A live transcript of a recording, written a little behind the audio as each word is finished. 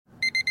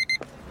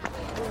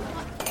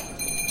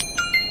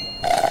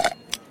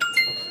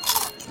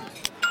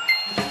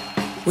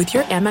With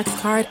your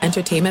Amex card,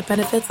 entertainment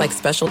benefits like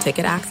special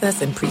ticket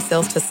access and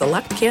pre-sales to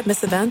select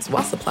can't-miss events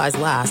while supplies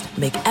last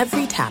make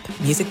every tap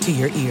music to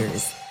your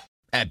ears.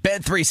 At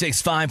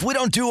Bet365, we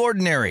don't do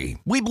ordinary.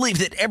 We believe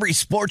that every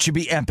sport should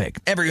be epic.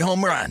 Every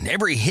home run,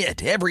 every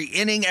hit, every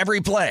inning, every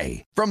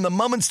play. From the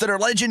moments that are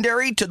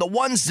legendary to the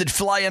ones that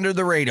fly under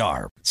the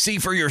radar. See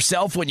for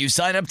yourself when you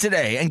sign up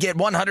today and get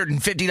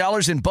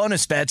 $150 in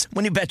bonus bets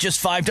when you bet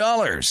just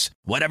 $5.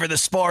 Whatever the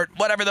sport,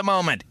 whatever the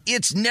moment,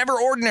 it's never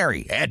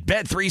ordinary at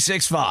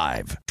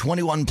Bet365.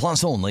 21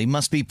 plus only.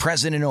 Must be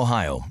present in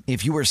Ohio.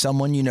 If you or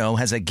someone you know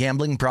has a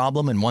gambling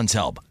problem and wants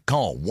help,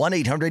 call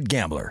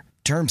 1-800-GAMBLER.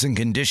 Terms and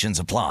conditions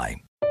apply.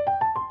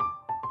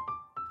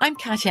 I'm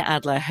Katya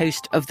Adler,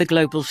 host of The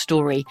Global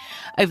Story.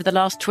 Over the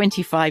last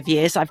 25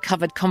 years, I've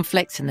covered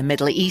conflicts in the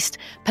Middle East,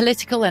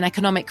 political and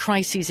economic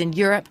crises in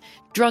Europe,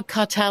 drug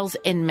cartels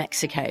in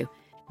Mexico.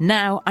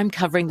 Now I'm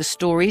covering the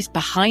stories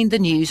behind the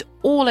news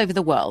all over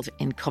the world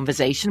in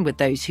conversation with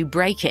those who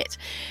break it.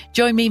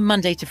 Join me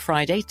Monday to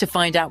Friday to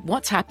find out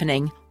what's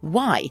happening,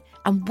 why,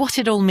 and what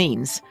it all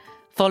means.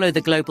 Follow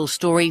The Global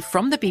Story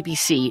from the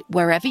BBC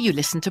wherever you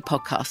listen to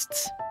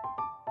podcasts.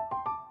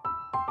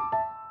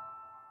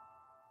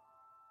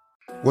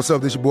 What's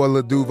up, this your boy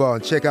Lil Duval,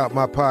 and check out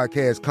my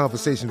podcast,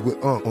 Conversations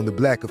with Unc, on the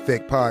Black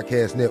Effect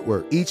Podcast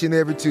Network. Each and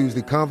every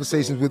Tuesday,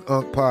 Conversations with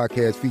Unc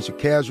podcast feature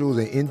casual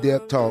and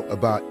in-depth talk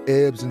about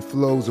ebbs and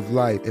flows of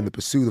life and the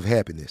pursuit of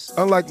happiness.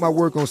 Unlike my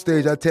work on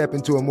stage, I tap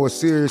into a more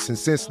serious and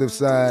sensitive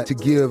side to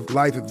give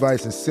life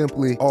advice and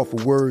simply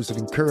offer words of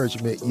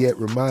encouragement, yet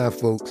remind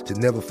folks to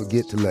never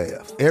forget to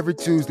laugh. Every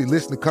Tuesday,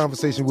 listen to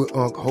Conversation with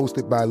Unc,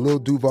 hosted by Lil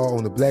Duval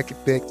on the Black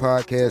Effect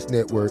Podcast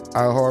Network,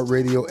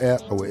 iHeartRadio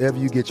app, or wherever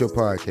you get your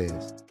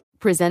podcasts.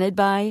 Presented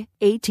by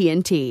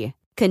AT&T.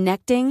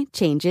 Connecting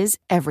changes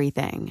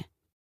everything.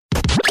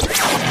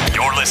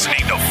 You're listening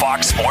to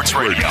Fox Sports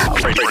Radio.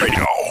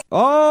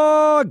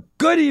 Oh,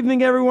 good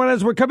evening, everyone,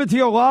 as we're coming to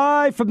you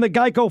live from the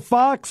Geico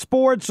Fox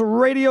Sports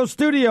Radio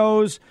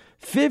studios.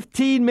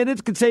 15 minutes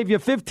could save you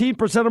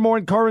 15% or more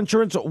in car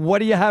insurance. What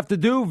do you have to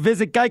do?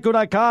 Visit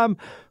geico.com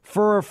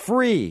for a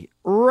free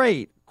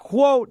rate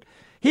quote.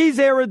 He's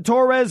Aaron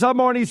Torres. I'm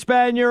Arnie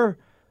Spanier.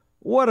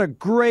 What a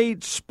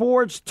great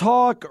sports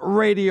talk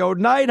radio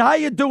night. How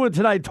you doing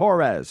tonight,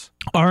 Torres?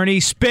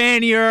 Arnie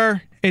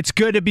Spanier, it's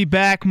good to be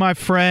back, my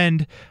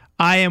friend.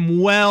 I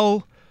am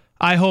well.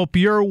 I hope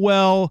you're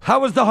well. How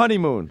was the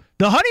honeymoon?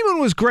 The honeymoon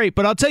was great,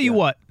 but I'll tell you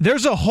what.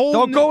 There's a whole...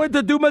 Don't go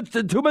into too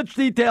much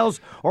details,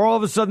 or all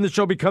of a sudden the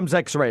show becomes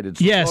X-rated.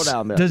 So yes. Slow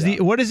down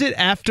there. What is it?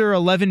 After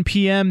 11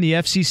 p.m., the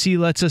FCC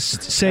lets us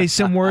say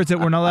some words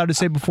that we're not allowed to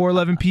say before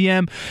 11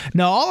 p.m.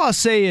 Now, all I'll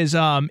say is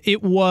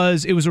it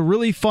was a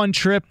really fun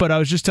trip, but I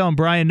was just telling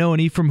Brian Noe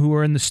and Ephraim, who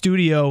were in the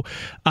studio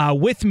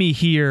with me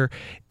here,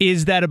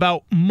 is that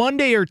about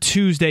Monday or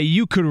Tuesday,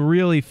 you could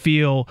really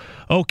feel,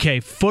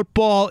 okay,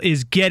 football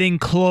is getting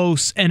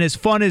close, and as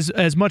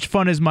much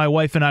fun as my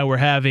wife and I were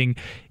having,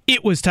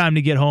 it was time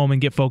to get home and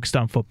get focused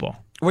on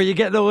football. Were you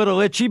getting a little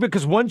itchy?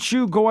 Because once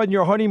you go on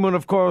your honeymoon,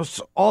 of course,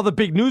 all the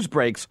big news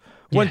breaks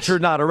once you're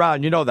not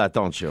around. You know that,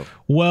 don't you?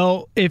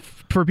 Well,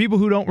 for people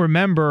who don't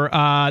remember,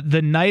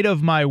 the night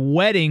of my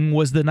wedding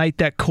was the night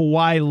that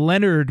Kawhi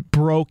Leonard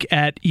broke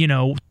at,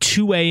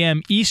 2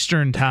 a.m.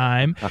 Eastern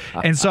time.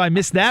 And so I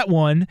missed that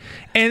one.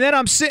 And then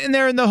I'm sitting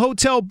there in the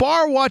hotel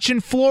bar watching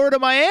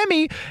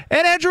Florida-Miami,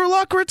 and Andrew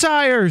Luck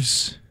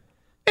retires.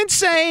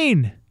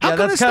 Insane.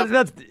 That's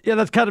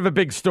kind of a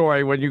big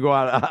story when you go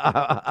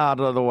out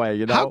of the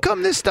way, How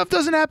come this stuff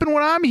doesn't happen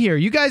when I'm here?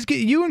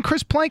 You and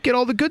Chris Plank get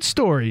all the good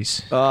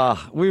stories.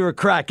 We were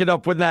cracking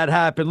up when that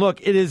happened.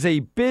 Look, it is a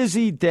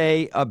busy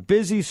day, a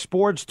busy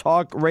sports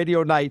talk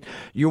radio night.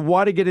 You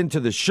want to get into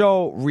the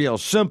show, real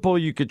simple.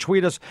 You could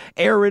tweet us,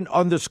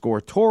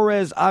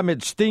 Aaron_Torres. I'm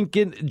at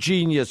Stinkin'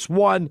 Genius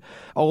 1.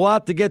 A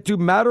lot to get to.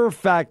 Matter of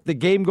fact, the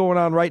game going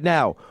on right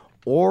now,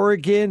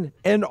 Oregon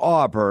and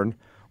Auburn.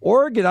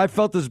 Oregon, I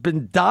felt, has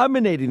been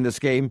dominating this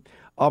game.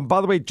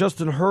 By the way,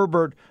 Justin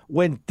Herbert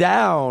went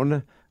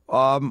down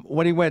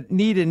when he went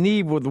knee to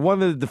knee with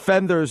one of the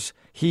defenders.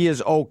 He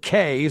is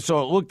okay,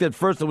 so it looked at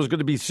first it was going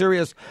to be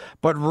serious.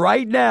 But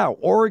right now,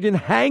 Oregon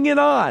hanging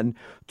on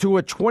to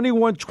a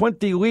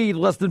 21-20 lead,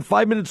 less than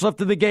 5 minutes left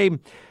in the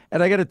game.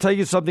 And I got to tell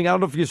you something. I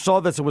don't know if you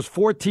saw this. It was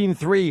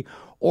 14-3.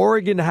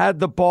 Oregon had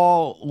the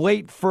ball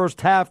late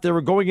first half. They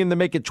were going in to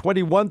make it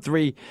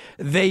 21-3.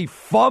 They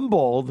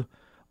fumbled.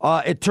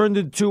 It turned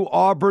into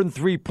Auburn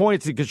 3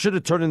 points. It should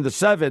have turned into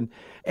 7,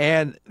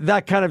 and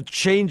that kind of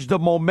changed the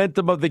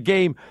momentum of the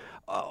game.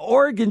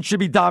 Oregon should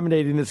be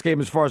dominating this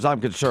game as far as I'm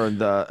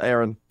concerned,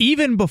 Aaron.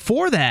 Even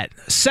before that,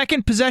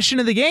 second possession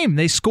of the game.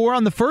 They score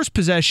on the first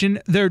possession.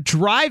 They're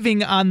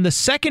driving on the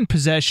second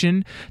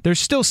possession. There's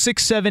still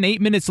 6, 7,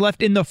 8 minutes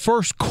left in the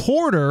first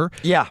quarter.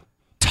 Yeah.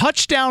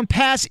 Touchdown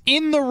pass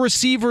in the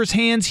receiver's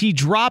hands. He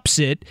drops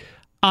it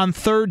on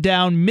third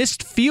down,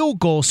 missed field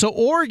goal. So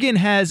Oregon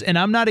has, and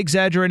I'm not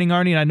exaggerating,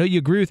 Arnie, and I know you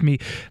agree with me,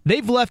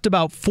 they've left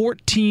about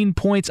 14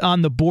 points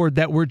on the board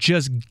that were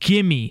just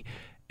gimme.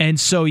 And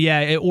so,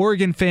 yeah,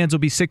 Oregon fans will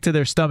be sick to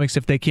their stomachs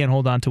if they can't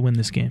hold on to win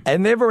this game.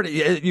 And they've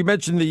already, you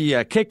mentioned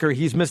the kicker,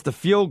 he's missed a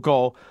field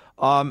goal,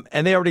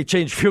 and they already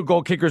changed field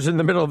goal kickers in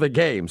the middle of the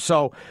game.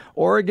 So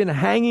Oregon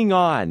hanging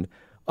on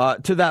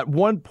to that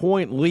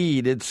 1-point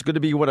lead. It's going to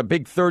be, a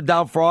big third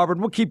down for Auburn.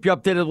 We'll keep you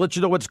updated, let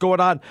you know what's going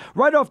on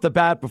right off the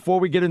bat before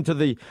we get into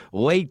the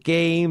late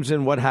games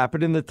and what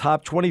happened in the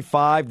top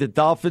 25. The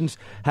Dolphins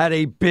had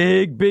a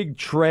big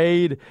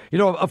trade.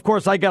 Of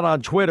course, I got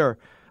on Twitter.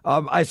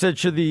 I said,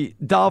 should the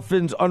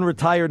Dolphins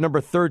unretire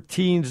number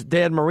 13's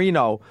Dan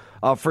Marino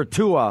for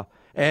Tua?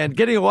 And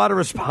getting a lot of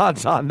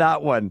response on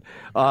that one.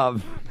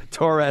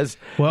 Torres,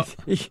 well,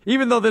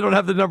 even though they don't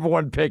have the number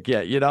 1 pick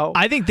yet,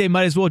 I think they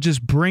might as well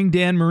just bring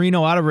Dan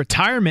Marino out of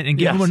retirement and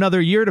give him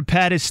another year to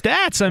pad his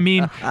stats. I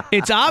mean,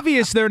 it's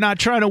obvious they're not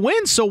trying to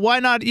win, so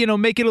why not,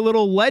 make it a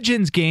little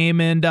Legends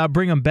game and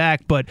bring him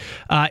back? But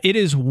it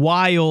is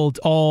wild.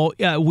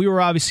 We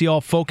were obviously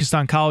all focused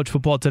on college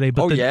football today,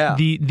 but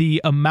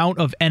the amount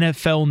of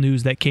NFL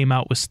news that came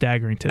out was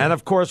staggering today. And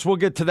of course, we'll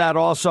get to that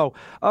also.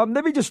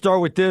 Let me just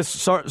start with this.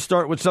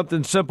 Start with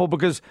something simple,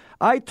 because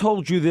I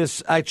told you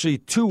this actually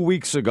 2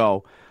 weeks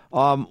ago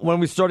when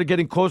we started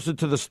getting closer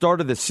to the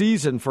start of the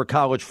season for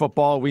college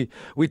football. We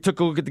took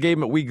a look at the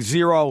game at week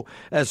 0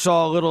 and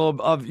saw a little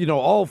of,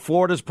 all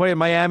Florida's playing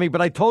Miami.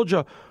 But I told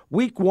you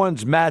week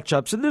 1's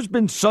matchups, and there's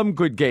been some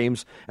good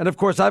games. And, of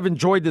course, I've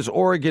enjoyed this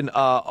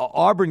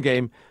Oregon-Auburn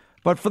game.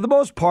 But for the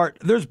most part,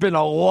 there's been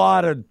a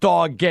lot of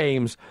dog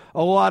games,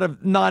 a lot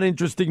of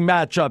non-interesting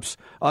matchups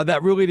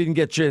that really didn't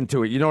get you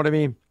into it. You know what I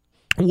mean?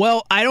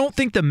 Well, I don't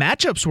think the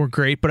matchups were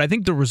great, but I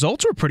think the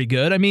results were pretty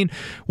good. I mean,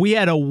 we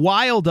had a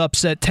wild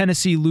upset,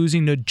 Tennessee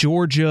losing to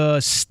Georgia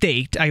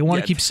State. I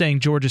want to keep saying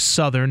Georgia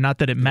Southern, not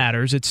that it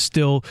matters. It's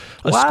still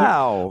a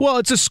school. Well,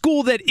 it's a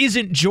school that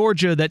isn't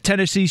Georgia that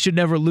Tennessee should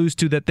never lose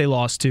to, that they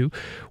lost to.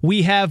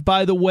 We have,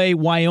 by the way,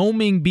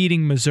 Wyoming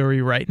beating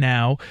Missouri right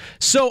now.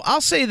 So I'll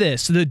say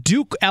this. The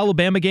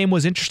Duke-Alabama game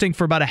was interesting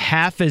for about a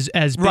half as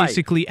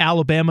basically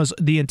Alabama's,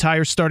 the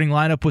entire starting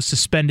lineup was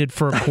suspended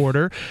for a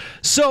quarter.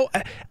 So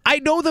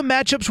I know the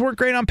matchups weren't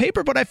great on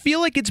paper, but I feel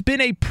like it's been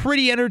a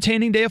pretty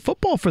entertaining day of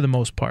football for the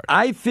most part.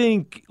 I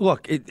think,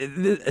 look,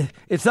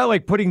 it's not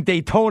like putting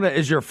Daytona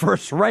as your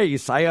first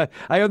race. I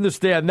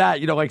understand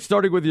that, like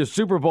starting with your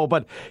Super Bowl,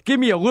 but give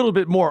me a little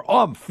bit more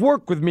oomph.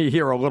 Work with me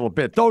here a little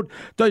bit. Don't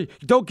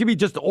give me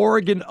just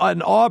Oregon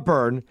and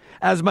Auburn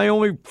as my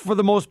only, for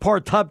the most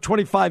part, top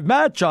 25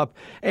 matchup.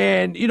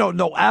 And,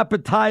 no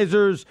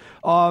appetizers,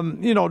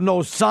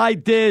 no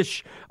side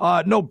dish,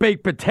 no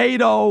baked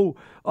potato.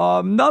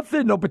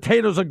 Nothing, no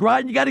potatoes or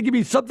grind. You got to give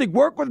me something.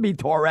 Work with me,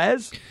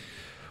 Torres.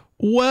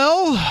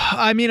 Well,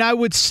 I mean, I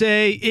would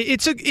say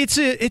it's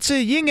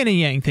a yin and a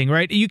yang thing,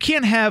 right? You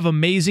can't have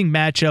amazing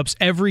matchups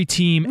every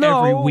team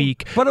every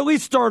week. But at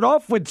least start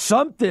off with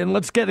something.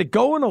 Let's get it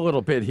going a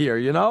little bit here,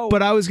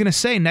 But I was going to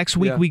say, next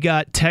week we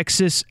got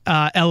Texas,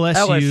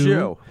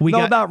 LSU.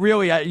 Not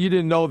really. You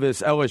didn't know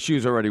this.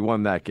 LSU's already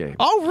won that game.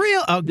 Oh,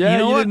 real?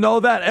 Yeah, you didn't know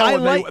that?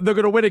 They're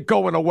going to win it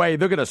going away.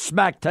 They're going to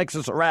smack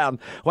Texas around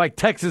like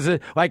Texas is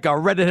like a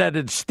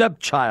red-headed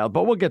stepchild.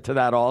 But we'll get to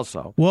that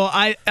also. Well,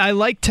 I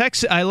like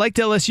Texas. I liked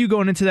LSU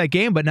going into that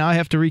game, but now I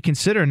have to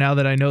reconsider now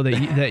that I know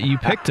that you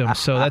picked them.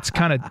 So that's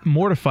kind of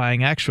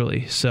mortifying,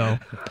 actually. So,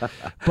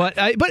 but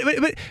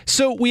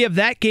so we have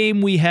that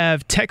game. We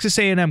have Texas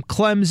A&M,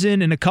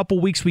 Clemson. In a couple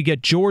weeks, we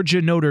get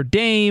Georgia, Notre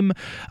Dame.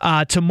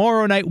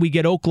 Tomorrow night, we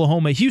get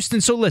Oklahoma,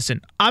 Houston. So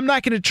listen, I'm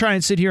not going to try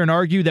and sit here and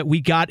argue that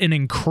we got an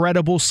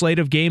incredible slate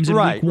of games in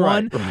week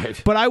 1.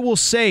 Right. But I will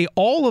say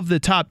all of the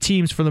top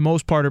teams, for the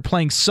most part, are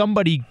playing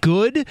somebody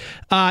good.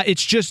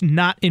 It's just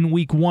not in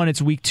week 1.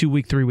 It's week 2,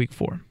 week 3, week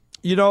 4.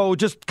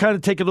 Just kind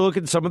of taking a look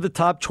at some of the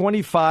top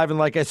 25. And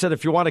like I said,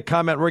 if you want to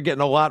comment, we're getting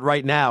a lot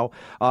right now.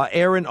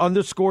 Aaron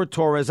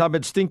 _Torres. I'm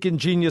at Stinking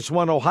Genius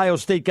 1. Ohio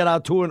State got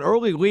out to an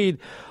early lead.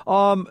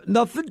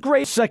 Nothing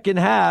great second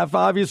half.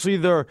 Obviously,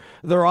 their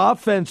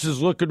offense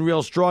is looking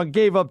real strong.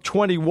 Gave up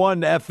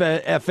 21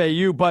 to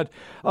FAU. But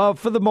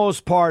for the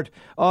most part,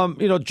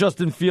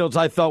 Justin Fields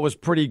I thought was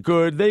pretty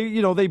good.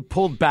 They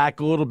pulled back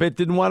a little bit.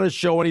 Didn't want to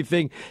show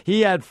anything.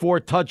 He had 4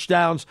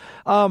 touchdowns.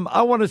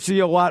 I want to see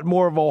a lot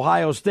more of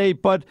Ohio State.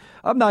 But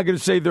I'm not going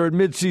to say they're in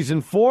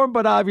midseason form,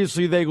 but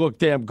obviously they look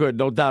damn good,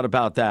 no doubt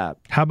about that.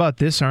 How about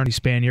this, Arnie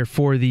Spanier,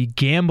 for the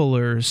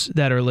gamblers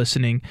that are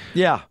listening?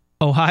 Yeah.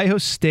 Ohio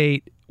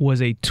State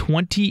was a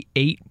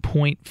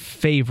 28-point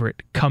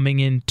favorite coming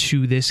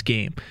into this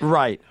game.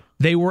 Right.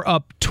 They were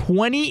up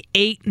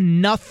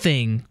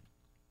 28-0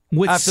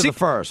 after the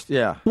first,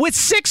 with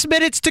 6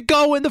 minutes to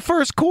go in the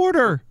first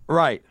quarter.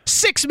 Right.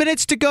 6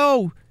 minutes to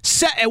go.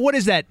 What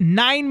is that?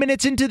 9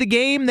 minutes into the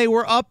game, they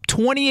were up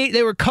 28.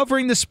 They were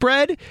covering the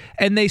spread,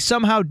 and they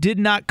somehow did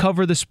not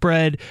cover the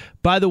spread.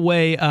 By the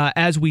way,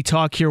 as we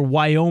talk here,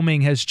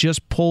 Wyoming has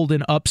just pulled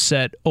an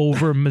upset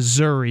over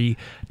Missouri.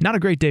 Not a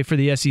great day for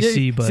the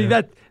SEC, but see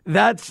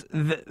that's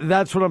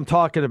what I'm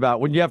talking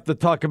about. When you have to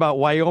talk about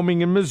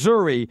Wyoming and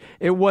Missouri,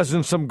 there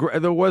wasn't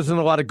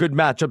a lot of good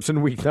matchups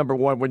in week number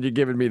 1 when you're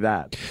giving me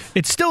that.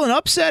 It's still an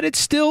upset. It's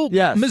still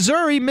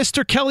Missouri.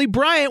 Mr. Kelly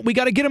Bryant, we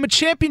got to get him a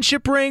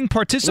championship ring,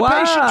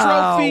 participation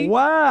trophy.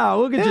 Wow,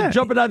 look at you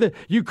jumping out there.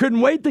 You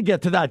couldn't wait to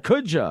get to that,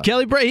 could you?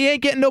 Kelly Bryant, he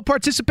ain't getting no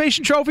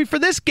participation trophy for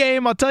this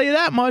game, I'll tell you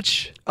that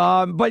much.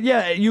 But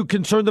yeah, you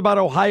concerned about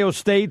Ohio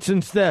State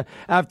since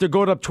after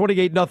going up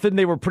 28-0,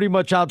 they were pretty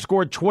much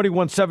outscored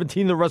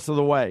 21-17 the rest of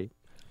the way.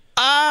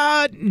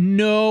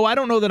 No, I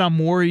don't know that I'm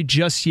worried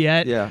just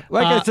yet. Yeah,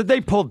 like I said,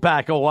 they pulled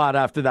back a lot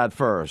after that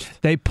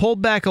first. They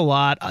pulled back a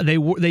lot.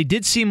 They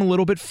did seem a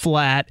little bit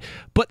flat,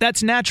 but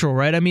that's natural,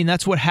 right? I mean,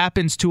 that's what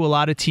happens to a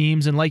lot of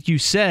teams. And like you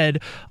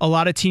said, a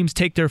lot of teams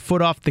take their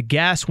foot off the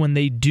gas when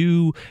they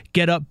do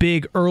get up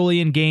big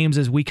early in games,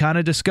 as we kind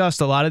of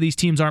discussed. A lot of these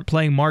teams aren't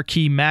playing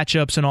marquee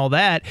matchups and all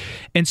that.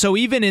 And so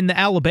even in the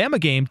Alabama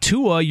game,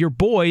 Tua, your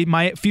boy,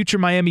 my future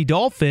Miami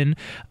Dolphin,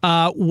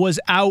 was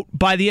out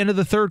by the end of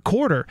the third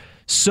quarter.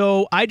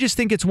 So I just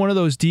think it's one of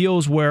those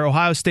deals where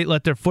Ohio State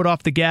let their foot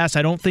off the gas.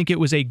 I don't think it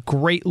was a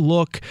great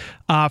look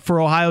for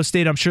Ohio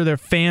State. I'm sure their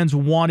fans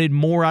wanted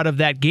more out of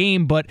that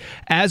game. But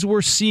as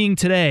we're seeing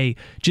today,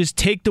 just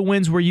take the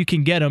wins where you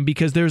can get them,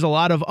 because there's a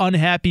lot of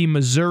unhappy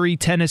Missouri,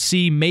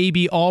 Tennessee,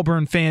 maybe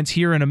Auburn fans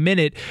here in a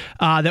minute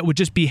that would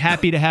just be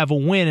happy to have a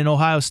win. And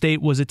Ohio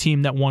State was a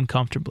team that won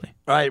comfortably.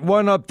 All right,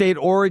 one update.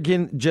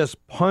 Oregon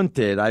just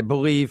punted, I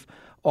believe.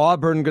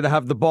 Auburn going to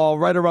have the ball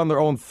right around their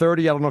own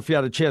 30. I don't know if you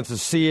had a chance to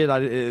see it.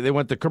 They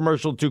went to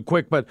commercial too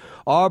quick, but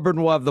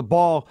Auburn will have the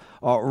ball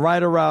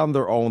right around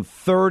their own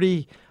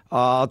 30.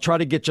 I'll try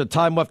to get you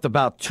time left,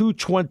 about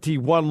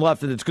 2:21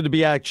 left, and it's going to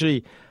be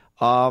actually,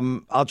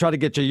 I'll try to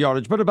get you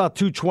yardage, but about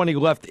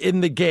 2:20 left in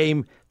the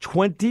game,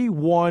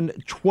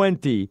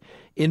 21-20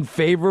 in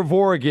favor of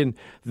Oregon.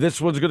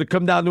 This one's going to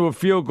come down to a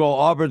field goal.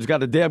 Auburn's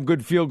got a damn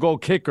good field goal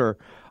kicker.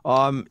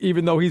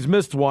 Even though he's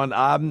missed one,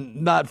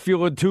 I'm not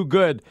feeling too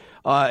good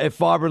if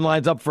Auburn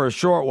lines up for a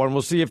short one.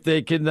 We'll see if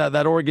they can.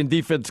 That Oregon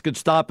defense could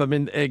stop him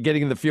in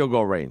getting in the field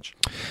goal range.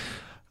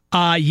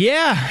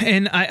 Yeah,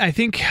 and I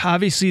think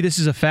obviously this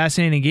is a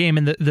fascinating game,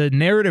 and the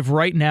narrative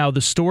right now, the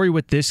story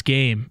with this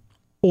game,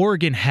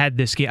 Oregon had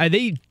this game.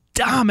 They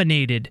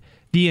dominated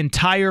the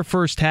entire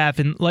first half,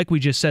 and like we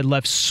just said,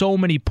 left so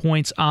many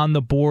points on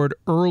the board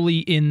early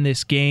in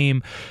this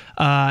game.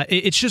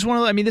 It's just one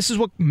of the, I mean, this is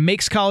what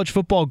makes college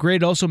football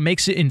great. It also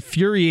makes it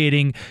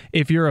infuriating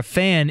if you're a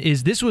fan,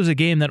 is this was a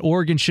game that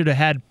Oregon should have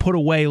had put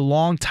away a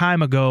long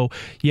time ago,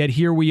 yet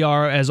here we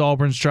are as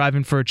Auburn's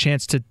driving for a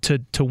chance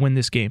to win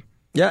this game.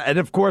 Yeah, and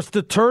of course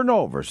the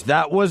turnovers.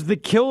 That was the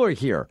killer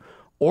here.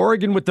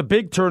 Oregon with the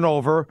big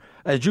turnover,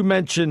 as you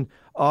mentioned.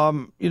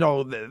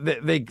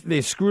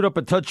 They screwed up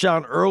a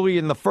touchdown early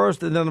in the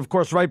first, and then, of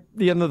course, right at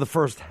the end of the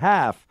first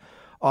half,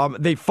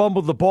 they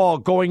fumbled the ball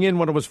going in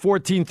when it was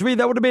 14-3.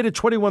 That would have made it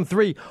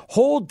 21-3.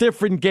 Whole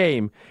different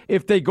game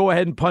if they go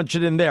ahead and punch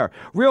it in there.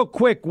 Real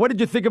quick, what did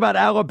you think about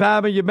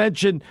Alabama? You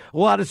mentioned a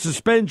lot of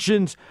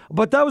suspensions,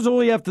 but that was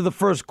only after the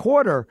first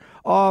quarter.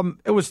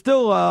 It was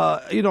still,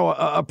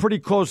 a pretty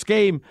close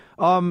game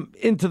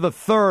into the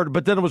third,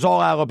 but then it was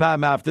all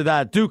Alabama after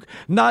that.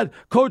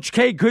 Coach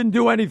K couldn't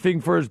do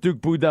anything for his Duke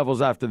Blue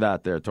Devils after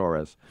that there,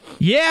 Torres.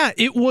 Yeah,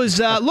 it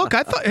was, look,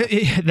 I thought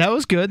that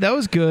was good. That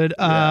was good.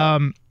 Yeah.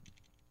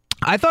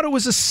 I thought it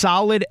was a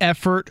solid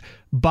effort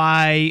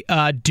by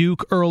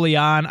Duke early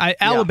on.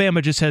 Alabama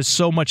just has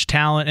so much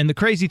talent, and the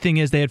crazy thing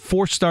is they had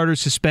 4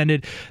 starters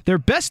suspended. Their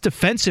best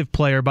defensive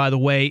player, by the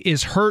way,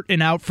 is hurt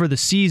and out for the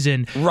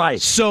season. Right.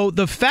 So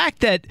the fact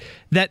that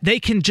they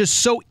can just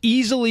so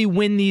easily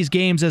win these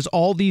games as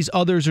all these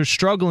others are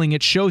struggling,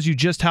 it shows you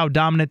just how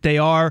dominant they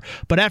are.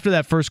 But after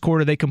that first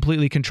quarter, they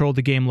completely controlled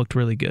the game, looked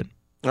really good.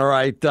 All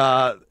right,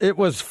 it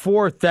was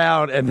 4th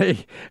down,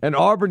 and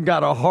Auburn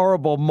got a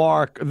horrible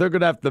mark. They're going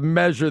to have to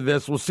measure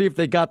this. We'll see if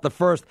they got the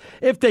first.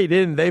 If they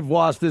didn't, they've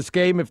lost this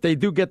game. If they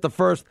do get the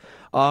first,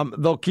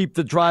 they'll keep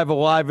the drive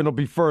alive, and it'll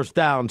be 1st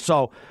down.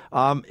 So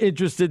I'm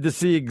interested to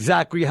see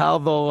exactly how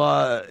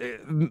they'll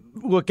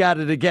look at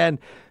it again.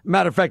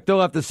 Matter of fact,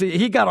 they'll have to see.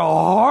 He got a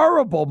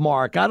horrible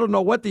mark. I don't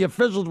know what the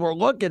officials were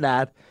looking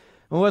at,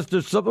 unless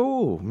there's some.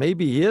 Ooh,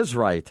 maybe he is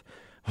right.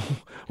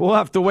 We'll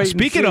have to wait.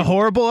 Speaking of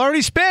horrible,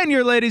 Artie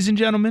Spanier, ladies and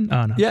gentlemen.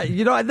 Oh, no.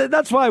 Yeah,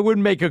 that's why I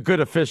wouldn't make a good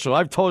official.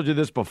 I've told you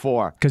this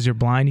before. Because you're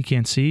blind, you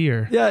can't see,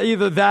 or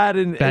either that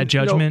and bad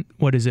judgment.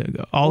 What is it?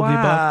 All of the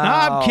above. No,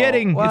 I'm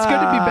kidding. Wow. It's good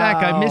to be back.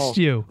 I missed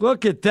you.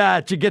 Look at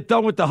that. You get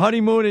done with the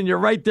honeymoon, and you're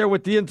right there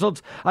with the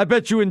insults. I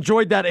bet you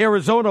enjoyed that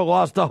Arizona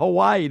loss to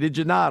Hawaii. Did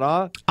you not?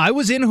 Huh? I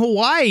was in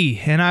Hawaii,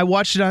 and I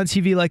watched it on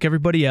TV like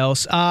everybody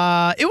else.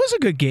 It was a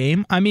good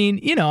game. I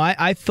mean,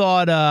 I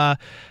thought.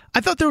 I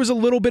thought there was a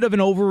little bit of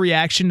an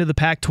overreaction to the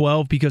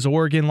Pac-12 because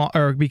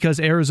because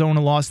Arizona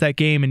lost that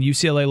game and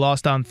UCLA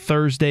lost on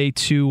Thursday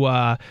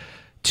to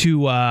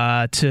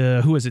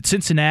who is it?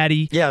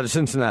 Cincinnati. Yeah, to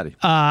Cincinnati.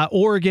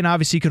 Oregon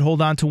obviously could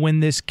hold on to win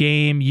this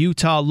game.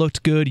 Utah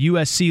looked good.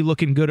 USC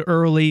looking good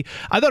early.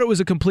 I thought it was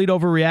a complete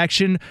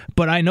overreaction,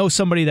 but I know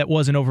somebody that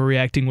wasn't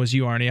overreacting was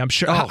you, Arnie. I'm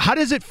sure. Oh. How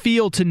does it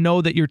feel to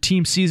know that your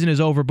team season is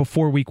over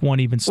before week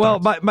 1 even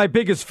starts? Well, my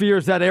biggest fear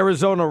is that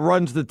Arizona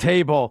runs the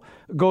table,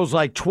 goes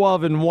like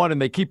 12-1, and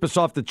they keep us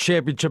off the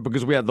championship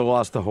because we had the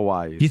loss to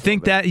Hawaii. You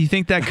think that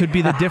could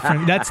be the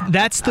difference?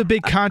 That's the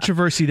big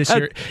controversy this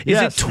year.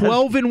 Is it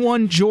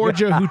 12-1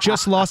 Georgia who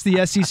just lost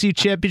the SEC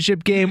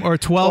championship game, or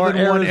 12-1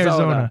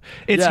 Arizona?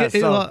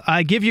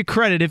 I give you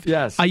credit. If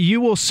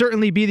you will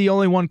certainly be the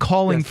only one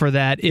calling for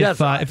that if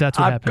that's what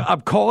happened.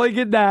 I'm calling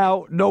it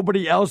now.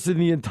 Nobody else in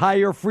the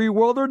entire free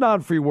world or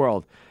non-free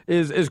world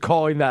is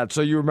calling that,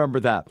 so you remember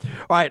that.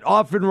 All right,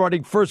 off and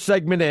running, first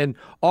segment in.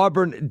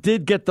 Auburn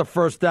did get the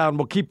first down.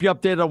 We'll keep you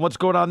updated on what's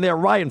going on there.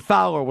 Ryan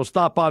Fowler will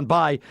stop on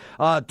by,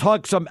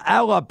 talk some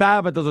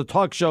Alabama, does a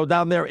talk show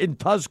down there in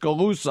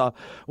Tuscaloosa.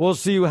 We'll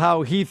see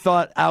how he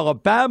thought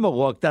Alabama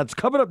looked. That's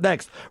coming up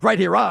next, right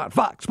here on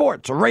Fox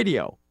Sports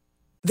Radio.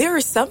 There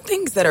are some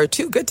things that are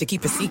too good to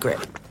keep a secret.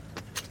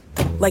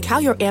 Like how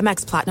your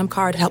Amex Platinum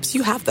card helps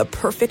you have the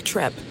perfect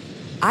trip.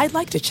 I'd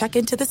like to check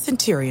into the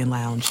Centurion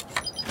Lounge.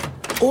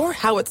 Or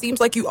how it seems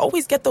like you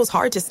always get those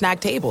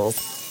hard-to-snag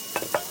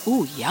tables.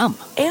 Ooh, yum.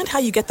 And how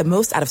you get the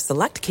most out of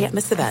select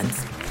can't-miss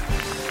events.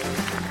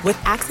 With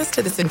access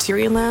to the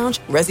Centurion Lounge,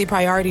 Resi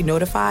Priority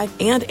Notify,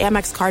 and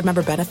Amex card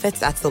member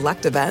benefits at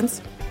select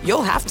events,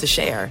 you'll have to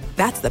share.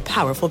 That's the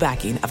powerful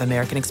backing of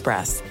American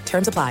Express.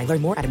 Terms apply.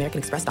 Learn more at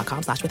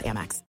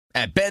americanexpress.com/withAmex.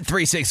 At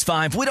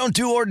Bet365, we don't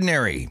do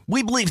ordinary.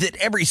 We believe that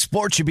every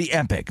sport should be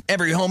epic.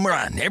 Every home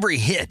run, every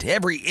hit,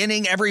 every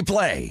inning, every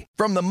play.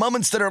 From the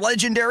moments that are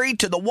legendary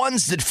to the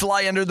ones that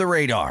fly under the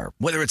radar.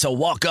 Whether it's a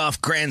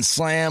walk-off grand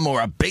slam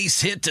or a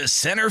base hit to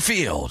center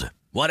field.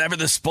 Whatever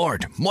the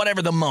sport,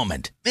 whatever the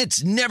moment.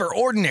 It's never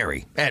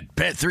ordinary at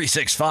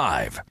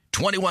Bet365.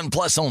 21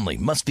 plus only.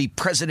 Must be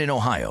present in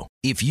Ohio.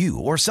 If you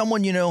or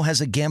someone you know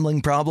has a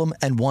gambling problem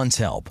and wants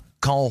help,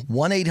 call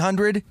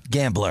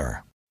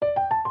 1-800-GAMBLER.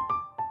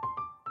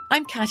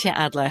 I'm Katya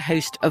Adler,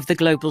 host of The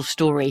Global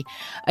Story.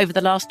 Over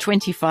the last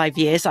 25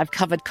 years, I've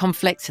covered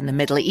conflicts in the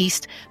Middle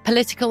East,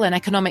 political and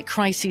economic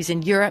crises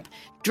in Europe,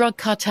 drug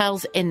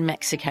cartels in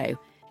Mexico.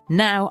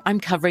 Now I'm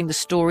covering the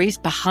stories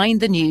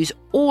behind the news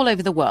all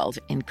over the world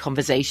in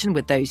conversation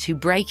with those who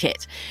break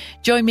it.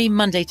 Join me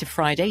Monday to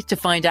Friday to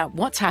find out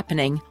what's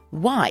happening,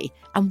 why,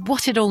 and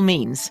what it all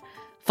means.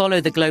 Follow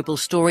The Global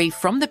Story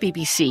from the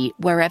BBC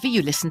wherever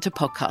you listen to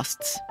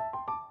podcasts.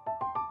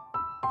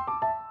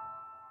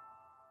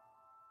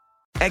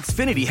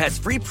 Xfinity has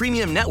free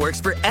premium networks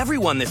for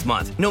everyone this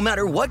month, no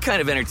matter what kind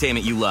of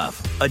entertainment you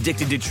love.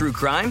 Addicted to true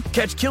crime?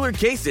 Catch killer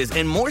cases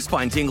and more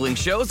spine-tingling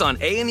shows on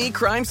A&E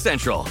Crime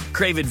Central.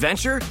 Crave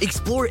adventure?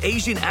 Explore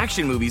Asian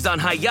action movies on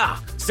Hayya.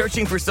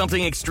 Searching for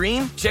something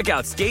extreme? Check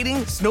out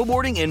skating,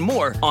 snowboarding, and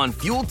more on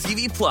Fuel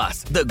TV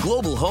Plus, the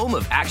global home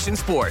of action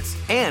sports.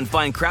 And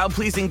find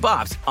crowd-pleasing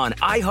bops on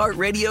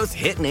iHeartRadio's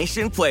Hit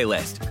Nation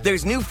playlist.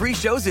 There's new free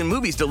shows and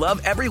movies to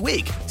love every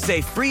week. Say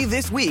free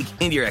this week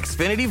in your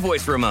Xfinity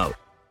voice remote.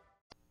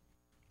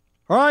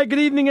 All right, good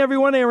evening,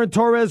 everyone. Aaron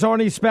Torres,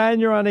 Arnie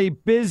Spanier on a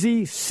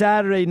busy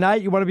Saturday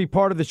night. You want to be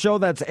part of the show?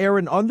 That's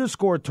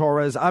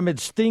Aaron_Torres. I'm at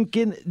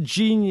Stinkin'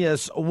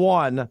 Genius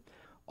 1.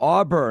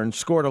 Auburn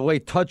scored a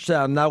late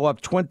touchdown, now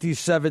up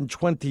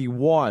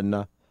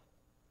 27-21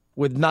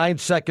 with 9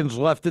 seconds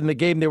left in the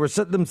game. They were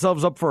setting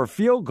themselves up for a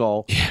field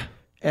goal,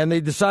 and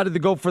they decided to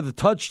go for the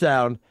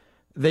touchdown.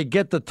 They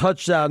get the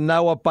touchdown,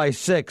 now up by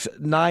 6,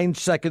 9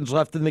 seconds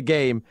left in the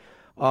game.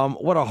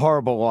 What a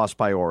horrible loss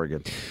by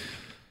Oregon.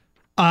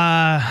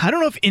 I don't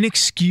know if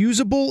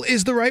inexcusable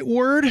is the right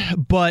word,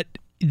 but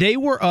they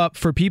were up,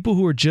 for people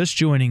who are just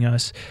joining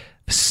us,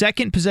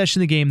 second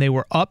possession of the game, they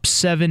were up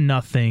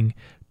 7-0,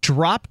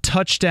 dropped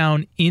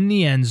touchdown in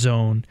the end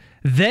zone,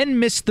 then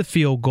missed the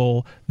field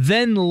goal,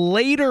 then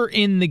later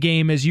in the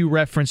game, as you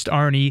referenced,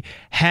 Arnie,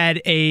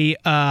 had a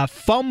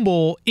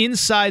fumble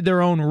inside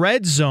their own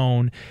red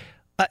zone.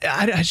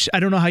 I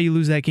don't know how you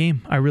lose that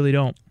game. I really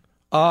don't.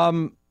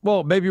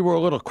 Well, maybe we're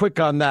a little quick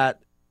on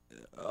that.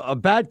 A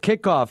bad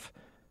kickoff,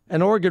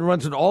 and Oregon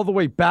runs it all the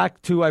way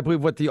back to, I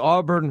believe, the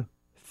Auburn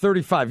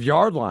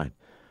 35-yard line.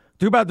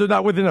 Too bad they're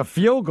not within a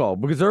field goal,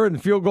 because they're in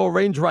field goal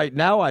range right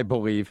now, I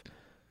believe.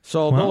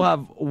 So they'll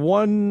have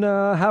one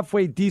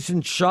halfway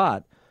decent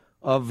shot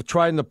of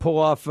trying to pull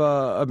off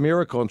a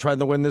miracle and trying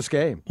to win this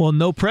game. Well,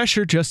 no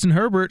pressure. Justin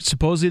Herbert,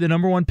 supposedly the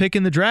number 1 pick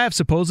in the draft,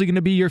 supposedly going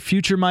to be your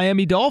future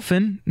Miami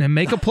Dolphin, and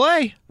make a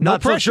play.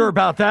 Not so sure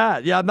about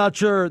that. Yeah, I'm not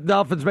sure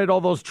Dolphins made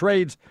all those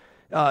trades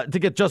to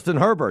get Justin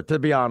Herbert, to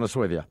be honest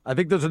with you. I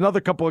think there's another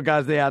couple of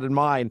guys they had in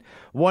mind,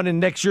 one in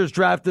next year's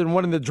draft and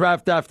one in the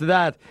draft after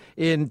that,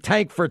 in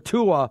tank for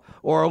Tua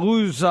or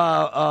lose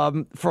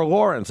for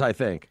Lawrence, I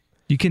think.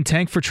 You can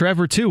tank for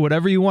Trevor, too,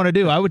 whatever you want to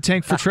do. I would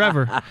tank for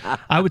Trevor.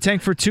 I would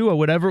tank for Tua,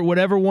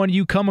 whatever one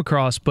you come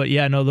across. But,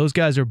 yeah, no, those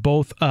guys are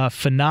both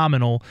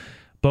phenomenal.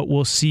 But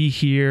we'll see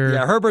here.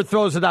 Yeah, Herbert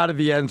throws it out of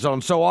the end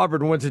zone, so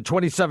Auburn wins it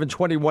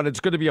 27-21. It's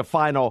going to be a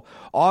final.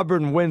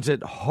 Auburn wins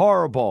it.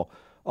 Horrible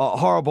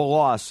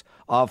loss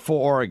for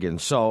Oregon.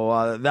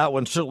 So that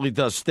one certainly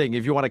does sting.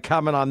 If you want to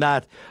comment on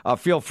that,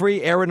 feel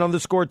free.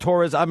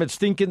 Aaron_Torres. I'm at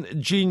Stinking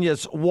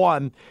Genius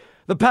 1.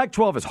 The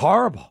Pac-12 is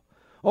horrible.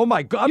 Oh,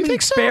 my God. I'm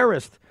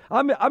embarrassed.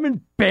 So? I'm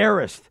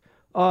embarrassed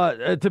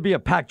to be a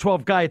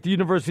Pac-12 guy at the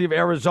University of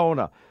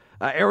Arizona.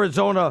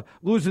 Arizona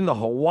losing to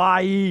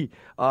Hawaii.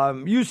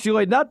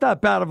 UCLA, not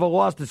that bad of a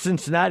loss to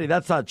Cincinnati.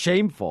 That's not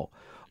shameful.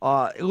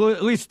 At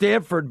least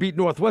Stanford beat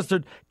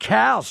Northwestern.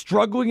 Cal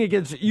struggling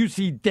against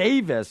UC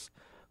Davis.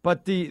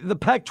 But the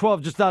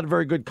Pac-12 just not a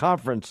very good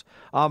conference.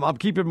 I'm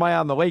keeping my eye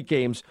on the late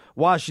games.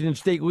 Washington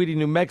State leading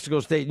New Mexico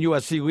State and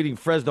USC leading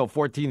Fresno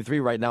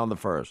 14-3 right now in the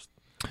first.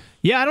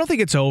 Yeah, I don't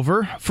think it's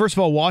over. First of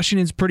all,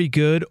 Washington's pretty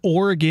good.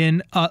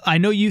 Oregon, I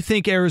know you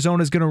think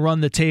Arizona's going to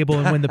run the table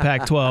and win the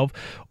Pac-12.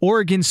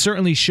 Oregon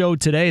certainly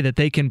showed today that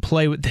they can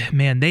play with,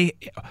 man,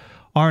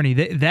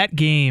 Arnie, that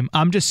game,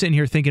 I'm just sitting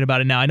here thinking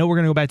about it now. I know we're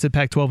going to go back to the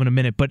Pac-12 in a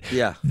minute, but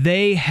yeah.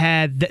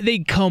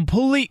 They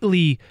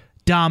completely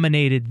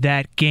dominated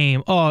that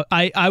game. Oh,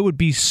 I would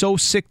be so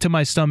sick to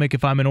my stomach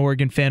if I'm an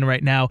Oregon fan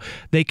right now.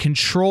 They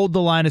controlled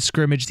the line of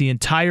scrimmage the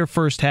entire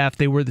first half.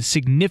 They were the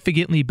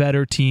significantly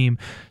better team.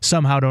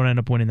 Somehow don't end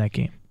up winning that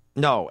game.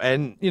 No,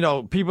 and,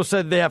 people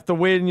said they have to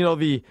win,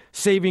 the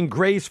saving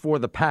grace for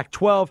the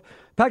Pac-12.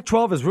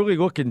 Pac-12 is really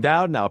looking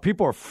down now.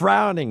 People are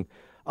frowning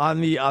on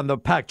the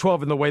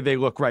Pac-12 and the way they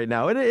look right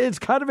now. And it's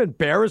kind of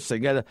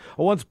embarrassing. A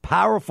once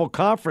powerful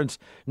conference,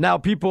 now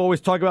people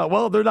always talk about,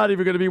 well, they're not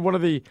even going to be one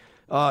of the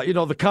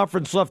the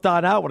conference left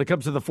on out when it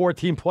comes to the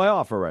 4-team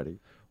playoff already.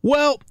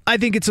 Well, I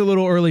think it's a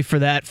little early for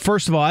that.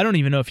 First of all, I don't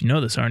even know if you know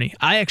this, Arnie.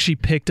 I actually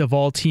picked, of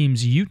all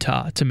teams,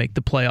 Utah to make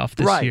the playoff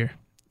this year.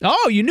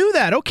 Oh, you knew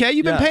that. Okay,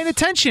 you've been paying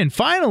attention.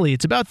 Finally,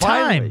 it's about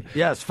time.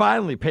 Yes,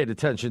 finally paid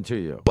attention to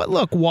you. But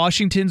look,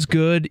 Washington's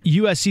good.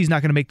 USC's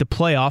not going to make the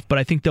playoff, but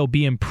I think they'll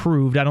be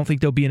improved. I don't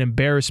think they'll be an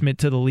embarrassment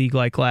to the league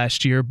like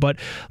last year. But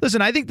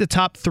listen, I think the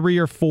top 3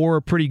 or 4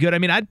 are pretty good. I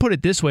mean, I'd put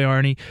it this way,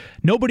 Arnie.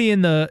 Nobody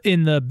in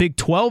the Big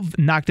 12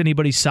 knocked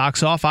anybody's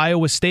socks off.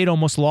 Iowa State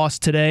almost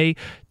lost today.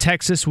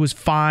 Texas was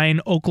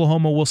fine.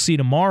 Oklahoma we'll see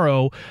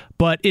tomorrow.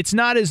 But it's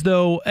not as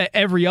though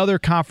every other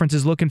conference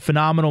is looking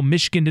phenomenal.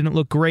 Michigan didn't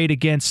look great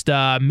against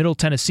Middle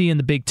Tennessee in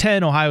the Big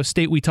Ten. Ohio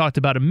State we talked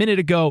about a minute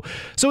ago.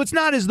 So it's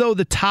not as though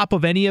the top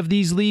of any of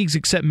these leagues,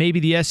 except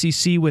maybe the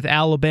SEC with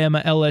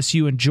Alabama,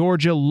 LSU, and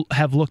Georgia,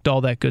 have looked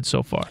all that good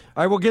so far.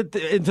 All right, we'll get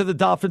into the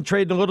Dolphin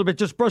trade in a little bit.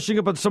 Just brushing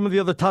up on some of the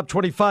other top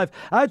 25.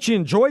 I actually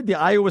enjoyed the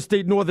Iowa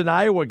State-Northern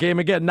Iowa game.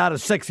 Again, not a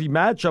sexy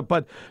matchup,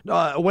 but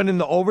went in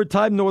the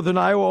overtime. Northern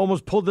Iowa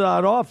almost pulled it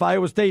out off.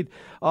 Iowa State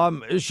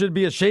should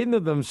be ashamed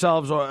of themselves.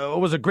 It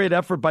was a great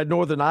effort by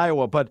Northern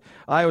Iowa, but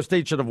Iowa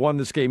State should have won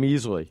this game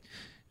easily.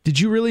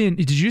 Did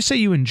you say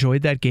you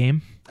enjoyed that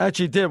game?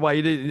 Actually did. Why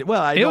you did?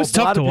 Well, I know was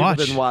a lot tough of to people watch.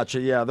 didn't watch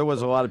it. Yeah, there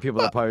was a lot of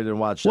people that probably didn't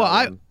watch it.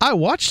 Well, I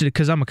watched it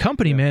because I'm a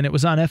company man. It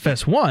was on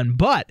FS1,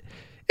 but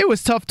it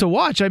was tough to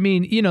watch. I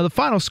mean, the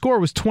final score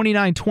was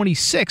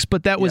 29-26,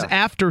 but that was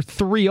after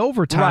 3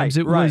 overtimes.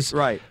 It was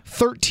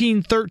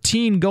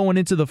 13-13 going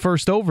into the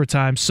first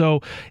overtime. So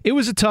it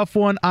was a tough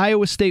one.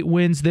 Iowa State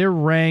wins. They're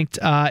ranked,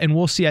 and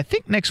we'll see. I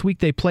think next week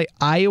they play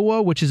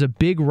Iowa, which is a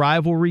big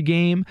rivalry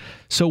game.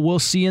 So we'll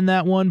see in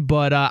that one.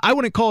 But I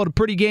wouldn't call it a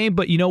pretty game.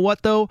 But you know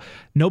what, though?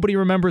 Nobody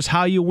remembers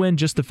how you win,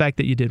 just the fact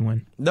that you did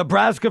win.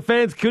 Nebraska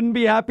fans couldn't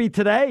be happy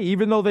today,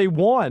 even though they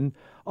won.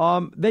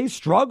 They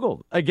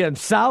struggled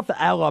against South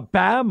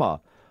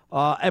Alabama,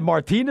 and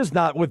Martinez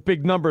not with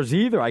big numbers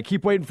either. I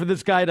keep waiting for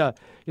this guy to,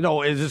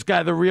 is this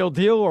guy the real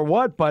deal or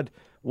what? But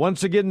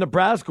once again,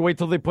 Nebraska, wait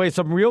till they play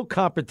some real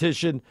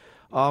competition.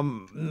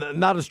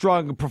 Not a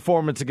strong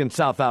performance against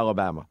South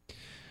Alabama.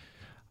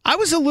 I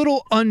was a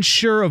little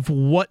unsure of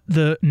what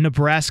the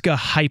Nebraska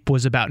hype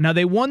was about. Now,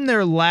 they won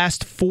their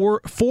last four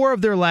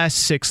of their last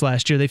 6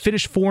 last year. They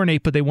finished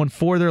 4-8, but they won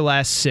 4 of their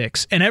last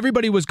 6. And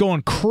everybody was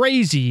going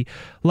crazy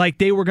like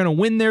they were going to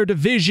win their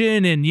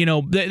division. And,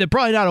 they're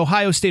probably not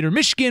Ohio State or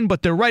Michigan,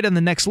 but they're right on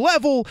the next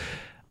level.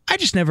 I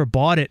just never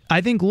bought it.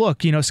 I think,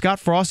 look, Scott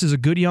Frost is a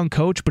good young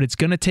coach, but it's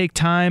going to take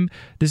time.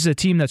 This is a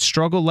team that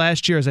struggled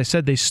last year. As I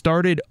said, they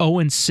started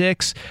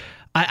 0-6.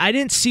 I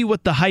didn't see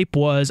what the hype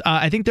was.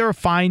 I think they're a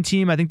fine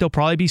team. I think they'll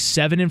probably be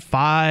 7-5,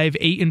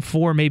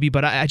 8-4 maybe,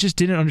 but I just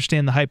didn't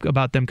understand the hype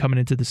about them coming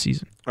into the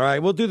season. All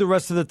right, we'll do the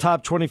rest of the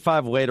top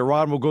 25 later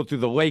on. We'll go through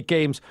the late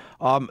games.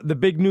 The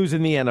big news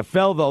in the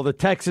NFL, though, the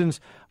Texans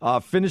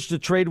finished the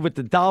trade with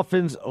the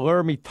Dolphins.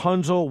 Laramie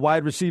Tunzel,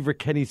 wide receiver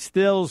Kenny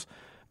Stills.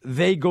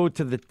 They go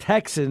to the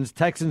Texans.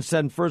 Texans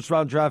send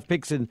first-round draft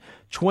picks in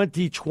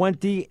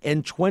 2020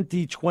 and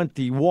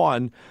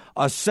 2021.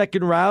 A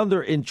second-rounder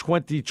in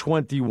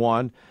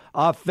 2021.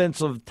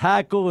 Offensive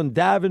tackle in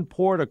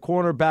Davenport, a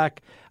cornerback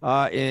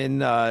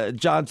in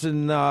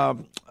Johnson.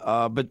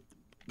 But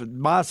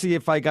Mossy,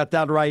 if I got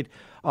that right.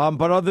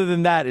 But other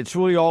than that, it's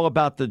really all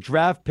about the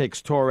draft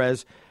picks,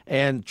 Torres,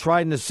 and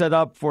trying to set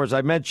up for, as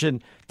I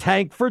mentioned,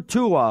 tank for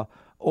Tua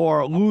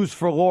or lose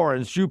for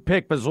Lawrence. You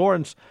pick, because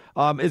Lawrence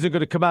isn't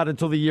going to come out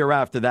until the year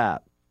after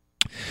that.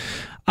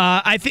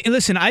 I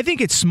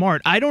think it's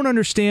smart. I don't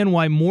understand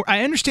why more.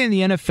 I understand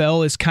the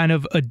NFL is kind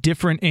of a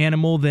different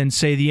animal than,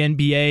 say, the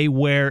NBA,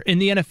 where in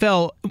the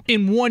NFL,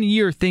 in 1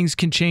 year, things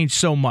can change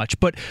so much.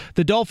 But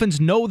the Dolphins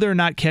know they're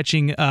not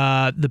catching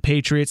the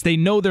Patriots. They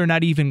know they're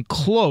not even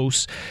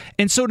close.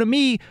 And so to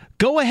me,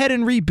 go ahead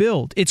and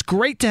rebuild. It's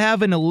great to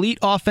have an elite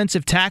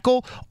offensive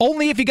tackle,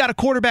 only if you got a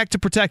quarterback to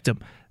protect him.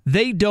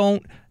 They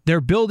don't. They're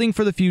building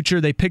for the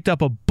future. They picked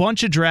up a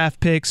bunch of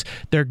draft picks.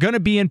 They're going to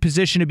be in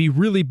position to be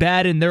really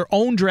bad in their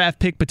own draft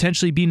pick,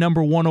 potentially be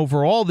number 1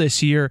 overall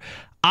this year.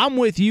 I'm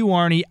with you,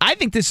 Arnie. I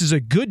think this is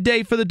a good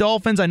day for the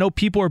Dolphins. I know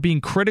people are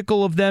being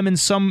critical of them in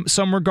some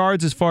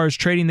regards as far as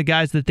trading the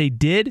guys that they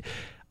did.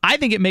 I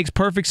think it makes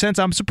perfect sense.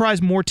 I'm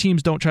surprised more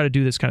teams don't try to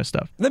do this kind of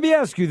stuff. Let me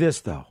ask you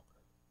this, though.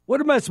 What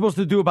am I supposed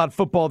to do about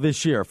football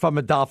this year if I'm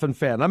a Dolphin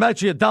fan? I'm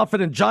actually a Dolphin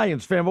and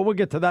Giants fan, but we'll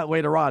get to that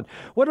later on.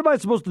 What am I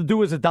supposed to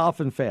do as a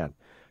Dolphin fan?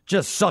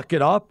 Just suck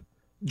it up,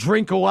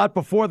 drink a lot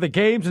before the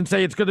games and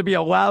say it's going to be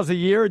a lousy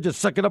year and just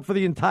suck it up for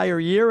the entire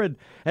year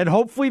and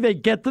hopefully they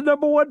get the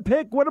number 1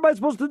 pick? What am I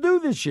supposed to do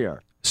this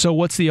year? So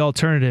what's the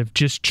alternative?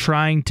 Just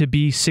trying to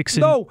be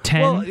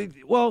 6-10?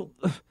 Well,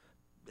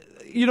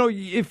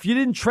 if you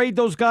didn't trade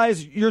those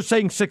guys, you're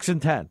saying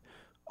 6-10.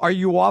 Are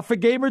you off a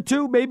game or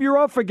two? Maybe you're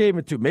off a game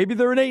or two. Maybe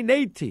they're an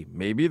 8-8 team.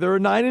 Maybe they're a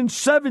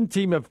 9-7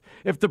 team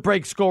if the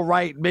breaks go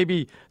right.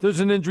 Maybe there's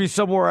an injury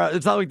somewhere.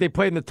 It's not like they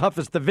play in the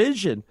toughest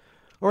division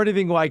or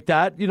anything like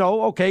that.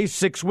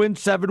 6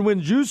 wins, 7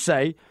 wins, you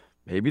say.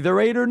 Maybe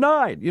they're 8 or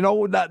 9.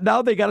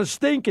 Now they got to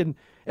stink and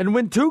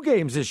win 2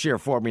 games this year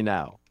for me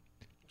now.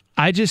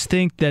 I just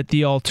think that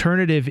the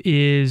alternative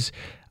is,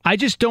 I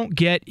just don't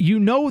get,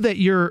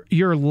 that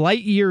you're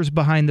light years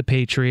behind the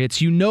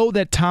Patriots. You know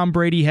that Tom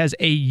Brady has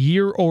a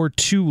year or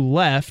 2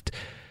 left.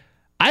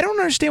 I don't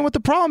understand what the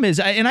problem is,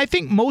 and I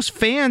think most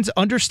fans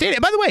understand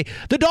it. By the way,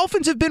 the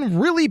Dolphins have been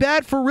really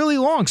bad for really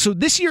long, so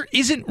this year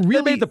isn't really...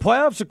 They made the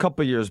playoffs a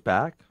couple years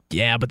back.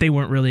 Yeah, but they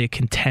weren't really a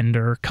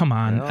contender. Come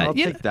on. I'll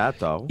take that,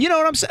 though. You know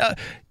what I'm saying?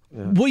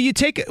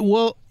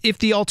 Yeah. If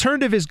the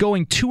alternative is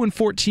going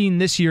 2-14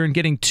 this year and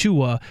getting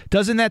Tua,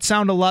 doesn't that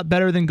sound a lot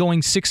better than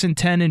going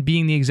 6-10 and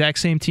being the exact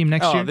same team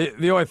next year?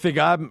 The only thing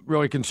I'm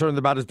really concerned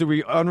about is, do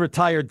we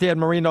unretire Dan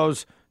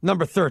Marino's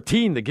number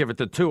 13 to give it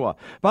to Tua?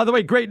 By the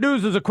way, great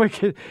news. Is a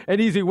quick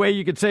and easy way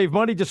you can save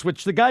money. Just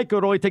switch to Geico.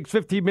 It only takes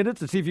 15 minutes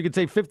to see if you can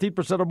save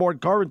 15% or more in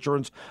car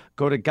insurance.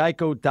 Go to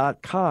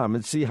geico.com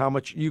and see how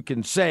much you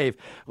can save.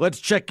 Let's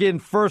check in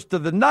first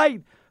of the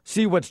night.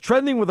 See what's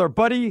trending with our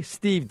buddy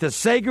Steve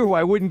DeSager, who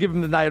I wouldn't give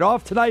him the night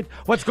off tonight.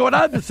 What's going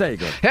on,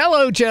 DeSager?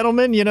 Hello,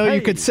 gentlemen.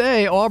 You could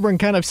say Auburn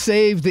kind of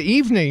saved the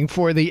evening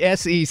for the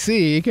SEC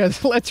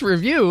because let's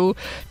review.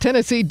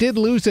 Tennessee did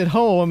lose at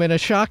home in a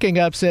shocking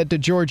upset to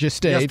Georgia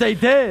State. Yes, they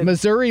did.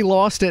 Missouri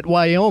lost at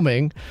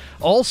Wyoming.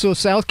 Also,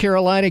 South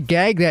Carolina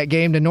gagged that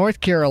game to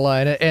North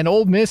Carolina, and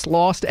Ole Miss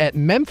lost at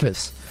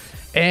Memphis.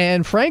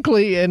 And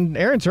frankly, and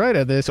Aaron's right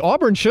on this,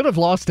 Auburn should have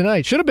lost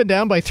tonight. Should have been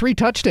down by 3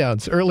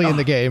 touchdowns early in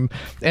the game.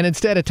 And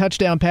instead, a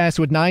touchdown pass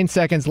with 9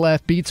 seconds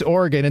left beats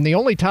Oregon in the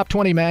only top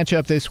 20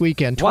 matchup this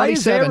weekend. Why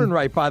is Aaron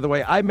right, by the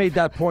way? I made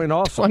that point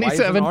also.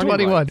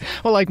 27-21. Right?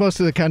 Well, like most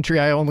of the country,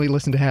 I only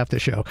listen to half the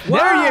show. Wow.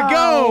 There you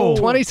go.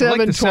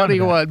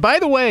 27-21. By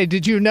the way,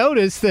 did you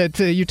notice that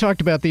you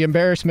talked about the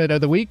embarrassment of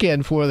the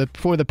weekend for the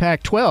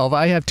Pac-12?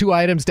 I have 2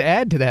 items to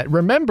add to that.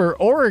 Remember,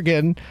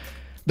 Oregon...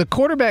 The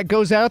quarterback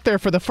goes out there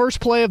for the first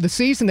play of the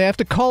season. They have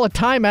to call a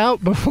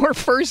timeout before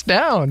first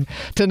down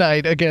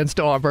tonight against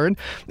Auburn.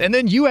 And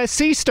then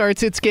USC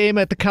starts its game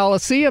at the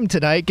Coliseum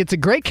tonight, gets a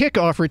great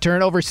kickoff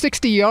return over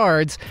 60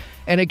 yards,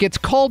 and it gets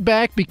called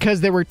back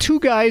because there were 2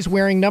 guys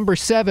wearing number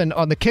 7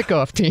 on the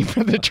kickoff team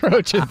for the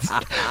Trojans.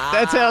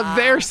 That's how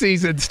their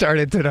season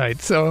started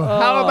tonight. So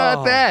how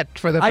about that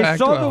for the Pac-12? I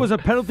saw there was a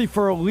penalty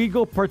for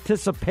illegal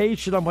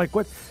participation. I'm like,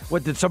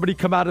 what did somebody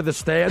come out of the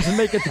stands and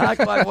make a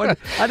tackle? I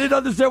didn't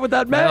understand what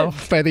that meant. Well,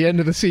 by the end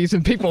of the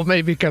season, people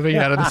may be coming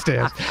out of the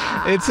stands.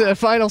 It's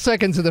final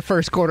seconds of the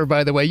first quarter,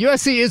 by the way.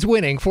 USC is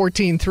winning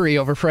 14-3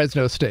 over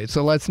Fresno State,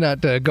 so let's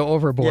not go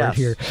overboard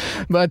here.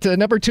 But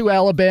number 2,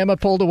 Alabama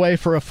pulled away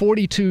for a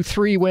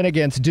 42-3 win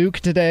against Duke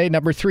today.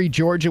 Number 3,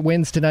 Georgia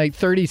wins tonight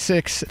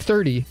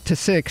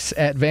 30-6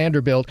 at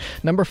Vanderbilt.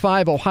 Number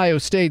 5, Ohio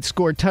State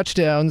scored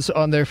touchdowns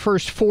on their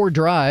first 4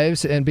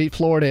 drives and beat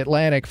Florida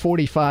Atlantic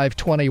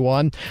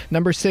 45-21.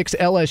 Number 6,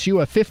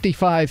 LSU, a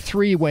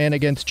 55-3 win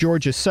against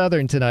Georgia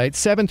Southern tonight.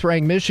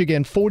 7th-ranked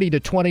Michigan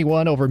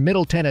 40-21 over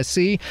Middle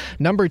Tennessee.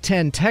 Number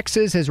 10,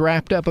 Texas has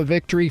wrapped up a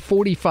victory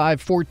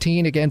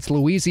 45-14 against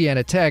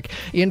Louisiana Tech.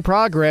 In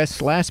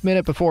progress, last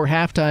minute before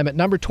halftime at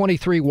number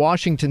 23,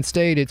 Washington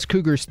State, it's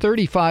Cougars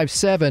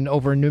 35-7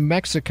 over New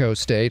Mexico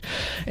State.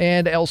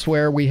 And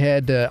elsewhere, we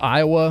had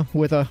Iowa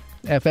with a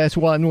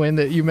FS1 win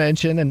that you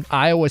mentioned, and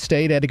Iowa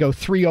State had to go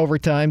 3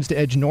 overtimes to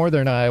edge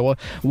Northern Iowa.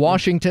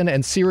 Washington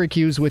and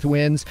Syracuse with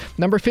wins.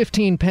 Number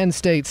 15 Penn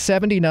State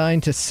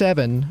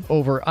 79-7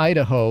 over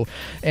Idaho,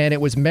 and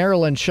it was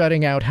Maryland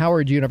shutting out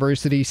Howard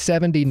University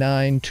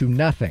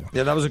 79-0.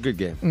 Yeah, that was a good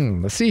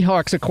game. The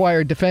Seahawks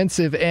acquired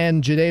defensive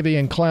end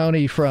Jadeveon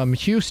Clowney from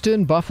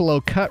Houston.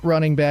 Buffalo cut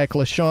running back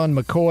LaShawn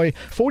McCoy.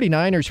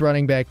 49ers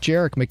running back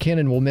Jerick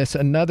McKinnon will miss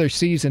another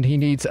season. He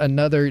needs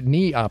another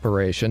knee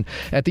operation.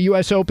 At the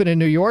U.S. Open in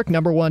New York,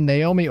 number 1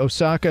 Naomi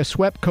Osaka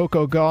swept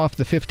Coco Gauff,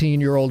 the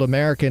 15-year-old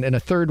American, in a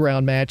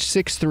third-round match,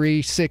 6-3,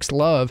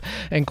 6-love.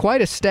 And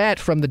quite a stat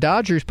from the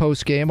Dodgers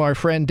postgame. Our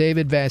friend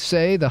David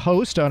Vassegh, the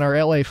host on our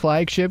L.A.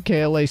 flagship,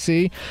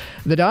 KLAC.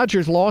 The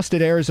Dodgers lost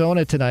at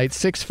Arizona tonight,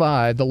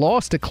 6-5. The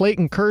loss to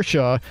Clayton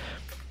Kershaw.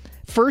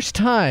 First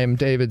time,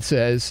 David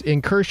says,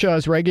 in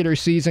Kershaw's regular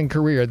season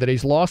career that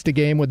he's lost a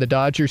game when the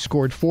Dodgers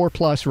scored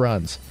 4+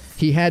 runs.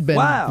 He had been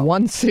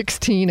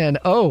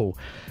 116-0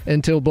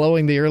 until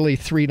blowing the early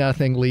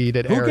 3-0 lead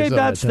at Arizona. Who gave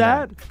that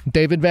tonight. stat?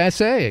 David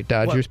Vassegh,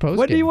 Dodgers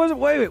postgame.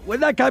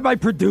 Wasn't that guy my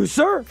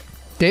producer?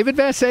 David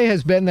Vassegh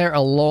has been there a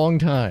long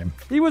time.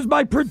 He was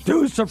my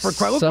producer for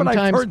crying. Look what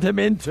I turned him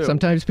into.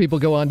 Sometimes people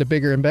go on to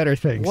bigger and better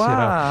things.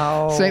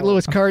 Wow. You know? St.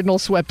 Louis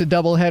Cardinals swept a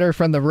doubleheader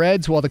from the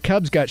Reds while the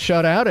Cubs got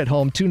shut out at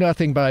home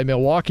 2-0 by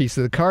Milwaukee.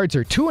 So the Cards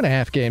are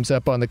 2.5 games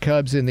up on the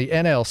Cubs in the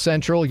NL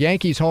Central.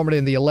 Yankees homered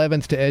in the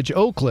 11th to edge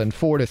Oakland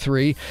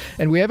 4-3.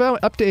 And we have an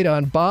update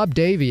on Bob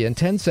Davie in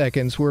 10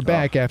 seconds. We're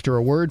back after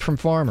a word from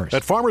Farmers.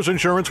 At Farmers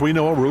Insurance, we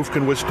know a roof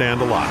can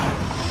withstand a lot.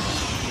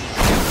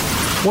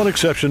 One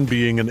exception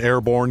being an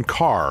airborne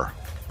car.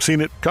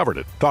 Seen it, covered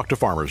it. Talk to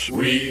Farmers.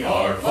 We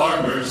are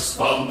Farmers.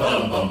 Bum,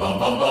 bum, bum, bum,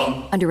 bum,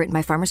 bum. Underwritten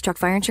by Farmers Truck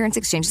Fire Insurance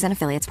Exchanges and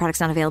Affiliates. Products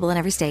not available in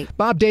every state.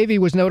 Bob Davie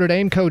was Notre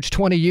Dame coach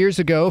 20 years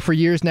ago. For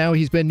years now,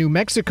 he's been New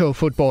Mexico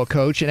football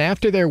coach. And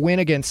after their win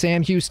against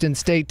Sam Houston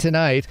State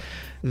tonight,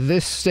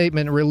 this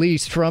statement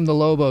released from the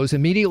Lobos.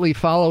 Immediately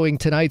following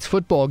tonight's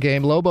football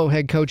game, Lobo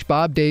head coach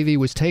Bob Davie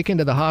was taken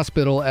to the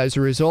hospital as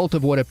a result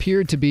of what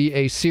appeared to be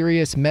a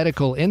serious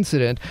medical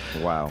incident.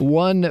 Wow.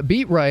 One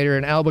beat writer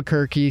in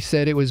Albuquerque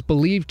said it was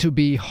believed to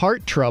be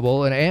heart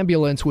trouble. An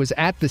ambulance was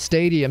at the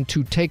stadium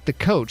to take the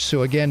coach.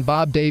 So again,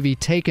 Bob Davie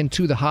taken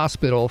to the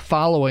hospital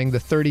following the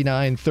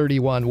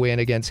 39-31 win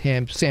against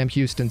Sam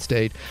Houston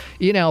State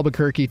in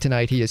Albuquerque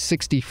tonight. He is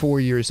 64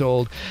 years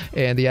old,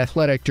 and the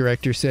athletic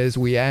director says,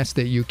 we ask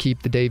that you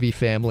keep the Davie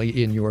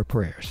family in your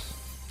prayers.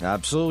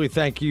 Absolutely.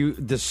 Thank you,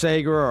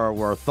 DeSager.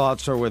 Our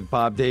thoughts are with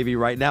Bob Davie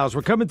right now. As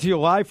we're coming to you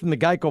live from the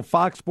Geico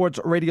Fox Sports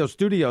Radio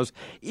studios,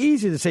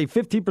 easy to save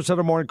 15%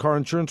 or more in car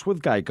insurance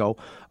with Geico.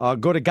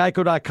 Go to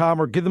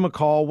geico.com or give them a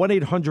call,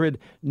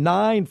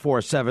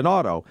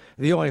 1-800-947-AUTO.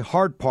 The only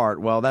hard part,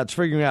 well, that's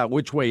figuring out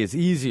which way is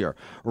easier.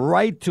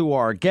 Right to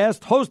our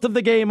guest, host of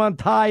the game on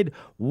Tide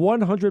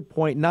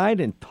 100.9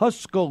 in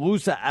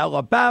Tuscaloosa,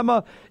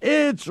 Alabama.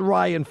 It's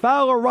Ryan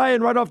Fowler.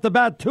 Ryan, right off the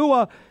bat,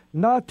 Tua.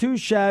 Not too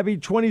shabby,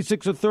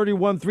 26 of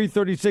 31,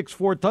 336,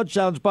 4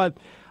 touchdowns, but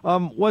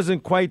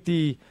wasn't quite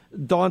the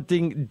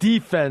daunting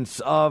defense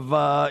of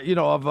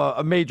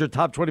a major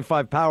top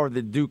 25 power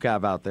that Duke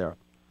have out there.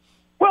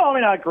 Well, I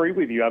mean, I agree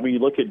with you. I mean, you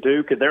look at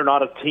Duke, and they're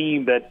not a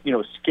team that,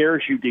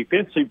 scares you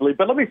defensively.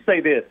 But let me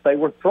say this. They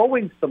were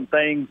throwing some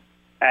things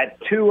at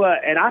Tua,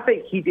 and I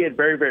think he did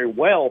very, very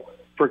well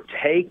for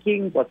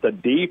taking what the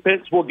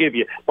defense will give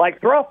you.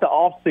 Like, throughout the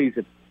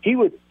offseason, he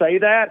would say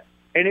that,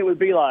 and it would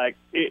be like,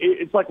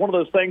 it's like one of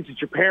those things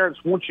that your parents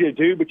want you to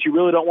do, but you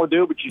really don't want to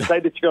do it, but you say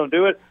that you're going to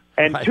do it.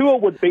 And right. Tua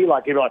would be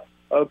like,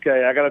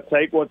 okay, I got to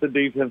take what the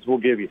defense will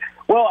give you.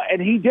 Well,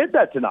 and he did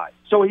that tonight.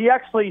 So he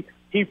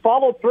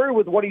followed through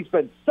with what he's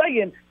been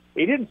saying.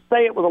 He didn't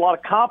say it with a lot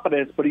of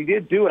confidence, but he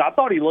did do it. I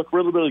thought he looked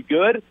really, really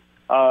good.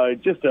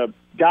 Just a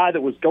guy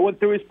that was going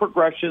through his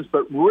progressions,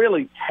 but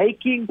really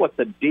taking what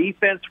the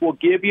defense will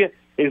give you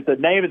is the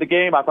name of the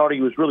game. I thought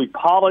he was really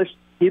polished.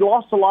 He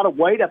lost a lot of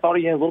weight. I thought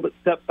he had a little bit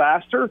step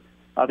faster.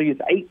 I think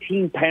it's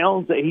 18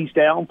 pounds that he's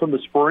down from the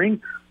spring.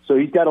 So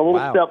he's got a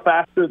little step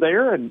faster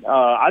there. And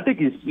I think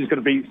he's going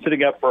to be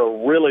sitting up for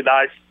a really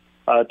nice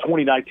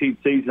 2019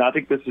 season. I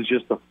think this is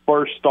just the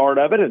first start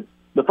of it. And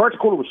the first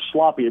quarter was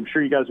sloppy. I'm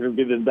sure you guys are going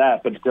to get into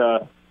that. But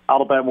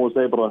Alabama was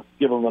able to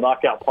give them a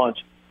knockout punch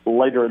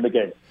later in the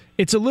game.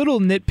 It's a little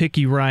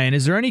nitpicky, Ryan.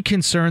 Is there any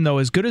concern, though,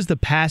 as good as the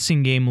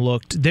passing game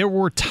looked, there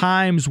were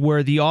times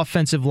where the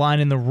offensive line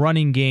in the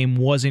running game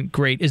wasn't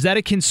great. Is that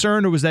a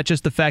concern, or was that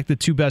just the fact that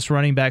 2 best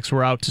running backs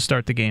were out to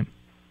start the game?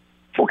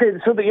 Okay,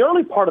 so the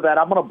early part of that,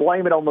 I'm going to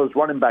blame it on those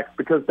running backs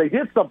because they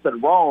did something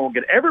wrong,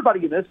 and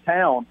everybody in this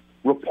town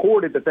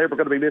reported that they were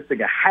going to be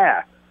missing a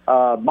half.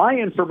 My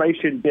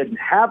information didn't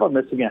have them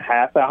missing a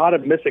half. I had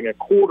them missing a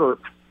quarter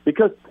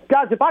because,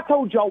 guys, if I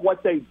told y'all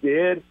what they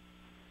did,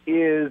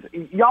 is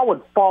y'all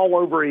would fall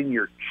over in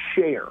your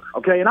chair,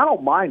 okay? And I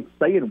don't mind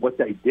saying what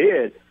they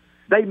did.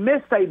 They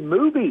missed a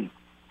movie.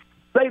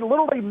 They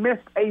literally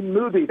missed a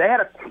movie. They had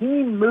a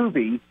team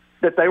movie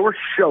that they were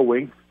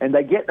showing, and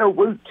they get in a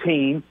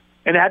routine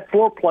and had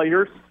 4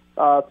 players,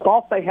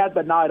 thought they had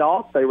the night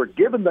off. They were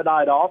given the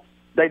night off,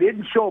 they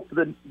didn't show up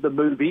for the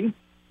movie,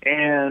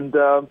 and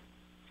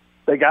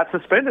they got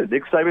suspended.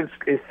 Nick Saban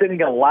is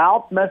sending a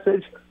loud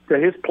message to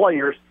his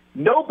players: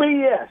 no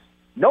BS,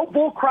 no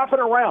bull cropping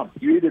around.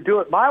 You either do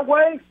it my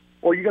way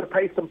or you're going to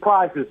pay some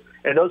prizes.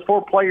 And those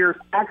 4 players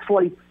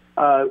actually,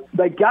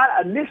 they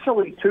got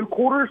initially 2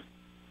 quarters,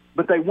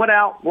 but they went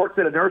out, worked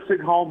at a nursing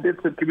home, did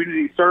some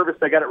community service.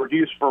 They got it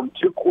reduced from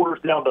 2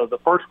 quarters down to the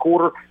first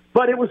quarter.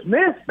 But it was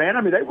missed, man.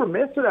 I mean, they were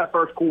missed in that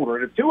first quarter.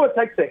 And if Tua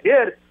takes a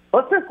hit,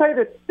 let's just say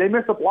that they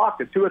miss a block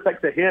and Tua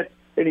takes a hit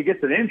and he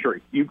gets an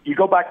injury. You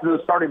go back to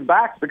the starting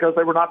backs because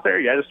they were not there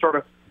yet. It's sort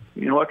of,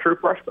 a true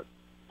freshman.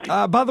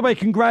 By the way,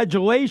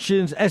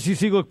 congratulations.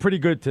 SEC looked pretty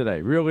good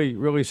today. Really,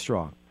 really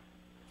strong.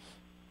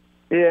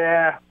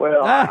 Yeah,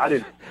 well, I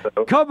didn't.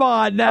 So. Come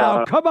on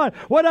now, come on.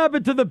 What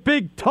happened to the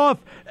big, tough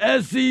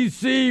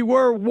SEC?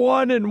 We're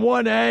 1 and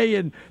 1A,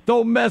 and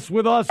don't mess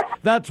with us.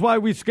 That's why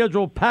we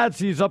schedule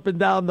patsies up and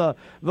down the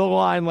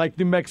line like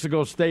New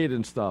Mexico State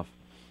and stuff.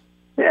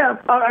 Yeah,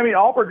 I mean,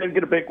 Auburn didn't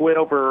get a big win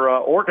over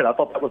Oregon. I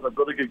thought that was a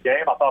really good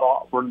game. I thought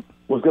Auburn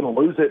was going to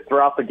lose it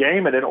throughout the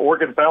game, and then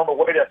Oregon found a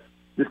way to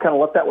just kind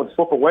of let that one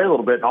slip away a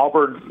little bit. And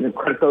Auburn,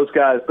 credit those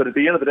guys. But at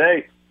the end of the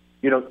day,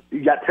 you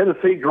got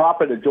Tennessee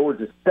dropping to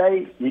Georgia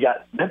State. You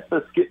got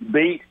Memphis getting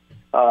beat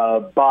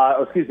Ole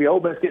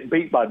Miss getting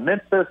beat by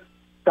Memphis.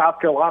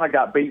 South Carolina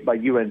got beat by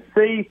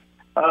UNC.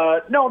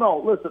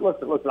 No,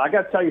 listen. I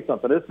got to tell you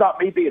something. It's not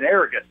me being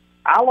arrogant.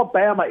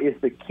 Alabama is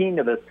the king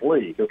of this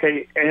league,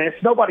 okay? And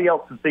it's nobody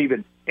else that's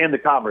even in the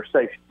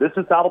conversation. This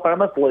is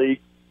Alabama's league.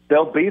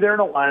 They'll be there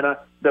in Atlanta.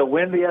 They'll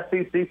win the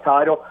SEC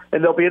title,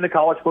 and they'll be in the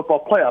college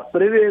football playoffs.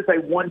 But it is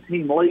a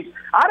one-team league.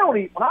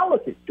 When I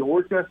look at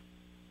Georgia,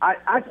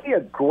 I see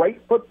a great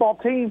football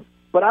team,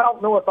 but I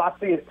don't know if I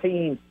see a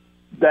team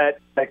that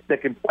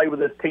can play with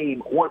this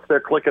team once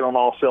they're clicking on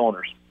all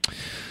cylinders.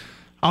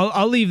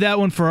 I'll leave that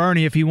one for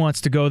Arnie if he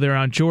wants to go there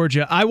on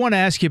Georgia. I want to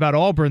ask you about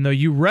Auburn, though.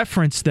 You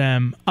referenced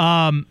them.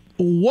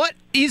 What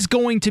is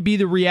going to be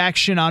the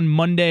reaction on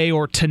Monday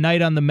or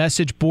tonight on the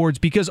message boards?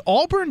 Because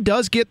Auburn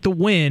does get the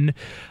win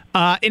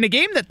in a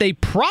game that they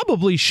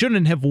probably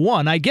shouldn't have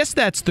won. I guess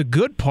that's the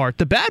good part.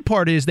 The bad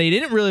part is they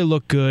didn't really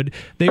look good.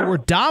 They were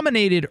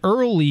dominated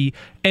early,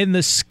 and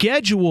the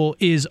schedule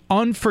is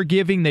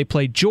unforgiving. They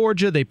play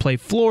Georgia. They play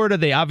Florida.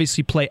 They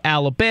obviously play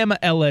Alabama,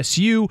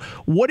 LSU.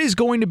 What is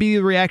going to be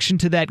the reaction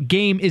to that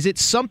game? Is it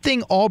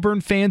something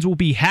Auburn fans will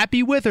be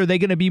happy with, or are they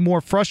going to be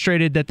more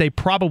frustrated that they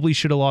probably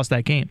should have lost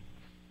that game?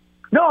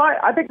 No,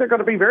 I think they're going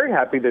to be very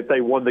happy that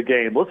they won the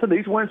game. Listen,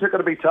 these wins are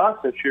going to be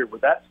tough this year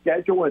with that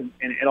schedule and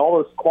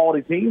all those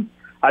quality teams.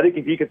 I think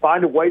if you could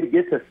find a way to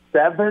get to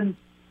 7,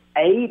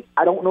 8,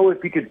 I don't know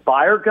if you could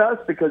fire Gus,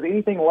 because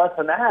anything less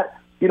than that,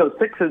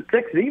 6 and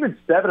 6, and even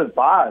 7 and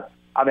 5.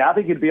 I mean, I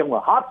think you'd be on the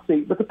hot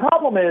seat. But the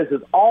problem is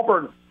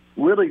Auburn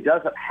really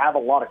doesn't have a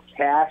lot of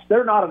cash.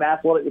 They're not an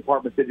athletic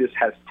department that just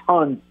has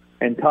tons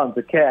and tons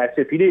of cash.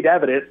 If you need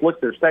evidence, look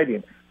at their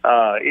stadium.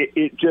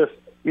 It just,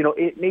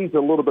 it needs a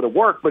little bit of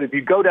work. But if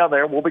you go down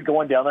there, we'll be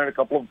going down there in a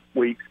couple of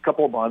weeks,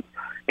 couple of months,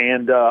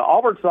 and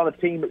Auburn's not a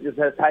team that just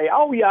says, hey,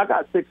 I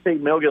got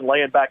 $16 million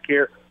laying back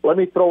here. Let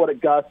me throw it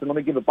at Gus and let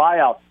me give a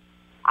buyout.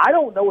 I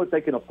don't know if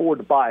they can afford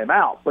to buy him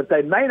out, but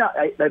they may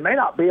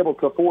not be able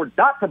to afford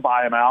not to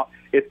buy him out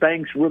if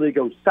things really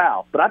go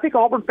south. But I think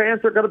Auburn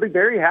fans are going to be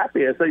very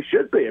happy, as they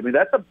should be. I mean,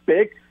 that's a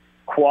big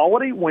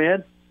quality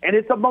win, and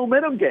it's a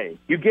momentum game.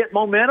 You get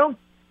momentum,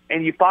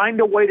 and you find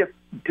a way to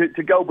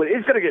go, but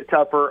it's going to get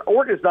tougher.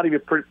 Oregon's not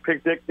even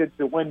predicted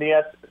to win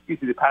the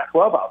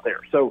Pac-12 out there,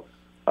 so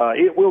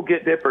it will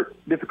get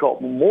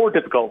more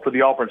difficult for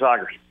the Auburn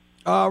Tigers.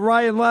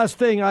 Ryan, last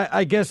thing.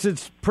 I guess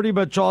it's pretty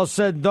much all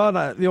said and done.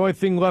 The only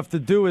thing left to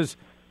do is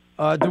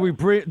do we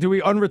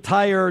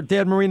unretire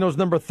Dan Marino's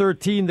number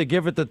 13 to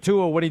give it to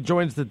Tua when he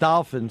joins the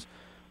Dolphins?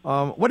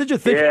 What did you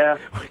think?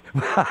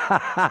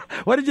 Yeah.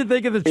 What did you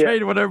think of the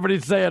trade? What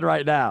everybody's saying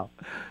right now?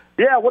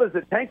 Yeah, what is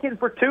it? Tanking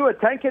for Tua.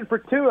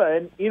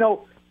 And,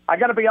 I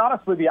got to be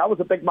honest with you. I was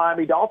a big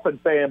Miami Dolphin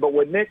fan, but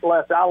when Nick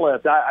left, I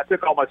left. I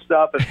took all my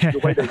stuff and the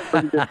way they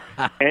treated it.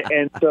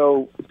 And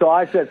so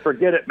I said,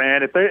 forget it,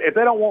 man. If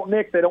they don't want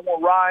Nick, they don't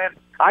want Ryan.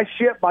 I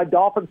shipped my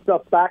Dolphin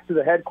stuff back to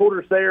the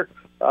headquarters there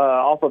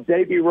off of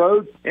Davie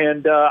Road,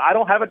 and I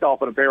don't have a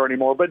Dolphin apparel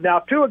anymore. But now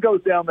Tua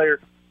goes down there.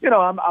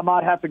 I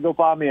might have to go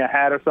buy me a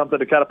hat or something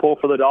to kind of pull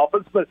for the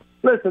Dolphins. But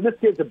listen, this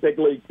kid's a big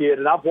league kid,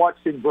 and I've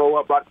watched him grow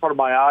up right in front of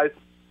my eyes.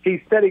 He's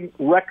setting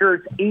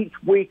records each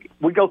week.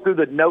 We go through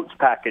the notes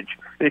package.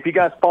 And if you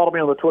guys follow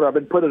me on the Twitter, I've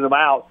been putting them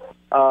out.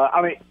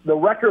 The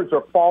records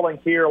are falling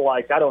here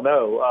like, I don't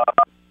know,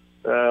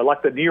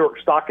 like the New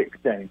York Stock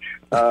Exchange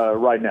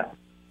right now.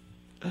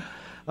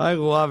 I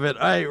love it.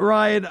 All right,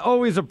 Ryan,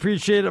 always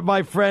appreciate it,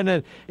 my friend,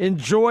 and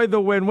enjoy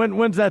the win.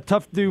 When's that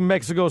tough New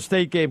Mexico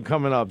State game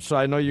coming up? So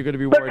I know you're going to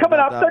be worried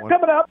about that one.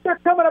 They're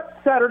coming up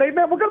Saturday.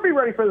 Man, we're going to be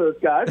ready for those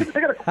guys.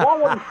 They got a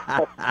quality.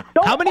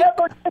 Don't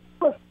ever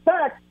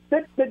disrespect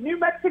the New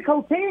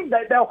Mexico team.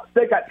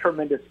 They got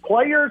tremendous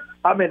players.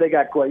 I mean, they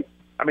got great.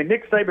 I mean,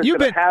 Nick Saban's going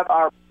to have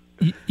our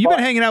You've been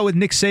hanging out with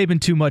Nick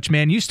Saban too much,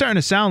 man. You're starting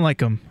to sound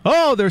like him.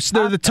 Oh, they're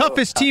the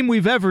toughest team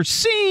we've ever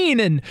seen,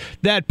 and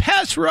that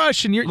pass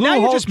rush, and now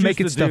you're just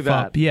making stuff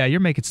up. Yeah,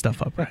 you're making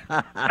stuff up. Right?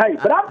 Hey,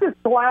 but I'm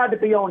just glad to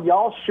be on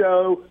y'all's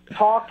show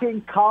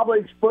talking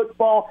college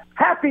football.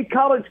 Happy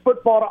college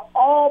football to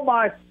all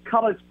my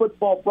college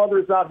football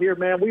brothers out here,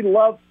 man. We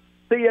love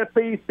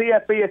CFP,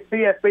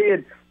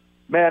 and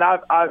man,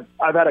 I've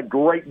had a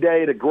great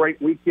day and a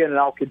great weekend, and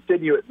I'll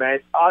continue it, man.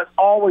 It's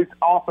always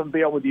awesome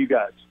being with you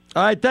guys.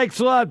 All right, thanks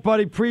a lot,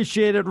 buddy.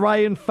 Appreciate it.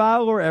 Ryan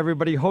Fowler,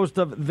 everybody, host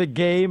of The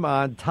Game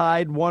on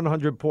Tide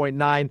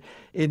 100.9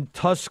 in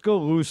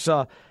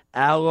Tuscaloosa,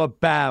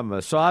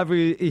 Alabama. So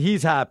obviously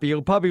he's happy.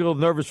 He'll probably be a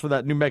little nervous for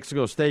that New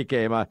Mexico State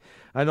game. I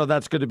know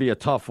that's going to be a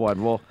tough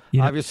one. We'll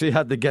obviously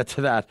have to get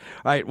to that.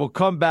 All right, we'll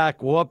come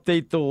back. We'll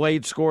update the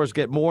late scores,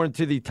 get more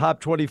into the top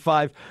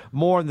 25,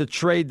 more on the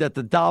trade that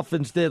the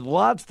Dolphins did.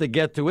 Lots to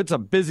get to. It's a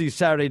busy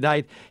Saturday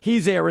night.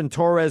 He's Aaron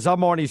Torres.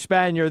 I'm Arnie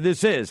Spanier.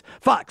 This is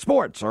Fox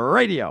Sports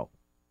Radio.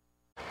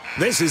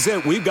 This is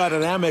it. We've got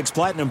an Amex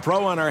Platinum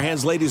Pro on our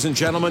hands, ladies and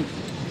gentlemen.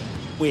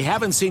 We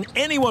haven't seen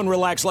anyone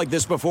relax like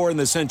this before in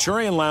the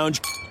Centurion Lounge.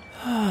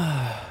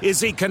 Is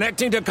he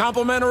connecting to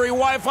complimentary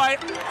Wi-Fi?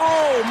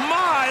 Oh,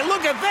 my!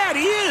 Look at that!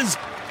 He is!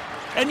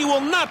 And you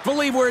will not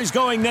believe where he's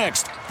going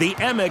next. The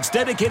Amex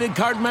dedicated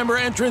card member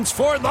entrance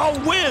for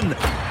the win!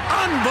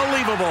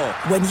 Unbelievable!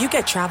 When you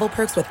get travel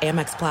perks with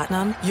Amex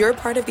Platinum, you're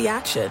part of the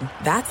action.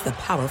 That's the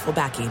powerful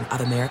backing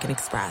of American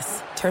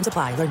Express. Terms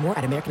apply. Learn more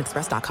at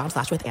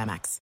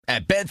americanexpress.com/withAmex.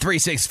 At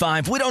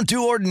Bet365, we don't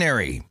do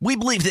ordinary. We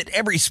believe that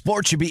every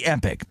sport should be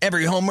epic.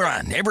 Every home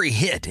run, every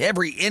hit,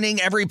 every inning,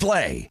 every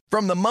play.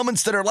 From the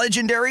moments that are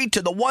legendary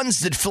to the ones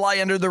that fly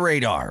under the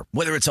radar.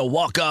 Whether it's a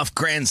walk-off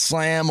grand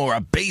slam or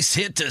a base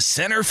hit to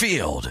center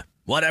field.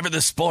 Whatever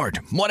the sport,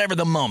 whatever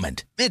the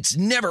moment. It's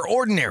never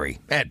ordinary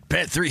at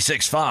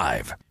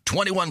Bet365.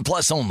 21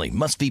 plus only.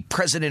 Must be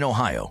present in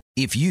Ohio.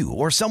 If you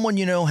or someone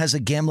you know has a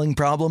gambling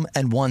problem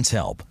and wants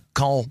help,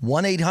 call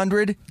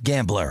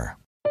 1-800-GAMBLER.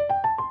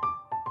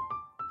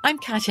 I'm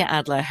Katya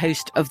Adler,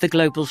 host of The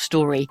Global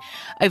Story.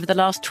 Over the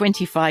last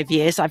 25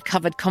 years, I've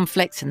covered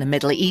conflicts in the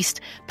Middle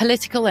East,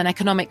 political and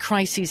economic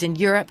crises in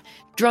Europe,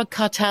 drug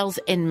cartels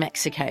in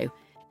Mexico.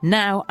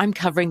 Now I'm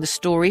covering the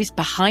stories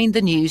behind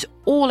the news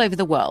all over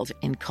the world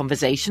in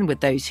conversation with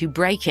those who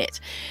break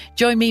it.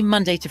 Join me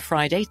Monday to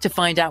Friday to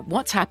find out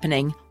what's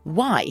happening,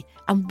 why,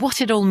 and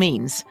what it all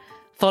means.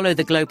 Follow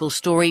The Global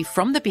Story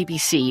from the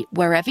BBC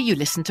wherever you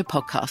listen to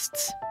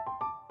podcasts.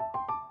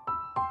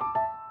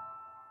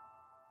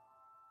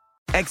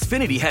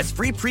 Xfinity has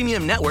free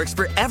premium networks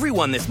for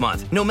everyone this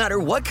month, no matter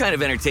what kind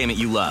of entertainment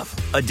you love.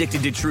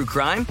 Addicted to true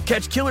crime?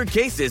 Catch killer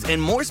cases and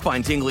more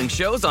spine-tingling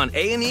shows on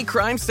A&E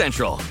Crime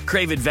Central.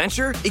 Crave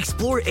adventure?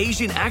 Explore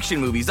Asian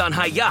action movies on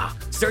Hi-YAH.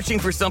 Searching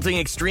for something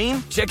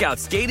extreme? Check out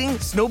skating,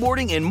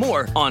 snowboarding, and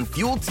more on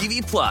Fuel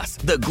TV Plus,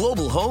 the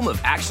global home of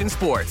action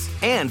sports.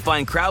 And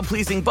find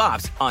crowd-pleasing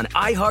bops on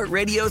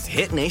iHeartRadio's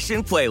Hit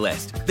Nation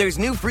playlist. There's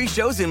new free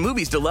shows and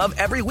movies to love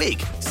every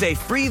week. Say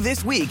free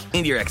this week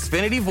in your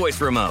Xfinity voice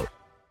remote.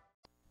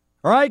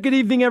 All right, good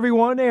evening,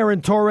 everyone.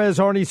 Aaron Torres,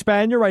 Arnie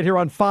Spanier, right here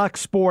on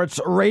Fox Sports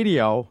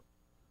Radio.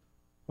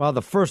 Well,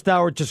 the first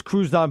hour just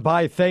cruised on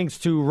by thanks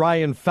to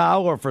Ryan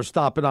Fowler for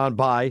stopping on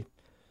by.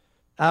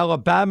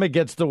 Alabama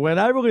gets the win.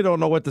 I really don't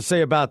know what to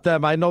say about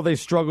them. I know they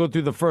struggled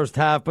through the first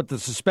half, but the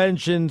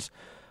suspensions,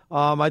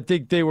 I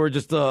think they were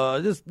just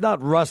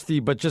not rusty,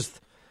 but just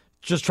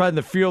trying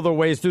to feel their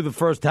ways through the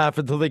first half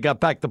until they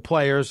got back to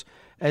players.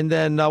 And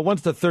then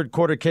once the third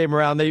quarter came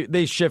around,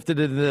 they shifted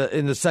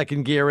in the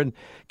second gear. And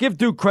give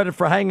Duke credit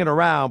for hanging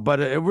around,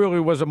 but it really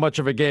wasn't much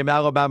of a game.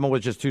 Alabama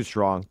was just too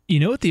strong. You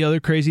know what the other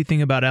crazy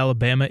thing about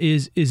Alabama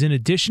is in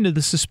addition to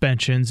the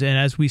suspensions, and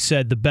as we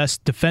said, the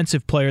best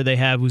defensive player they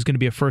have, who's going to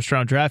be a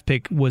first-round draft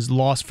pick, was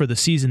lost for the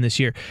season this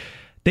year.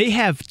 They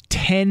have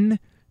 10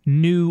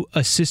 new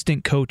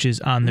assistant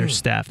coaches on their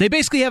staff. They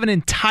basically have an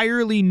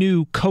entirely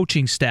new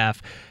coaching staff.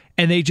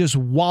 And they just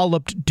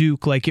walloped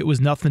Duke like it was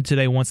nothing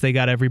today once they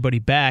got everybody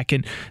back.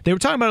 And they were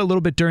talking about it a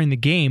little bit during the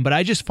game, but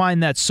I just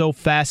find that so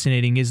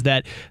fascinating is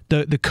that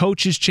the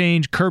coaches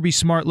changed. Kirby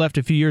Smart left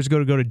a few years ago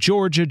to go to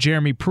Georgia.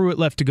 Jeremy Pruitt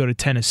left to go to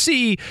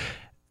Tennessee.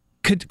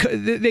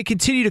 They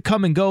continue to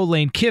come and go.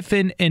 Lane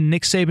Kiffin and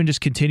Nick Saban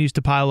just continues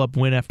to pile up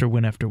win after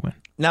win after win.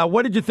 Now,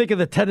 what did you think of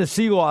the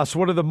Tennessee loss?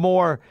 One of the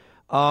more,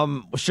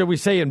 should we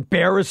say,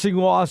 embarrassing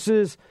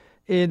losses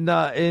in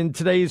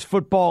today's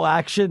football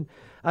action?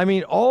 I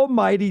mean,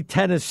 almighty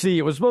Tennessee.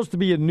 It was supposed to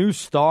be a new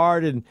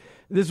start, and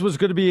this was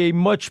going to be a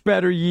much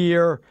better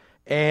year,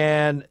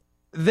 and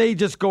they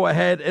just go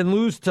ahead and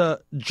lose to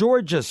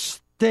Georgia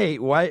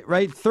State, right?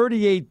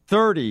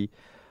 38-30.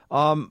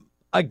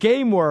 A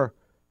game where,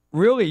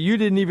 really, you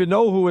didn't even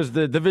know who was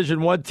the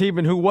Division I team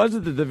and who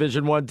wasn't the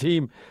Division I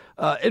team.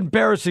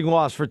 Embarrassing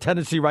loss for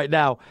Tennessee right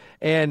now,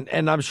 and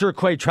I'm sure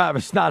Clay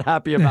Travis not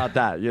happy about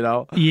that, you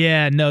know?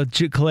 Yeah, no,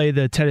 Clay,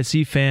 the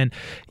Tennessee fan.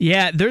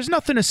 Yeah, there's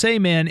nothing to say,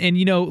 man. And,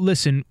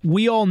 listen,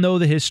 we all know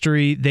the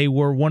history. They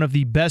were one of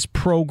the best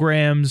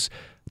programs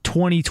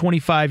 20,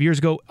 25 years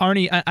ago.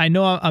 Arnie, I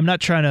know I'm not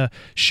trying to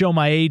show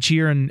my age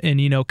here and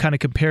kind of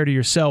compare to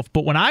yourself,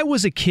 but when I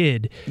was a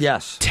kid,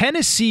 yes,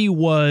 Tennessee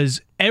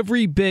was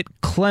every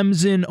bit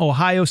Clemson,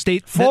 Ohio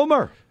State.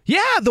 Fulmer.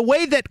 The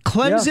way that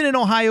Clemson and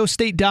Ohio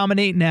State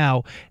dominate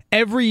now,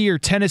 every year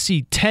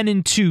Tennessee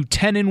 10-2,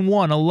 10-1,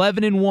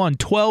 11-1,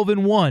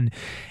 12-1.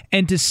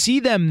 And to see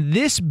them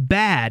this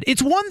bad,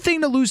 it's one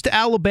thing to lose to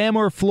Alabama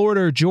or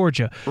Florida or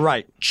Georgia.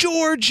 Right.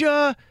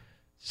 Georgia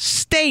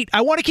State.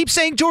 I want to keep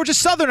saying Georgia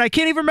Southern. I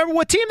can't even remember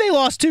what team they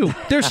lost to.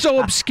 They're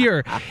so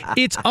obscure.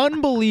 It's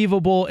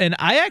unbelievable. And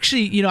I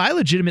actually, I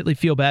legitimately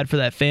feel bad for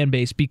that fan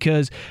base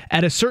because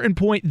at a certain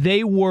point,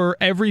 they were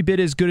every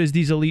bit as good as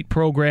these elite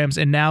programs,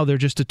 and now they're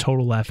just a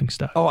total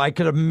laughingstock. Oh, I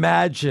could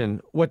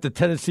imagine what the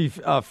Tennessee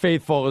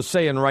faithful is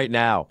saying right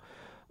now,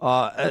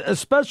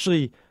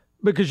 especially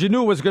because you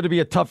knew it was going to be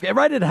a tough game.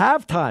 Right at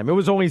halftime, it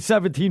was only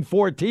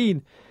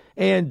 17-14,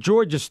 and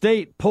Georgia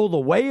State pulled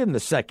away in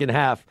the second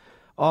half.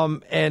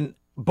 And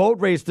boat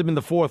raced them in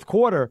the fourth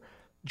quarter.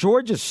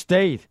 Georgia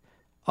State,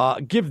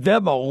 give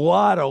them a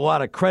lot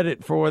of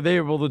credit for what they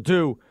were able to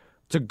do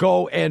to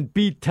go and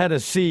beat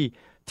Tennessee.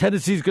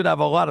 Tennessee's going to have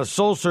a lot of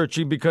soul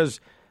searching because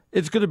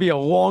it's going to be a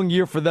long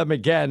year for them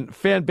again.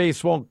 Fan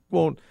base won't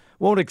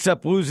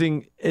accept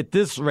losing at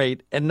this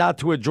rate, and not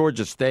to a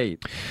Georgia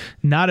State.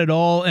 Not at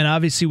all. And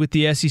obviously with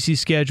the SEC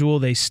schedule,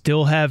 they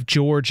still have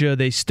Georgia.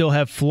 They still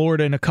have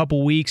Florida in a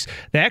couple weeks.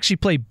 They actually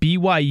play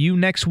BYU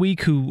next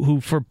week, who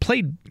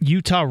played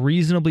Utah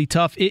reasonably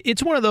tough.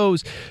 It's one of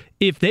those,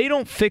 if they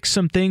don't fix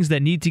some things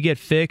that need to get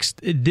fixed,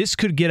 this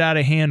could get out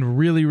of hand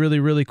really, really,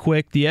 really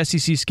quick. The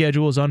SEC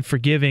schedule is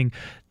unforgiving.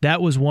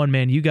 That was one,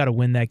 man. You got to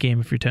win that game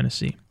if you're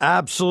Tennessee.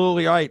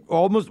 Absolutely. All right.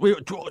 We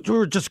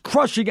were just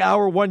crushing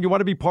hour one. You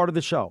want to be part of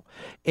the show.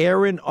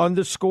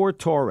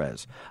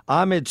 Aaron_Torres.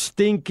 I'm at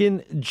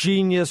Stinkin'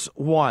 Genius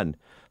 1.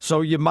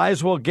 So you might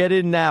as well get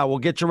in now. We'll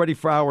get you ready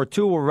for hour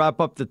two. We'll wrap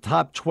up the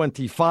top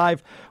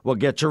 25. We'll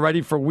get you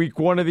ready for week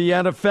one of the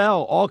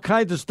NFL. All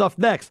kinds of stuff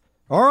next.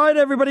 All right,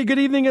 everybody, good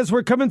evening as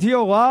we're coming to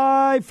you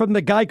live from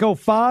the Geico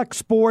Fox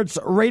Sports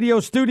Radio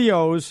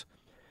studios.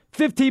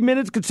 15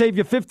 minutes could save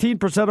you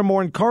 15% or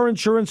more in car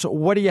insurance.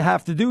 What do you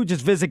have to do?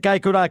 Just visit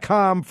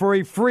geico.com for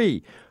a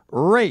free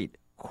rate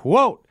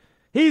quote.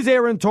 He's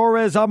Aaron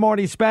Torres. I'm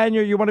Arnie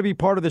Spanier. You want to be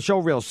part of the show?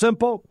 Real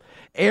simple.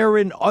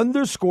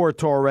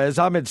 Aaron_Torres.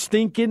 I'm at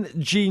Stinkin'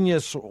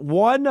 Genius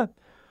 1.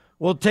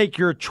 We'll take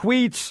your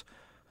tweets.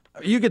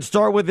 You could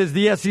start with, is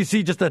the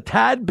SEC just a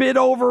tad bit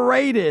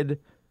overrated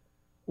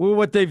with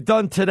what they've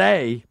done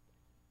today,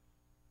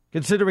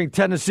 considering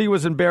Tennessee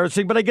was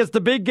embarrassing? But I guess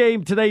the big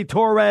game today,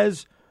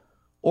 Torres,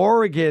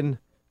 Oregon,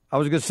 I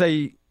was going to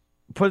say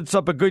puts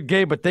up a good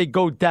game, but they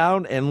go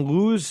down and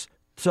lose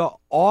to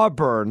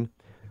Auburn,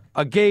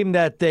 a game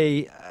that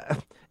they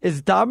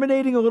is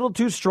dominating a little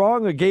too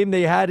strong, a game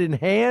they had in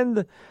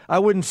hand. I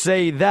wouldn't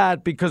say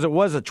that because it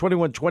was a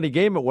 21-20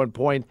 game at one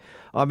point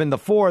in the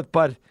fourth,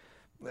 but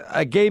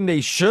a game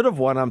they should have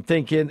won, I'm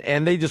thinking,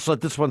 and they just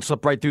let this one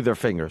slip right through their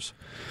fingers.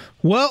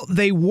 Well,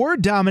 they were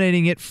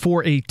dominating it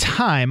for a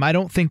time. I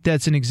don't think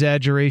that's an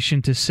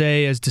exaggeration to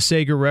say, as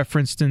DeSager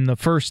referenced in the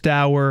first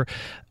hour,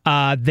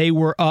 they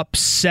were up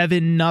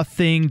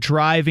 7-0,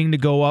 driving to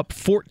go up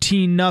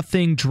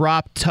 14-0,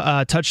 dropped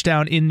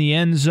touchdown in the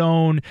end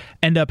zone,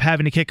 end up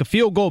having to kick a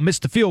field goal,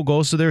 missed the field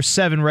goal, so there's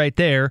 7 right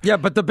there. Yeah,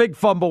 but the big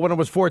fumble when it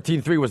was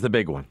 14-3 was the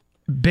big one.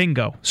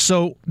 Bingo.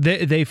 So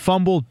they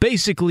fumbled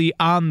basically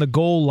on the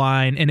goal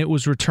line, and it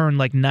was returned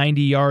like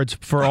 90 yards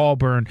for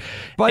Auburn.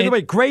 By the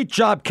way, great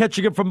job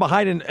catching it from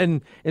behind,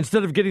 and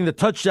instead of getting the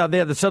touchdown, they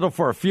had to settle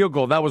for a field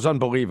goal. That was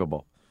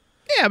unbelievable.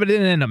 Yeah, but it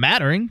didn't end up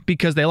mattering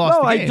because they lost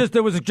the game.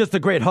 It was just a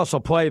great hustle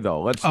play,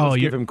 though. Let's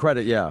give him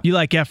credit, yeah. You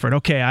like effort.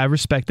 Okay, I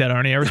respect that,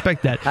 Arnie. I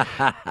respect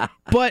that.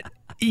 But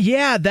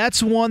yeah,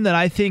 that's one that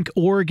I think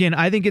Oregon,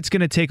 I think it's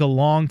going to take a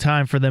long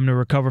time for them to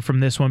recover from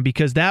this one,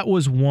 because that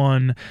was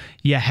one,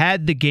 you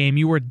had the game,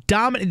 you were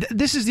dominant.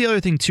 This is the other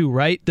thing too,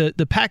 right?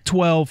 The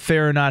Pac-12,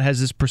 fair or not, has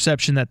this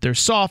perception that they're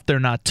soft, they're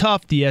not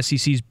tough, the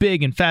SEC's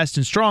big and fast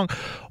and strong.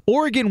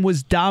 Oregon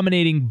was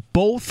dominating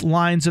both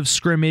lines of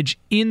scrimmage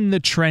in the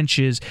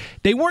trenches.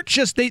 They weren't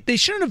just, they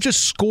shouldn't have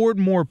just scored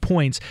more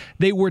points.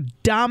 They were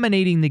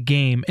dominating the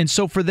game. And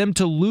so for them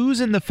to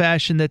lose in the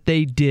fashion that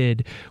they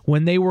did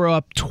when they were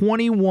up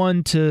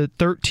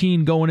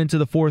 21-13 going into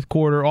the fourth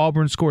quarter,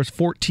 Auburn scores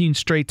 14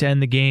 straight to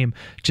end the game,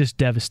 just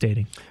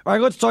devastating. All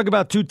right, let's talk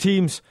about two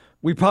teams.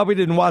 We probably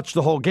didn't watch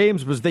the whole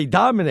games because they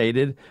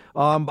dominated.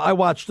 I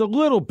watched a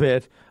little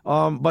bit,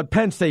 but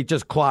Penn State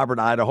just clobbered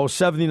Idaho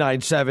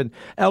 79-7.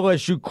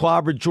 LSU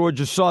clobbered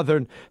Georgia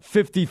Southern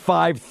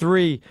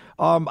 55-3.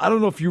 I don't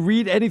know if you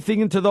read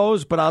anything into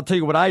those, but I'll tell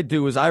you what I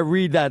do is I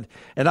read that,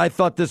 and I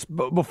thought this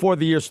before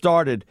the year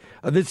started.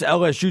 This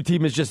LSU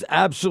team is just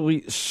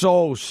absolutely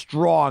so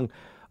strong.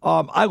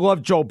 I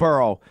love Joe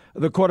Burrow,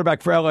 the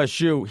quarterback for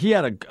LSU. He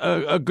had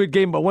a good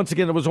game, but once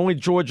again, it was only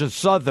Georgia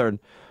Southern.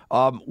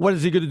 What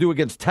is he going to do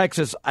against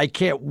Texas? I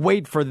can't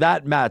wait for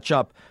that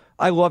matchup.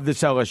 I love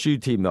this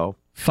LSU team, though.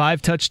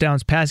 5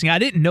 touchdowns passing. I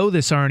didn't know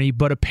this, Arnie,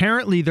 but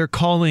apparently they're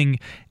calling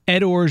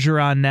Ed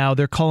Orgeron now,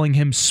 they're calling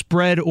him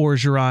Spread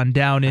Orgeron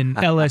down in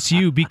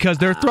LSU because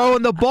they're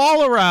throwing the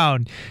ball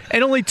around.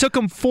 It only took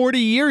them 40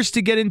 years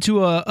to get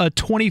into a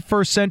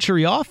 21st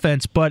century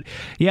offense. But,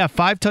 yeah,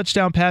 5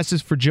 touchdown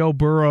passes for Joe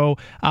Burrow.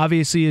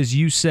 Obviously, as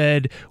you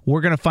said,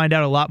 we're going to find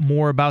out a lot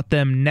more about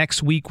them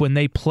next week when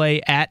they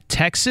play at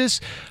Texas.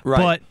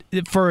 Right.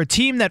 But for a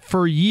team that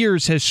for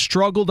years has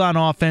struggled on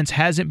offense,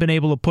 hasn't been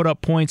able to put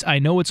up points, I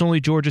know it's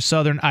only Georgia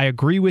Southern. I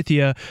agree with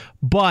you,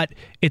 but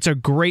it's a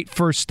great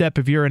first step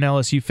if you're an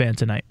LSU fan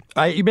tonight.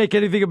 You make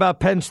anything about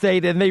Penn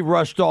State, and they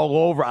rushed all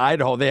over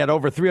Idaho. They had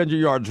over 300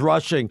 yards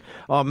rushing.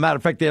 Matter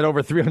of fact, they had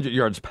over 300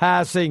 yards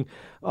passing.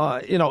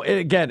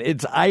 Again,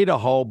 it's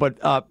Idaho, but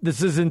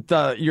this isn't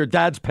your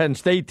dad's Penn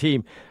State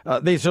team.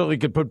 They certainly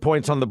could put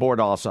points on the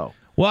board also.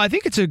 Well, I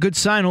think it's a good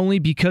sign only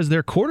because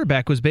their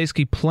quarterback was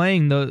basically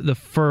playing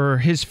for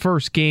his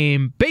first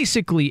game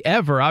basically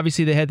ever.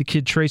 Obviously, they had the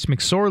kid Trace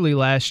McSorley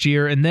last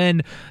year, and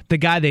then the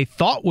guy they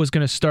thought was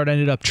going to start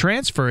ended up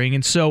transferring.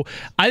 And so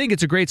I think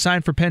it's a great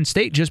sign for Penn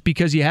State just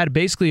because you had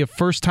basically a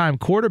first-time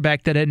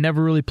quarterback that had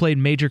never really played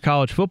major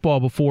college football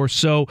before.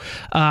 So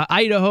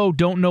Idaho,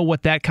 don't know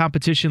what that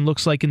competition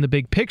looks like in the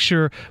big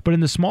picture, but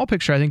in the small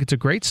picture, I think it's a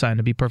great sign,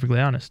 to be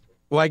perfectly honest.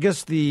 Well, I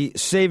guess the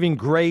saving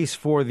grace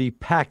for the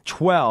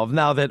Pac-12,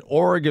 now that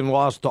Oregon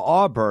lost to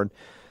Auburn,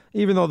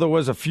 even though there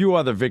was a few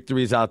other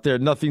victories out there,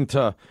 nothing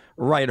to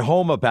write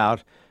home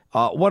about.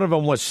 One of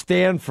them was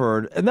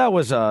Stanford, and that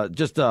was talk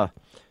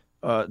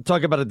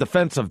about a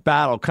defensive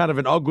battle, kind of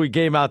an ugly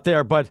game out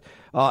there, but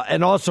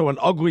and also an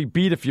ugly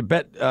beat if you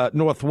bet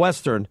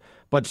Northwestern.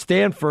 But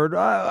Stanford,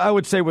 I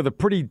would say, with a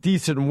pretty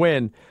decent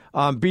win,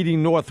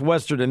 beating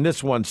Northwestern in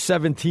this one,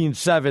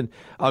 17-7.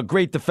 A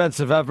great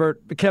defensive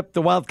effort. Kept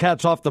the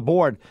Wildcats off the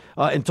board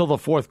until the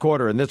fourth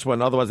quarter in this one.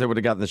 Otherwise, they would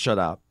have gotten the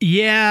shutout.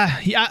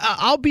 Yeah,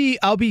 I'll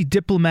be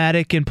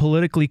diplomatic and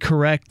politically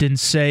correct and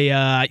say,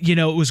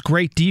 it was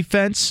great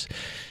defense.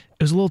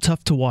 It was a little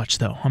tough to watch,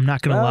 though. I'm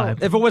not going to lie.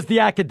 If it was the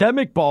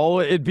Academic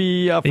Bowl, it'd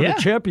be for the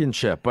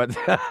championship. But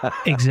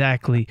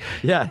exactly.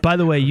 Yeah. By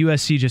the way,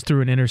 USC just threw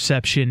an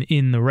interception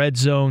in the red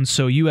zone,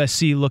 so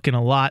USC looking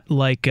a lot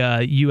like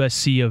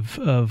USC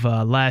of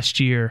last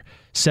year,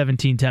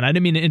 17-10. I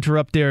didn't mean to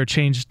interrupt there or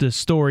change the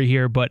story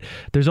here, but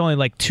there's only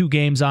like 2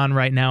 games on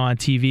right now on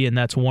TV, and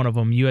that's one of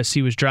them.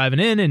 USC was driving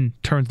in and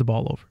turns the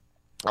ball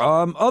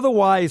over.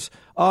 Otherwise,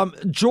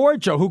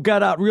 Georgia, who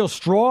got out real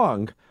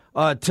strong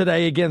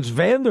today against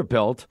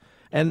Vanderbilt,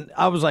 and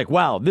I was like,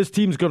 wow, this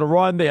team's going to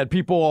run. They had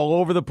people all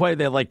over the place.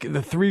 They had like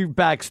the 3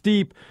 backs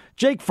deep.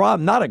 Jake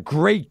Fromm, not a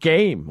great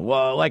game,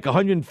 like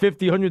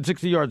 150,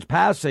 160 yards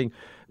passing.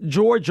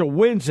 Georgia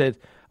wins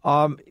it.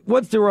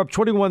 Once they were up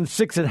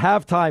 21-6 at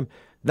halftime,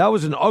 that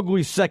was an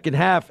ugly second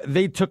half.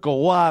 They took a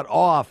lot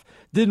off,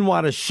 didn't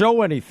want to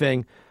show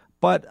anything.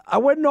 But I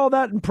wasn't all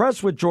that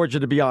impressed with Georgia,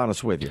 to be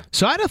honest with you.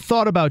 So I had a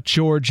thought about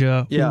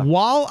Georgia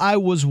while I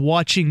was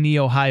watching the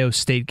Ohio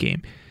State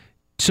game.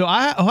 So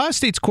Ohio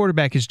State's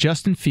quarterback is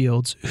Justin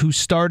Fields, who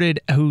started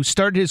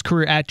his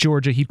career at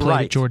Georgia. He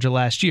played at Georgia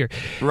last year.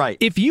 Right.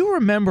 If you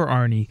remember,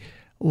 Arnie,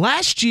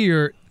 last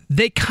year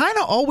they kind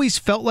of always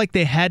felt like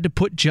they had to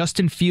put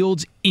Justin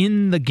Fields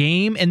in the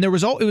game, and it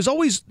was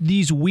always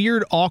these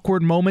weird,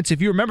 awkward moments.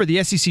 If you remember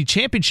the SEC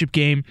championship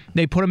game,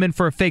 they put him in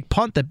for a fake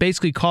punt that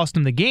basically cost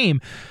him the game.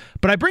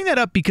 But I bring that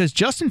up because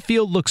Justin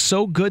Fields looked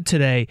so good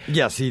today.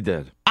 Yes, he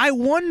did. I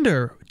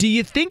wonder, do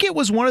you think it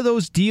was one of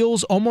those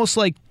deals almost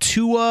like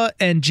Tua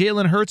and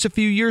Jalen Hurts a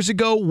few years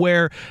ago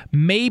where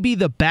maybe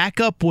the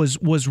backup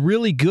was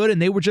really good and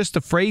they were just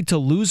afraid to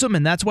lose him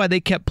and that's why they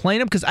kept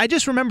playing him? Because I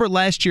just remember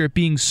last year it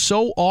being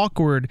so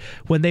awkward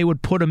when they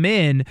would put him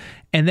in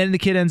and then the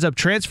kid ends up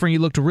transferring. He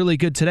looked really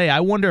good today. I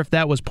wonder if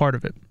that was part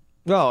of it.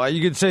 No,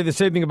 you could say the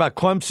same thing about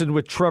Clemson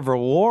with Trevor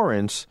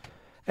Lawrence.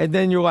 And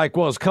then you're like,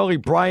 well, is Kelly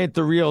Bryant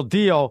the real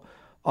deal?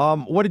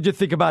 What did you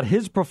think about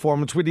his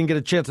performance? We didn't get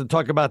a chance to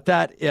talk about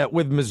that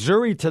with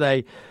Missouri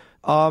today.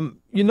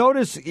 You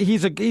notice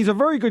he's a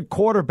very good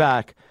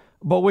quarterback,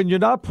 but when you're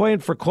not playing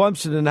for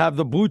Clemson and have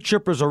the blue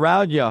chippers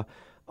around you,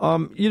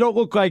 you don't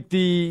look like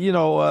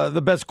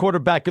the best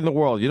quarterback in the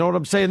world. You know what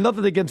I'm saying?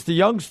 Nothing against the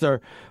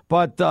youngster,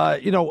 but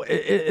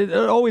it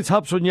always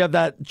helps when you have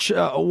that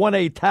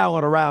 1A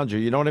talent around you.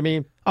 You know what I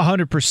mean?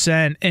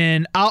 100%.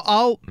 And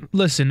I'll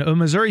listen. A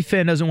Missouri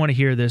fan doesn't want to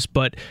hear this,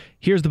 but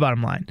here's the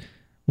bottom line: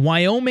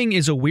 Wyoming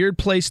is a weird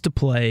place to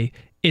play.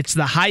 It's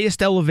the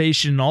highest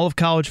elevation in all of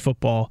college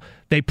football.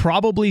 They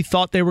probably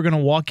thought they were going to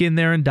walk in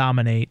there and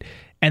dominate.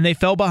 And they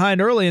fell behind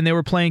early, and they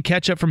were playing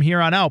catch-up from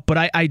here on out.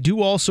 But I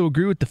do also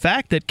agree with the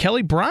fact that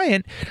Kelly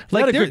Bryant...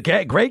 had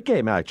a great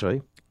game,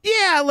 actually.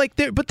 Yeah,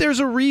 but there's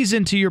a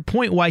reason, to your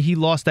point, why he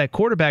lost that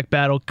quarterback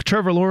battle.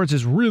 Trevor Lawrence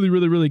is really,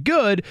 really, really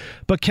good,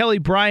 but Kelly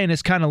Bryant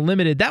is kind of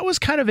limited. That was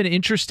kind of an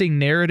interesting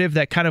narrative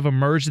that kind of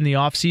emerged in the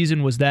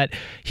offseason, was that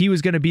he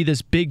was going to be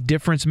this big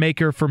difference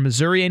maker for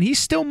Missouri, and he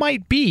still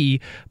might be,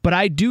 but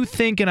I do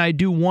think and I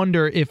do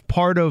wonder if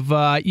part of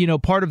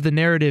the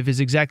narrative is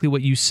exactly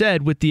what you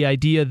said, with the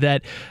idea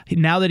that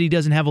now that he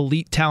doesn't have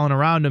elite talent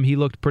around him, he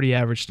looked pretty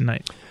average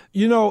tonight.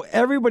 You know,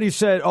 everybody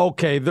said,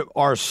 okay,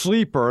 our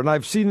sleeper, and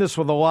I've seen this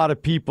with a lot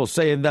of people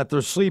saying that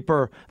their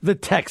sleeper, the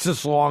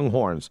Texas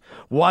Longhorns.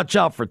 Watch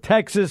out for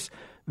Texas.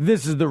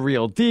 This is the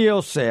real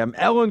deal. Sam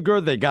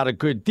Ehlinger, they got a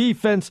good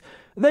defense.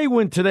 They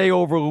win today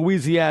over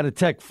Louisiana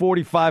Tech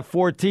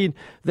 45-14.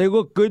 They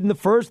looked good in the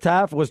first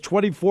half. It was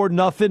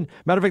 24-0.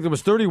 Matter of fact, it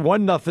was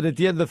 31-0 at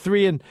the end of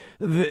 3, and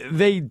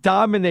they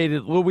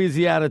dominated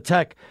Louisiana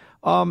Tech.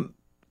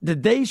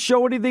 Did they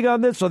show anything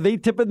on this? Are they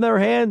tipping their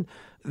hand?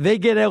 They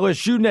get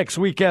LSU next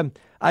weekend.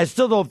 I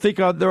still don't think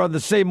they're on the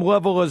same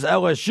level as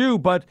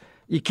LSU, but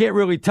you can't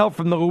really tell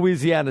from the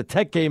Louisiana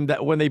Tech game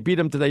that when they beat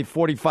them today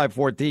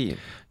 45-14.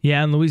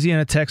 Yeah, and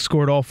Louisiana Tech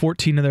scored all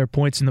 14 of their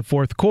points in the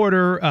fourth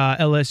quarter.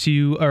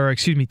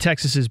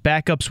 Texas's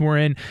backups were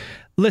in.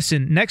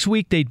 Listen, next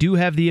week they do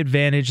have the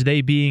advantage,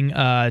 they being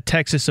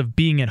Texas, of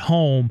being at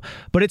home,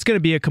 but it's going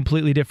to be a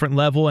completely different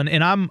level.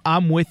 And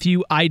I'm with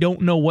you. I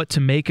don't know what to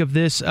make of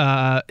this.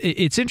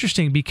 It's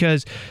interesting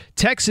because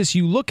Texas,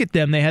 you look at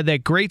them, they had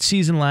that great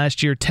season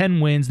last year, 10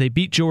 wins. They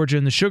beat Georgia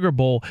in the Sugar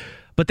Bowl.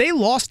 But they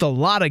lost a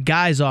lot of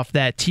guys off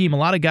that team, a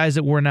lot of guys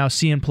that we're now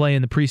seeing play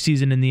in the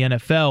preseason in the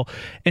NFL.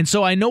 And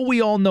so I know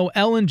we all know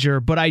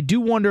Ehlinger, but I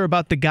do wonder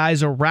about the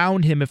guys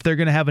around him, if they're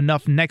going to have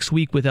enough next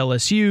week with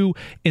LSU,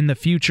 in the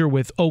future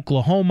with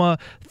Oklahoma,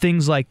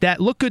 things like that.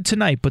 Look good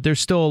tonight, but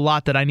there's still a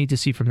lot that I need to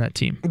see from that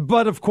team.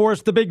 But, of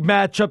course, the big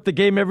matchup, the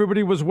game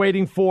everybody was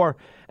waiting for,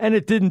 and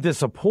it didn't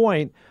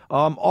disappoint.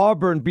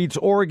 Auburn beats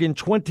Oregon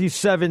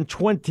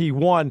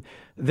 27-21.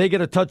 They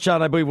get a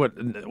touchdown, I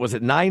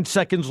believe, 9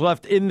 seconds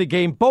left in the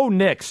game. Bo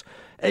Nix,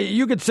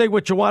 you could say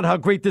what you want, how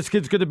great this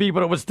kid's going to be,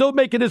 but it was still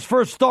making his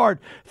first start.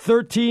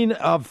 13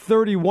 of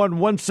 31,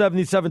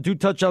 177, 2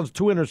 touchdowns,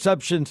 2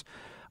 interceptions.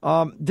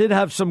 Did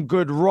have some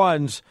good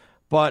runs,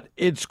 but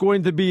it's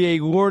going to be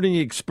a learning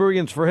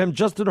experience for him.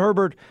 Justin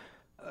Herbert,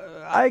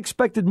 I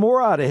expected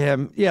more out of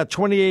him. Yeah,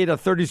 28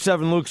 of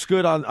 37 looks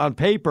good on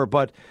paper,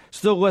 but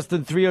still less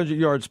than 300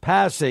 yards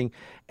passing,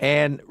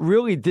 and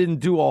really didn't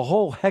do a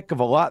whole heck of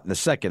a lot in the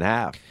second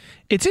half.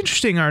 It's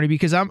interesting, Arnie,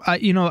 because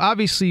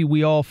obviously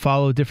we all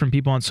follow different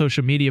people on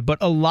social media, but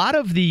a lot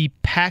of the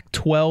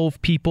Pac-12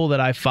 people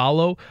that I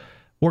follow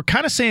were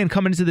kind of saying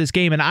coming into this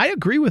game, and I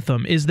agree with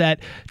them, is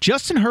that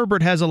Justin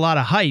Herbert has a lot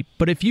of hype,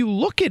 but if you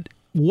look at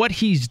what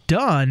he's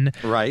done,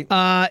 right?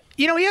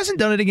 He hasn't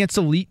done it against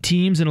elite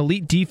teams and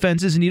elite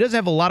defenses, and he doesn't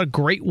have a lot of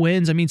great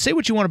wins. I mean, say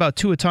what you want about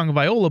Tua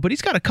Tagovailoa, but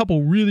he's got a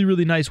couple really,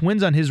 really nice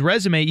wins on his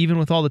resume, even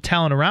with all the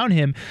talent around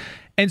him.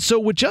 And so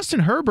with Justin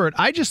Herbert,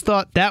 I just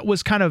thought that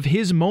was kind of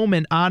his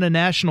moment on a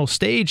national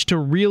stage to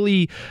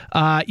really,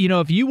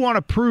 if you want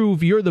to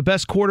prove you're the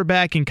best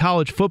quarterback in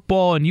college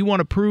football and you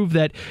want to prove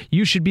that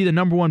you should be the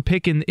number one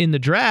pick in the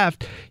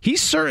draft, he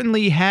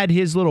certainly had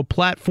his little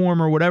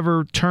platform, or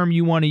whatever term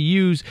you want to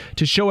use,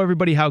 to show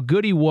everybody how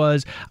good he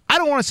was. I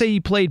don't want to say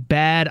he played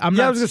bad. I was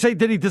going to say,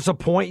 did he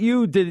disappoint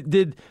you?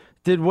 Did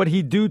what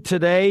he do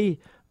today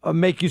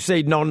make you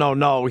say,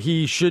 no,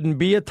 he shouldn't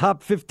be a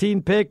top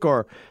 15 pick?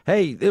 Or,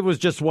 hey, it was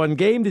just one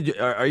game.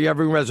 Are you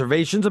having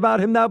reservations about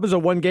him now? Was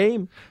it one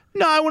game?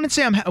 No, I wouldn't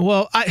say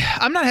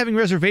I'm not having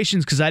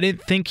reservations because I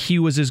didn't think he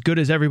was as good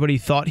as everybody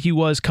thought he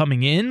was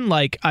coming in.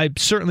 Like, I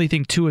certainly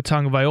think Tua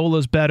Tagovailoa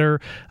is better.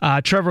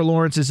 Trevor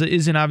Lawrence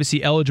isn't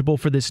obviously eligible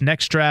for this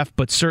next draft,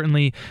 but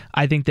certainly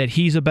I think that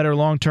he's a better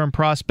long-term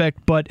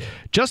prospect. But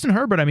Justin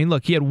Herbert, I mean,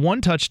 look, he had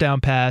 1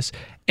 touchdown pass,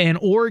 and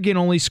Oregon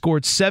only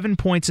scored 7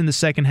 points in the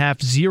second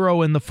half,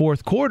 0 in the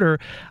fourth quarter.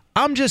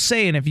 I'm just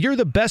saying, if you're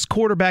the best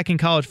quarterback in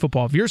college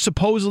football, if you're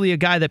supposedly a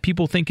guy that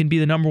people think can be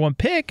the number one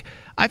pick,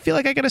 I feel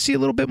like I got to see a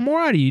little bit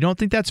more out of you. You don't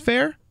think that's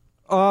fair?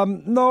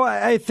 No,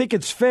 I think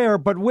it's fair,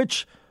 but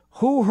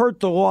who hurt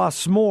the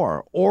loss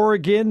more?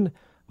 Oregon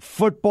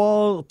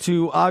football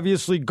to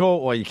obviously go,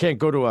 well, you can't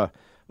go to a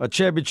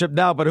championship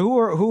now, but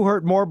who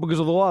hurt more because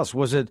of the loss?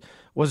 Was it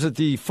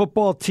the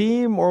football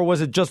team, or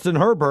was it Justin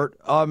Herbert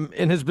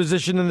in his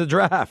position in the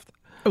draft?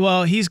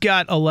 Well, he's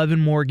got 11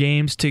 more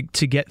games to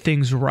get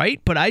things right,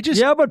 but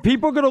but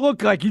people are going to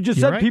look, like you just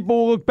said, right. People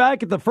will look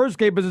back at the first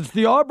game as it's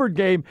the Auburn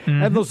game,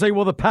 and they'll say,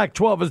 well, the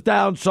Pac-12 is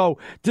down, so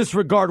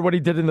disregard what he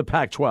did in the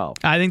Pac-12.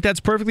 I think that's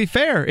perfectly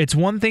fair. It's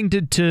one thing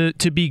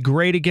to be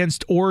great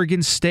against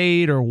Oregon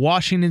State or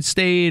Washington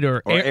State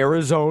or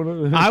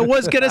Arizona. I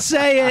was going to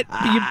say it.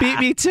 You beat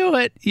me to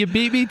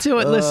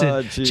it.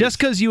 Listen, just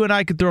because you and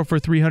I could throw for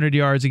 300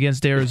 yards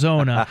against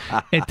Arizona,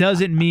 it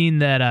doesn't mean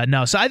that,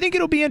 no. So I think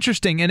it'll be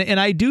interesting, and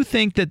I do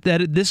think that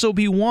this will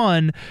be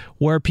one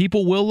where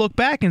people will look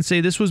back and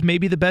say this was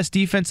maybe the best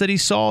defense that he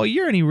saw all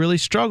year, and he really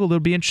struggled. It'll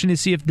be interesting to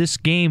see if this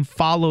game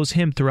follows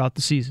him throughout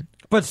the season.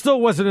 But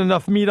still wasn't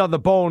enough meat on the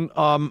bone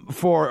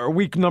for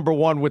week number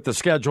 1 with the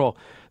schedule.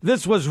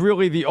 This was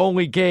really the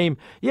only game.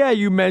 Yeah,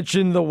 you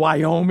mentioned the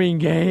Wyoming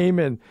game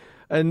and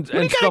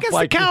stuff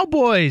like the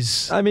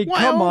Cowboys. I mean,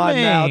 Wyoming. Come on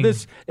now.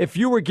 If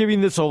you were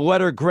giving this a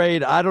letter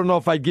grade, I don't know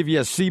if I'd give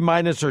you a C-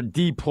 or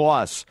D+.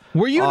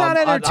 Were you not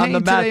entertained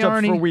on the today,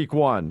 matchup Arnie? for week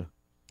 1?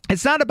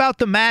 It's not about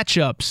the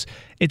matchups.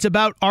 It's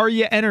about, are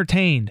you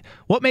entertained?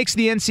 What makes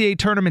the NCAA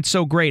tournament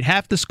so great?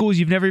 Half the schools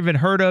you've never even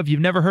heard of.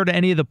 You've never heard of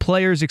any of the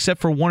players except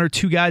for one or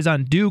two guys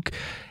on Duke.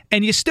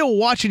 And you still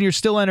watch and you're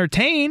still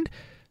entertained.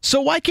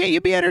 So why can't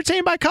you be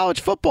entertained by college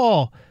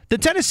football? The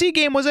Tennessee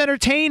game was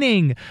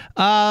entertaining.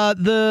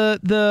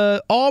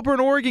 The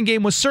Auburn-Oregon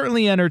game was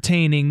certainly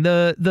entertaining.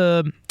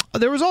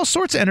 There was all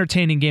sorts of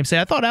entertaining games.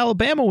 I thought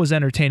Alabama was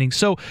entertaining.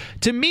 So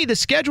to me, the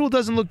schedule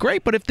doesn't look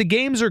great. But if the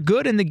games are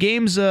good and the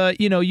games,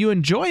 you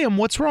enjoy them,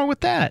 what's wrong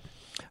with that?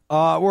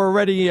 We're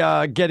already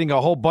getting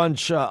a whole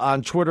bunch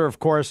on Twitter, of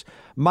course.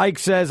 Mike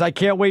says, I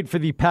can't wait for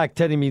the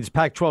Pac-10, he means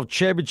Pac-12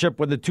 championship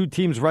when the two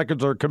teams'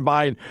 records are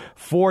combined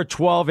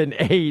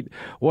 4-12-8.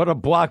 What a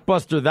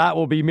blockbuster that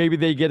will be. Maybe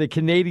they get a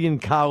Canadian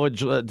college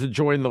to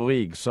join the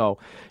league. So,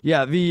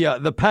 yeah,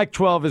 the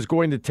Pac-12 is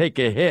going to take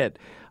a hit.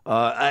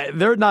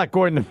 They're not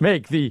going to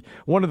make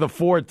one of the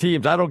four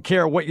teams. I don't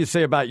care what you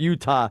say about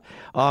Utah.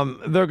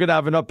 They're going to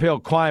have an uphill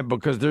climb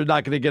because they're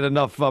not going to get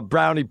enough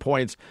brownie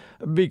points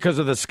because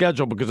of the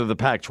schedule, because of the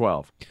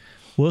Pac-12.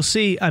 We'll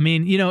see. I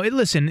mean,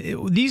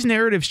 these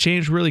narratives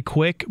change really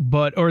quick,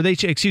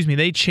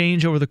 they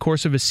change over the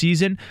course of a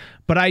season.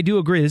 But I do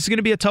agree. This is going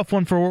to be a tough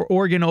one for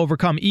Oregon to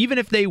overcome. Even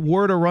if they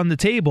were to run the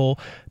table,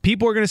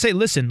 people are going to say,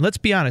 listen, let's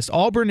be honest.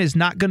 Auburn is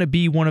not going to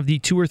be one of the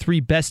 2 or 3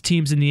 best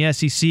teams in the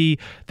SEC.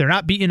 They're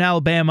not beating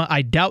Alabama.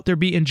 I doubt they're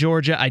beating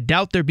Georgia. I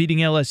doubt they're beating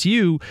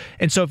LSU.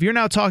 And so if you're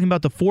now talking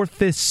about the 4th,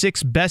 5th,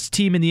 6th best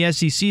team in the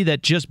SEC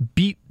that just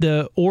beat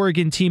the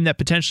Oregon team that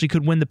potentially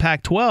could win the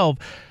Pac-12,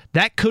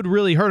 that could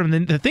really hurt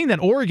them. The thing that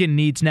Oregon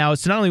needs now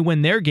is to not only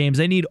win their games,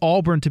 they need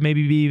Auburn to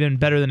maybe be even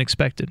better than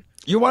expected.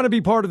 You want to be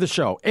part of the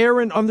show.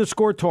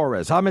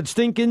 Aaron_Torres. I'm at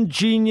Stinkin'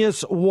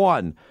 Genius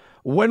 1.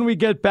 When we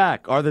get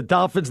back, are the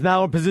Dolphins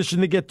now in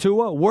position to get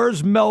Tua?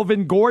 Where's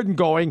Melvin Gordon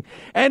going?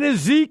 And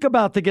is Zeke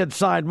about to get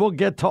signed? We'll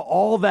get to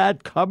all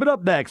that coming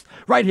up next,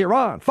 right here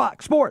on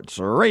Fox Sports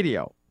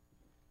Radio.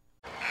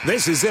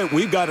 This is it.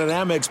 We've got an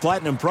Amex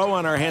Platinum Pro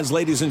on our hands,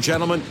 ladies and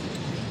gentlemen.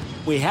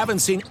 We haven't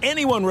seen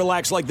anyone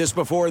relax like this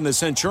before in the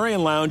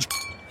Centurion Lounge.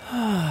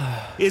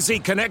 Is he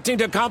connecting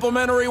to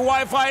complimentary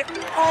Wi-Fi?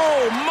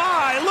 Oh,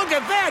 my! Look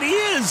at that! He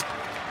is!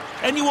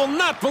 And you will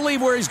not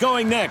believe where he's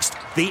going next.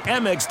 The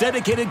Amex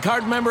dedicated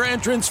card member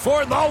entrance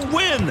for the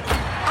win!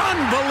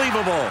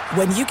 Unbelievable!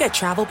 When you get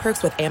travel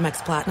perks with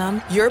Amex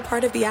Platinum, you're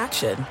part of the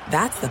action.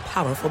 That's the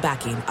powerful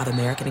backing of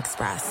American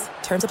Express.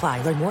 Terms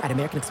apply. Learn more at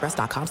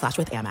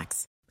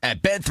americanexpress.com/withAmex.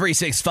 At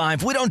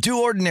Bet365, we don't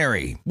do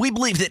ordinary. We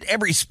believe that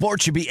every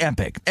sport should be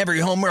epic.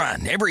 Every home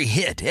run, every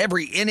hit,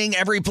 every inning,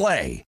 every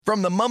play.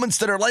 From the moments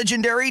that are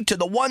legendary to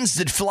the ones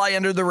that fly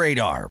under the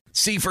radar.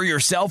 See for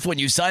yourself when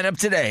you sign up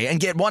today and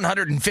get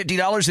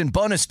 $150 in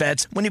bonus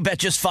bets when you bet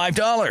just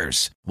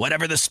 $5.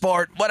 Whatever the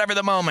sport, whatever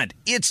the moment,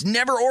 it's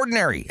never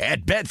ordinary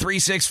at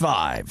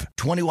Bet365.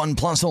 21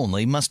 plus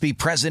only. Must be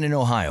present in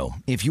Ohio.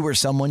 If you or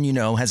someone you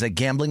know has a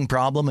gambling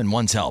problem and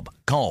wants help,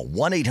 call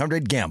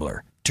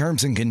 1-800-GAMBLER.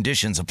 Terms and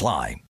conditions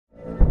apply.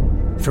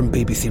 From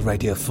BBC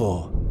Radio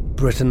 4,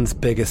 Britain's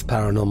biggest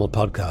paranormal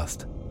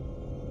podcast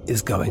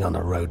is going on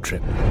a road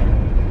trip.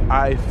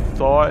 I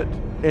thought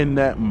in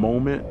that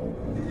moment,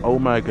 oh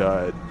my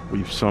God,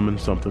 we've summoned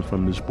something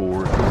from this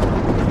board.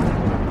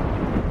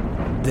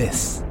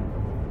 This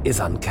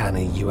is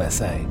Uncanny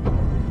USA.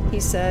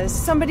 He says,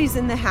 somebody's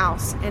in the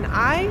house, and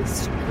I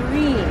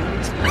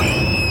screamed.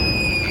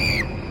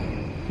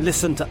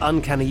 Listen to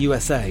Uncanny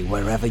USA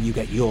wherever you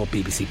get your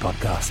BBC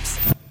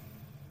podcasts,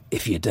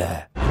 if you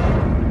dare.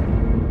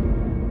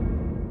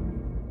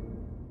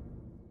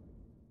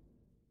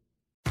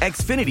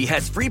 Xfinity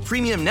has free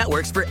premium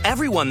networks for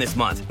everyone this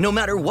month, no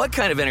matter what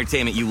kind of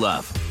entertainment you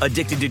love.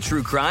 Addicted to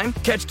true crime?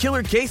 Catch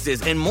killer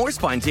cases and more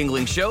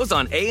spine-tingling shows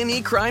on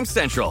A&E Crime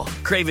Central.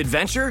 Crave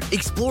adventure?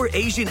 Explore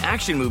Asian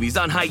action movies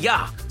on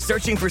Hi-YAH.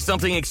 Searching for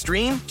something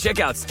extreme? Check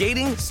out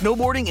skating,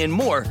 snowboarding, and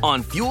more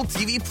on Fuel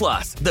TV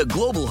Plus, the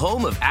global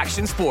home of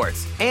action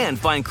sports. And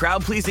find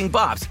crowd-pleasing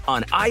bops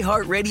on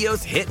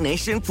iHeartRadio's Hit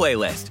Nation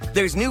playlist.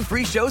 There's new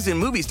free shows and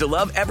movies to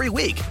love every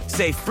week.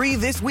 Say free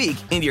this week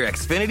in your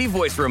Xfinity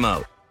voice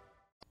remote.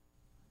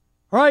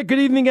 All right, good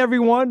evening,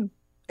 everyone.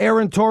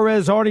 Aaron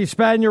Torres, Arnie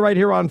Spanier, right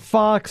here on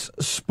Fox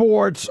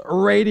Sports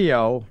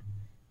Radio.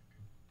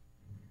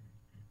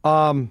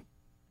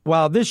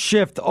 Wow, this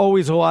shift,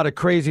 always a lot of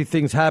crazy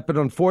things happen.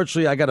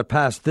 Unfortunately, I got to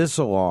pass this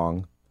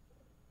along.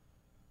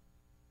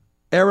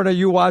 Aaron, are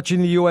you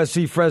watching the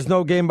USC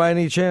Fresno game by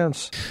any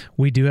chance?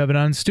 We do have it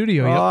on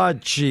studio. Oh,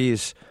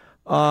 jeez.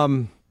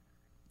 Well,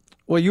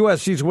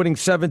 USC's winning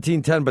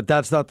 17-10, but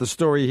that's not the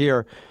story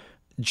here.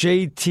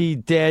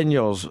 JT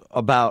Daniels,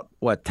 about,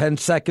 10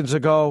 seconds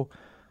ago,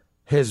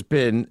 has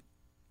been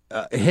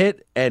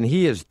hit, and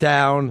he is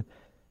down,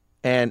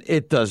 and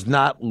it does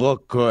not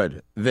look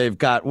good. They've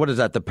got,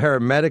 the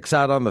paramedics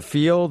out on the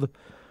field,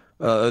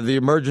 the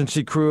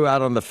emergency crew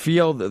out on the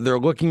field. They're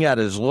looking at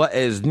his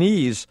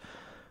knees.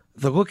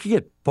 They're looking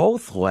at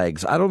both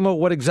legs. I don't know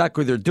what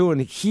exactly they're doing.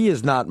 He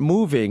is not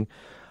moving.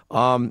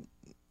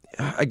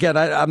 Again,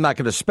 I'm not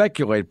going to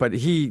speculate, but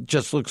he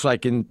just looks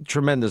like in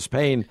tremendous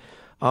pain.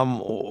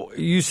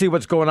 You see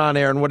what's going on,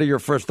 Aaron. What are your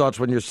first thoughts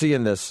when you're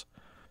seeing this?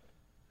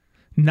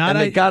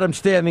 They got him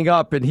standing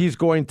up, and he's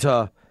going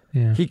to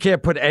he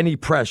can't put any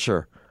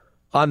pressure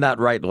on that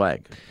right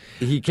leg.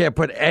 He can't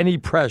put any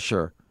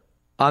pressure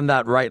on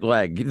that right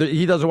leg.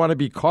 He doesn't want to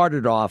be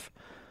carted off,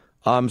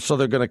 so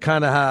they're going to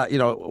kind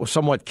of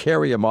somewhat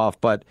carry him off,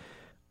 but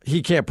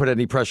he can't put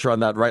any pressure on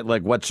that right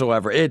leg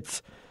whatsoever.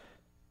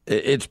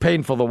 It's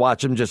painful to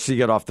watch him just see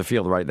it off the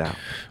field right now.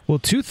 Well,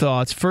 two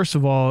thoughts. First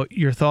of all,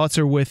 your thoughts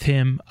are with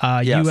him.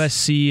 Yes.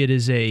 USC, it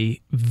is a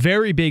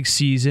very big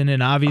season,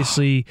 and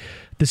obviously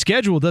the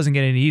schedule doesn't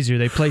get any easier.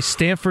 They play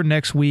Stanford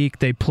next week.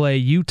 They play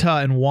Utah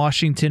and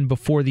Washington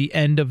before the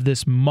end of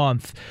this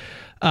month.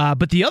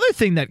 But the other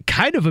thing that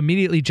kind of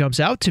immediately jumps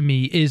out to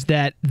me is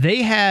that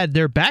they had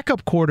their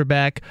backup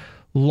quarterback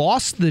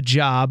lost the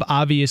job,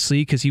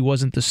 obviously, because he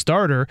wasn't the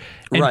starter,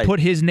 and put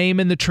his name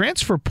in the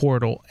transfer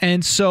portal.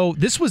 And so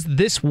this was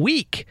this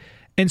week.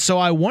 And so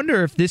I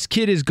wonder if this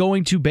kid is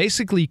going to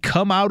basically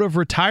come out of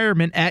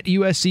retirement at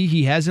USC.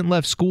 He hasn't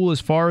left school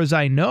as far as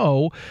I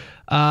know.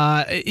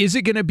 Is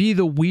it going to be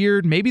the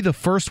weird, maybe the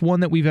first one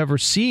that we've ever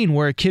seen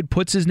where a kid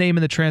puts his name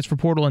in the transfer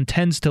portal and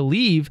tends to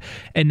leave,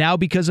 and now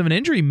because of an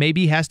injury,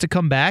 maybe has to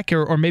come back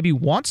or maybe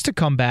wants to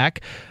come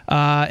back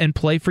and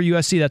play for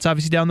USC? That's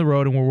obviously down the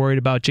road, and we're worried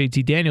about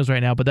JT Daniels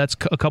right now, but that's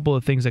a couple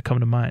of things that come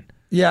to mind.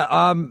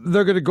 Yeah,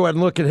 they're going to go ahead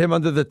and look at him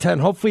under the 10.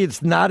 Hopefully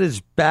it's not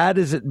as bad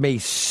as it may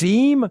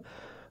seem,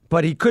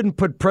 but he couldn't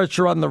put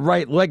pressure on the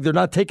right leg. They're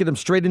not taking him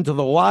straight into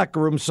the locker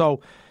room,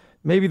 so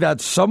maybe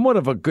that's somewhat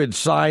of a good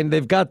sign.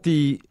 They've got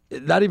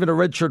not even a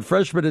redshirt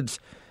freshman. It's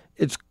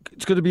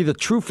going to be the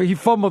true. He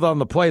fumbled on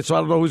the play, so I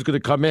don't know who's going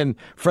to come in.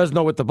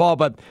 Fresno with the ball,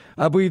 but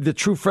I believe the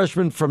true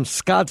freshman from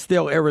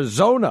Scottsdale,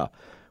 Arizona,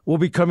 will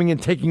be coming in,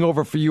 taking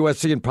over for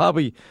USC, and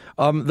probably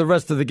the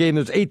rest of the game.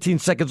 There's 18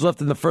 seconds left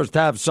in the first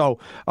half, so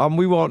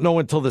we won't know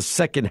until the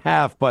second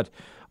half. But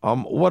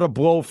what a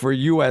blow for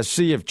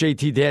USC if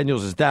JT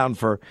Daniels is down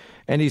for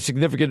any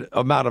significant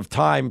amount of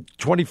time.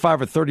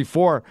 25 or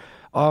 34.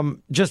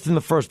 Just in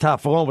the first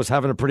half alone, was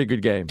having a pretty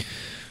good game.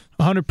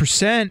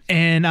 100%.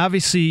 And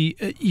obviously,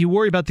 you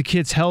worry about the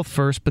kid's health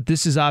first, but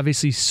this is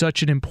obviously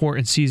such an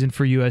important season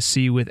for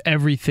USC with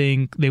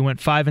everything. They went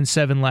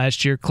 5-7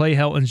 last year. Clay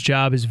Helton's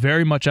job is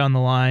very much on the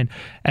line.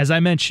 As I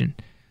mentioned,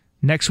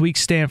 next week,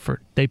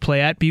 Stanford. They play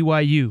at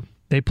BYU.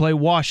 They play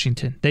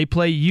Washington. They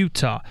play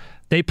Utah.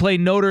 They play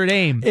Notre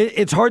Dame.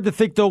 It's hard to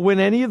think they'll win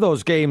any of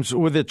those games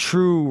with a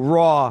true,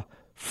 raw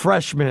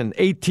freshman,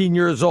 18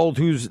 years old,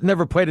 who's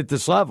never played at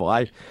this level.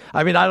 I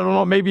mean, I don't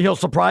know. Maybe he'll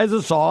surprise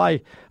us all.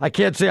 I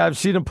can't say I've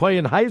seen him play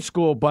in high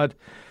school, but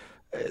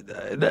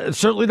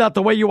certainly not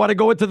the way you want to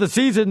go into the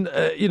season.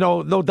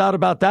 No doubt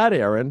about that,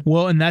 Aaron.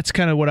 Well, and that's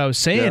kind of what I was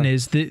saying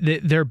is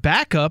their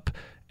backup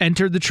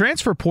entered the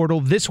transfer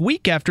portal this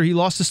week after he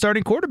lost the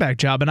starting quarterback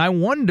job. And I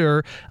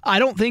wonder, I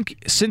don't think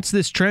since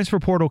this transfer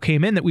portal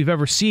came in that we've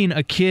ever seen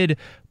a kid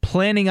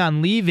planning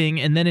on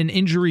leaving and then an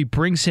injury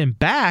brings him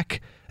back,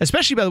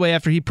 especially, by the way,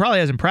 after he probably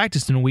hasn't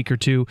practiced in a week or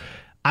two.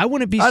 I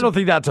wouldn't be. I don't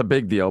think that's a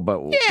big deal, but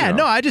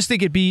no, I just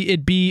think it'd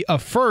be a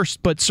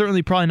first, but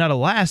certainly probably not a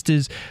last.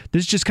 This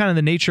is just kind of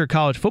the nature of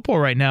college football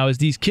right now. Is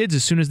these kids,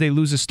 as soon as they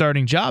lose a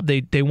starting job,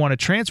 they want to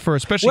transfer,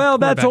 especially. Well,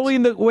 that's only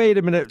in the wait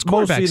a minute,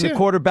 mostly in the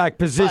quarterback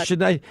position.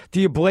 Do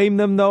you blame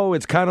them though?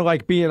 It's kind of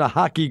like being a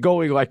hockey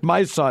goalie, like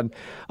my son.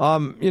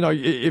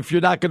 If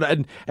you're not going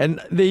to,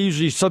 and they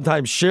usually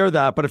sometimes share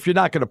that, but if you're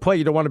not going to play,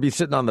 you don't want to be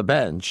sitting on the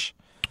bench.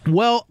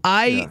 Well,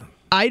 I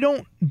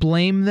don't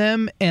blame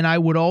them, and I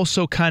would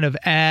also kind of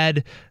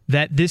add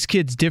that this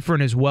kid's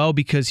different as well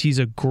because he's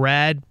a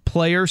grad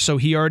player, so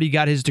he already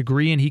got his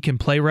degree and he can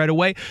play right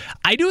away.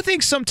 I do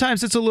think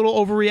sometimes it's a little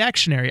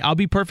overreactionary. I'll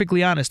be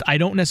perfectly honest. I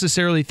don't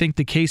necessarily think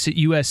the case at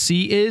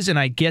USC is, and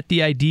I get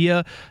the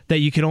idea that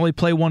you can only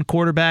play one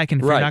quarterback,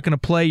 and if you're not going to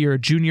play, you're a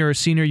junior or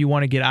senior, you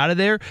want to get out of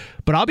there.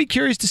 But I'll be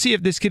curious to see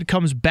if this kid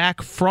comes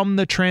back from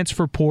the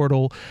transfer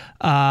portal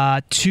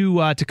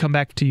to come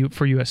back to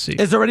for USC.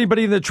 Is there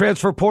anybody in the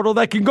transfer portal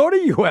that can go to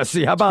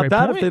USC? How about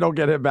that if they don't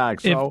get him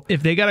back? So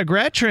if they got a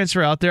grad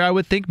transfer out there, I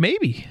would think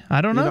maybe. I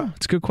don't know.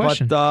 It's a good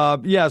question.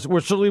 But yes,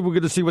 we're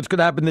going to see what's going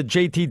to happen to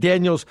JT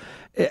Daniels.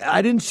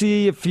 I didn't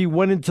see if he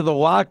went into the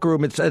locker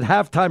room. It's at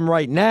halftime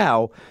right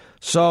now,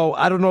 so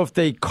I don't know if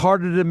they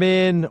carted him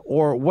in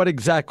or what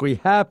exactly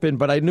happened,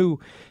 but I knew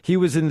he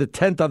was in the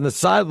tent on the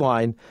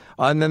sideline,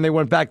 and then they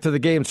went back to the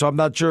game, so I'm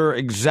not sure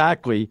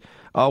exactly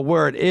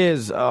where it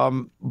is.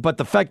 But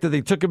the fact that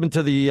they took him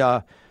into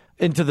the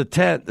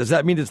tent, does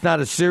that mean it's not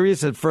as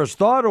serious at first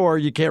thought, or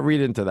you can't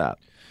read into that?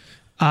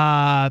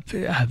 I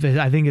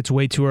think it's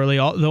way too early.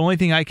 The only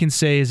thing I can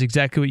say is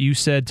exactly what you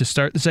said to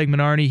start the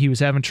segment, Arnie. He was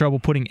having trouble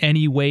putting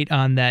any weight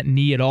on that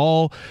knee at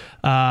all.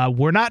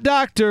 We're not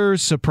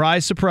doctors.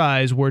 Surprise,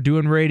 surprise. We're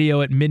doing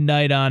radio at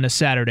midnight on a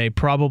Saturday.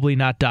 Probably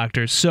not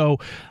doctors. So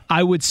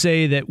I would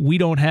say that we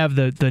don't have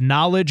the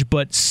knowledge,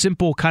 but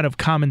simple kind of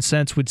common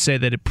sense would say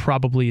that it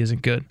probably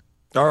isn't good.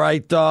 All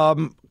right,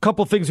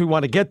 couple things we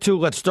want to get to.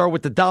 Let's start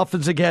with the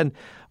Dolphins again.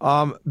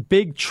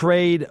 Big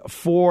trade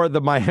for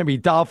the Miami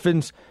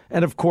Dolphins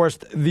and, of course,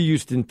 the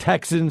Houston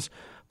Texans.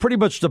 pretty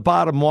much the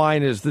bottom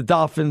line is the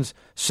Dolphins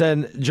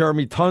send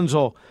Laramie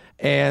Tunsil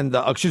and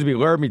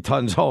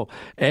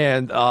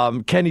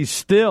Kenny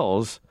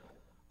Stills,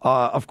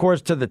 of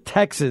course, to the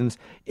Texans.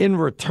 In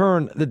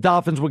return, the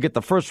Dolphins will get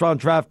the first-round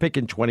draft pick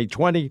in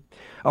 2020,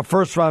 a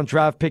first-round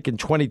draft pick in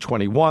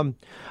 2021,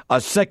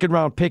 a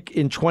second-round pick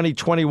in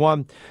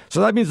 2021.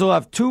 So that means they'll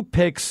have 2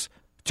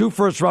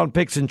 first-round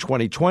picks in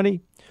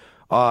 2020,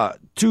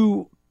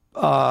 2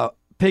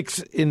 picks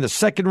in the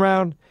second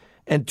round,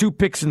 and 2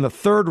 picks in the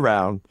third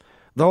round.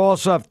 They'll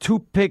also have 2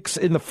 picks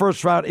in the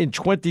first round in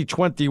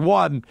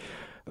 2021.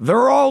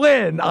 They're all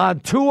in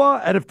on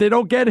Tua, and if they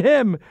don't get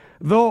him,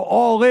 they're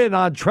all in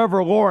on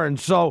Trevor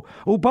Lawrence. So,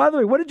 by the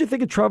way, what did you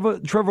think of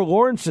Trevor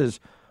Lawrence's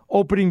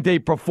opening day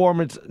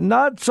performance?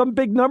 Not some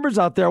big numbers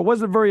out there. It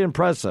wasn't very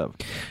impressive.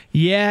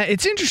 Yeah,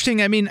 it's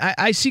interesting. I mean,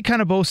 I see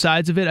kind of both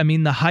sides of it. I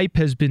mean, the hype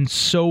has been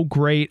so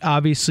great.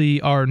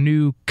 Obviously, our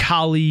new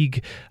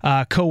colleague,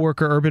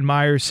 coworker, Urban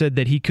Meyer, said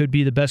that he could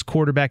be the best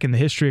quarterback in the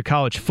history of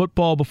college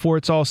football before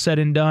it's all said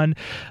and done.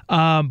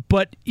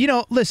 But,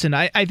 listen,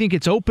 I think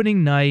it's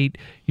opening night.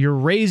 You're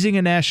raising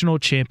a national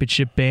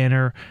championship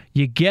banner.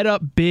 You get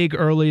up big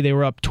early. They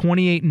were up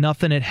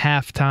 28-0 at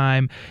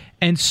halftime.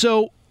 And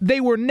so they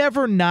were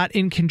never not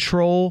in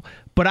control,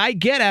 but I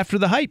get after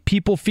the hype,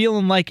 people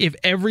feeling like if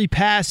every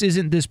pass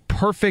isn't this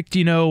perfect,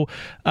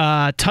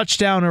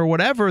 touchdown or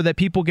whatever, that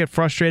people get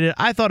frustrated.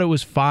 I thought it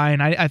was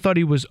fine. I thought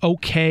he was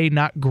okay,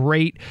 not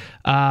great,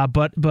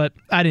 but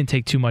I didn't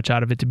take too much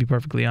out of it, to be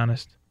perfectly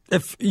honest.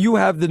 If you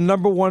have the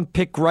number 1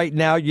 pick right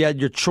now, you had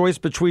your choice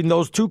between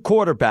those 2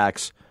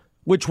 quarterbacks,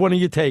 which one are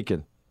you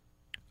taking?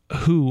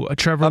 Who?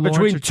 Trevor Lawrence?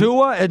 Between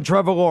Tua and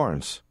Trevor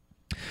Lawrence.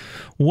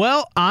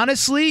 Well,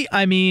 honestly,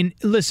 I mean,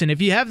 listen,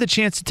 if you have the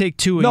chance to take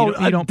Tua,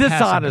 you don't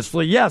pass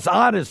honestly, yes.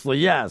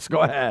 Go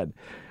ahead.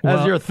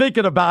 As you're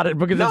thinking about it,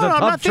 because it's a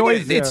tough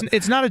choice.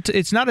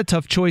 It's not a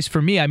tough choice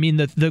for me. I mean,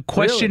 the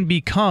question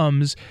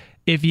becomes,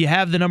 if you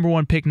have the number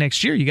 1 pick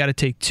next year, you got to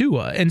take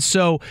Tua. And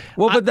so,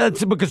 but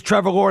that's because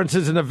Trevor Lawrence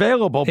isn't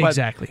available. But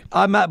exactly.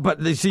 I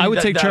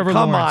would take Trevor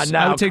Lawrence. Come on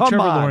now. I would take Trevor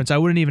Lawrence. I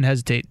wouldn't even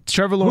hesitate.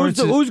 Trevor Lawrence.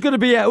 Who's going to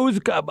be?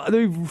 Let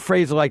me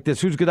phrase it like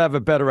this: who's going to have a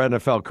better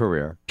NFL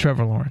career?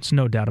 Trevor Lawrence,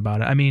 no doubt about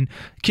it. I mean,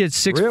 kid,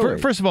 6.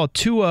 Really? First of all,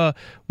 Tua,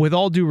 with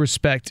all due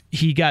respect,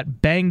 he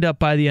got banged up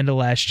by the end of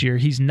last year.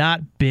 He's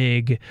not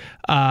big.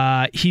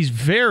 He's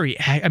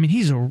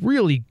a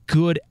really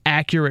good,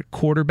 accurate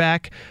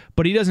quarterback,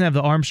 but he doesn't have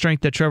the arm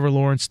strength that Trevor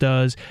Lawrence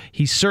does.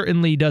 He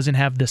certainly doesn't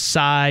have the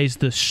size,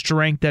 the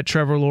strength that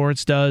Trevor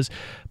Lawrence does.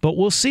 But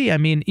we'll see. I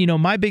mean,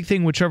 my big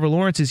thing with Trevor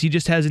Lawrence is he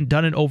just hasn't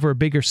done it over a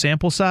bigger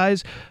sample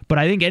size. But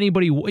I think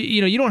anybody,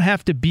 you don't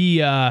have to be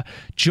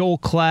Joel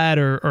Klatt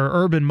or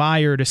Urban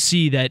Meyer to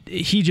see that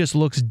he just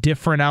looks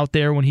different out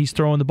there when he's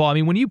throwing the ball. I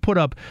mean, when you put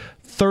up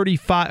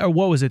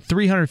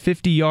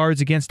 350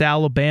 yards against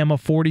Alabama,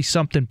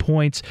 40-something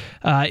points,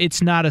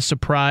 it's not a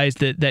surprise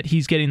that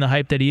he's getting the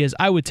hype that he is.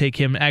 I would take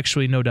him,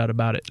 actually, no doubt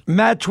about it.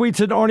 Matt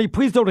tweets at Arnie,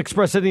 please don't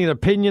express any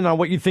opinion on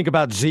what you think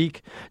about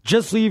Zeke.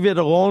 Just leave it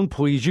alone,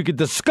 please. You could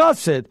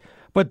discuss it,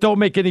 but don't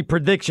make any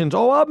predictions.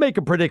 Oh, I'll make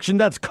a prediction.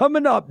 That's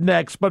coming up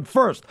next. But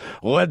first,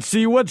 let's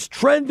see what's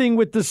trending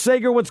with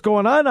DeSager. What's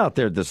going on out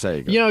there,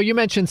 DeSager? You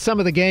mentioned some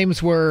of the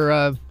games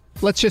were...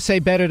 let's just say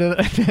better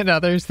than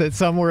others, that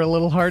some were a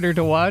little harder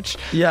to watch.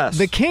 Yes.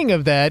 The king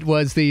of that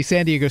was the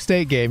San Diego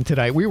State game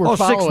tonight. We were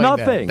following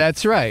 6-0. that.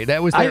 That's right.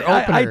 That was their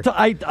opener.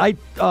 I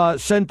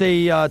sent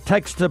a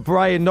text to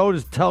Brian Noe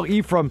to tell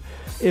Ephraim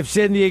if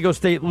San Diego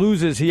State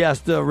loses, he has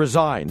to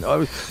resign.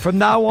 From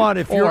now on,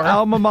 if your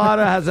alma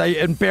mater has an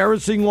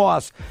embarrassing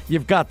loss,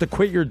 you've got to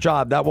quit your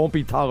job. That won't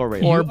be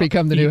tolerated. Or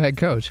become the new head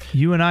coach.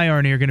 You and I,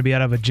 Arnie, are going to be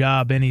out of a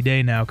job any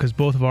day now because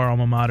both of our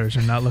alma maters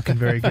are not looking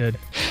very good.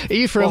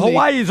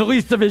 Hawaii is at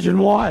least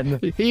Division I.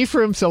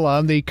 Ephraim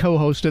Salam, the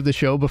co-host of the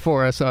show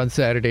before us on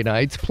Saturday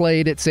nights,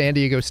 played at San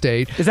Diego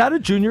State. Is that a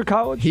junior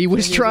college? He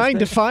was trying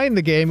to find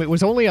the game. It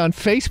was only on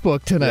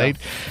Facebook tonight.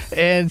 Yeah.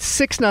 And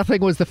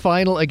 6-0 was the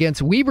final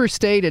against Weber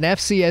State, an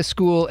FCS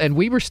school, and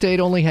Weber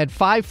State only had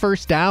 5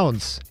 first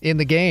downs in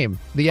the game.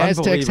 The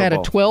Aztecs had a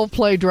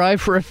 12-play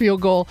drive for a field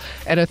goal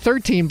and a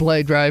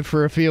 13-play drive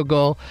for a field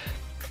goal.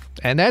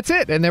 And that's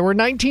it. And there were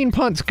 19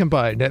 punts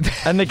combined.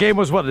 And the game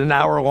was, an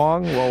hour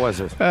long? What was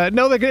it?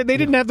 No, they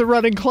didn't have the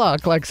running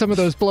clock like some of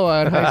those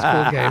blowout high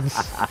school games.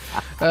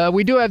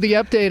 We do have the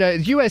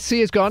update.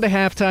 USC has gone to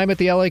halftime at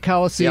the LA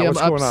Coliseum,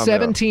 up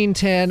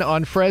 17-10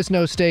 on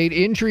Fresno State.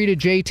 Injury to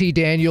JT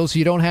Daniels.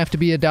 You don't have to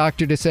be a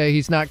doctor to say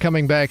he's not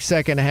coming back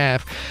second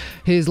half.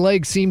 His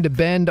legs seemed to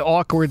bend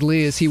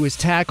awkwardly as he was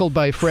tackled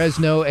by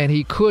Fresno, and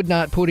he could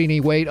not put any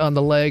weight on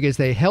the leg as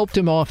they helped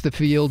him off the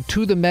field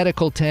to the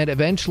medical tent.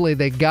 Eventually,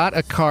 they got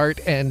a cart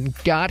and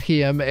got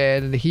him,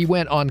 and he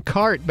went on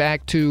cart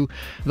back to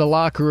the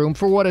locker room.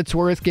 For what it's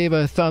worth, gave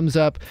a thumbs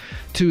up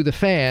to the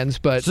fans.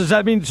 But so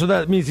that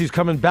means he's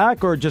coming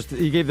back, or just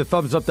he gave the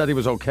thumbs up that he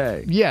was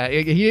okay? Yeah,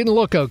 he didn't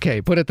look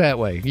okay, put it that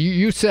way.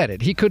 You said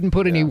it. He couldn't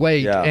put any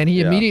weight, and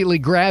he immediately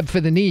grabbed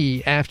for the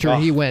knee after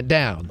he went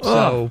down.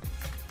 So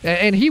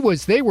And they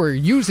were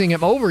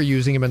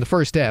overusing him in the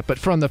first half, but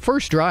from the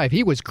first drive,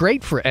 he was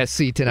great for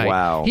SC tonight.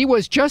 Wow. He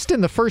was just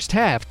in the first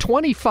half,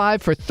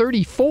 25 for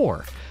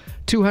 34,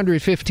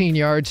 215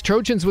 yards.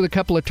 Trojans with a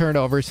couple of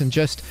turnovers and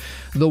just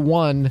the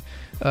one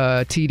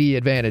TD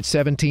advantage,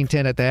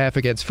 17-10 at the half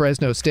against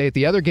Fresno State.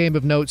 The other game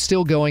of note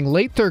still going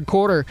late third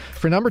quarter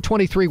for number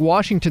 23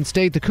 Washington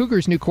State. The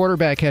Cougars' new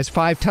quarterback has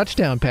 5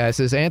 touchdown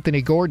passes.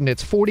 Anthony Gordon,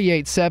 it's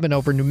 48-7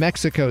 over New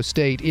Mexico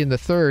State in the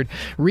third.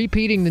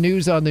 Repeating the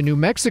news on the New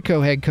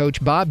Mexico head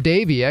coach Bob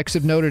Davie, ex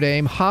of Notre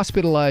Dame,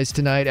 hospitalized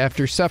tonight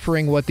after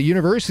suffering what the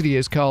university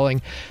is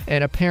calling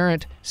an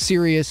apparent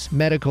serious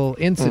medical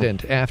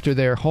incident after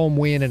their home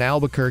win in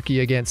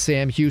Albuquerque against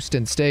Sam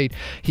Houston State.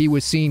 He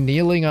was seen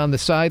kneeling on the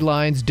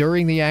sidelines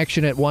during the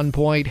action at one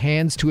point,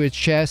 hands to his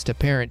chest,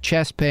 apparent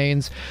chest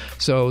pains.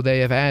 So they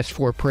have asked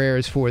for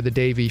prayers for the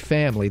Davie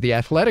family. The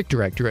athletic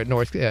director at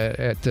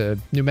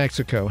New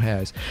Mexico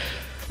has.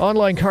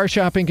 Online car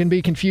shopping can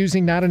be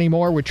confusing. Not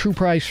anymore with True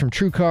Price from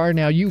TrueCar.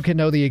 Now you can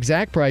know the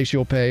exact price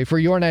you'll pay for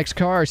your next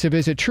car, so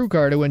visit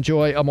TrueCar to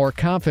enjoy a more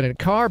confident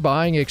car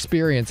buying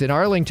experience. In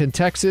Arlington,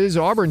 Texas,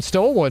 Auburn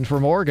stole one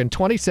from Oregon,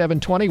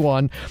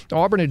 27-21.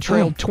 Auburn had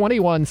trailed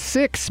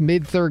 21-6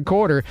 mid-third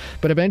quarter,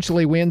 but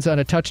eventually wins on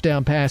a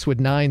touchdown pass with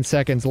 9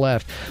 seconds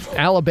left.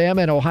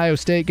 Alabama and Ohio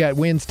State got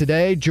wins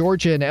today.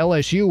 Georgia and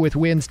LSU with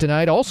wins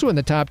tonight. Also in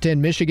the top 10,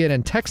 Michigan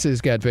and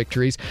Texas got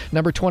victories.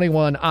 Number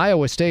 21,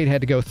 Iowa State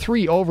had to go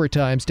 3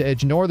 overtimes to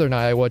edge Northern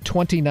Iowa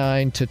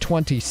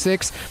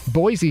 29-26.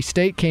 Boise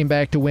State came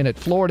back to win at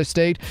Florida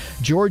State.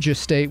 Georgia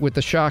State with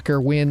the shocker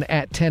win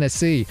at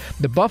Tennessee.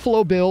 The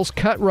Buffalo Bills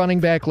cut running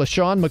back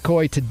LaShawn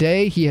McCoy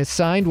today. He has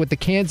signed with the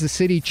Kansas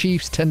City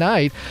Chiefs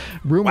tonight.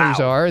 Rumors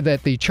are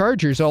that the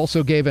Chargers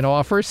also gave an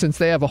offer since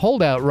they have a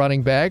holdout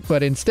running back,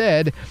 but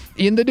instead,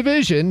 in the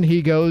division,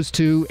 he goes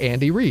to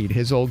Andy Reid,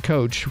 his old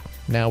coach,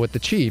 now with the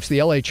Chiefs.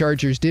 The LA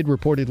Chargers did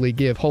reportedly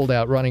give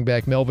holdout running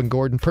back Melvin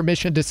Gordon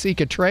permission to seek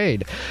a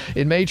trade.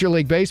 In Major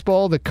League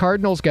Baseball, the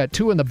Cardinals got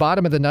 2 in the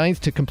bottom of the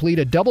ninth to complete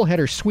a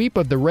doubleheader sweep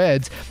of the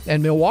Reds,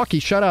 and Milwaukee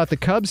shut out the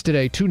Cubs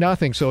today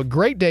 2-0. So a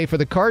great day for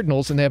the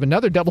Cardinals, and they have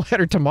another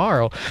doubleheader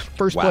tomorrow.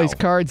 First place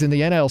Cards in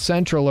the NL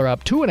Central are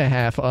up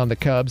 2.5 on the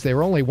Cubs. They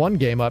were only 1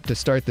 game up to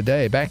start the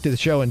day. Back to the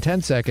show in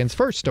 10 seconds.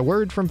 First, a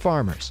word from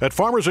Farmers. At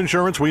Farmers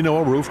Insurance, we know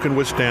a roof can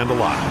withstand a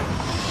lot.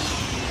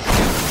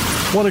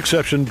 One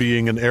exception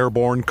being an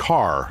airborne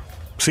car.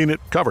 Seen it,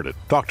 covered it.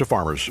 Talk to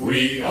Farmers.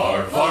 We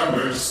are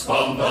Farmers.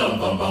 Bum, bum,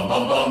 bum, bum,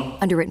 bum, bum.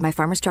 Underwritten by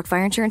Farmers Truck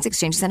Fire Insurance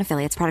Exchanges and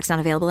Affiliates. Products not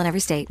available in every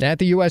state. At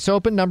the U.S.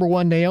 Open, number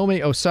 1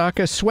 Naomi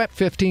Osaka swept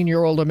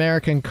 15-year-old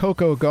American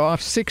Coco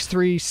Gauff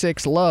 6-3,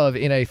 6-love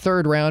in a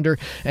third-rounder.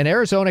 And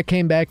Arizona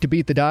came back to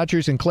beat the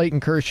Dodgers and Clayton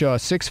Kershaw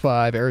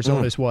 6-5.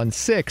 Arizona's won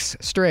 6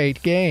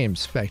 straight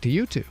games. Back to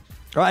you two.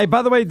 All right,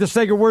 by the way,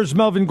 DeSager, where's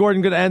Melvin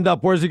Gordon going to end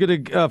up? Where's he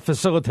going to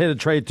facilitate a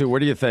trade to? Where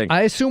do you think?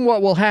 I assume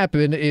what will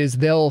happen is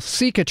they'll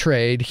seek a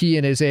trade, he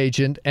and his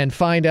agent, and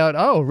find out,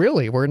 oh,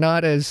 really, we're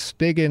not as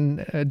big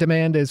in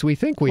demand as we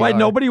think we are.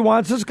 Nobody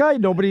wants this guy?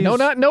 No,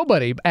 not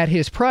nobody. At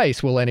his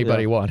price will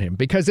anybody want him.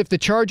 Because if the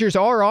Chargers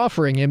are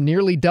offering him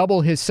nearly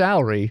double his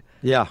salary,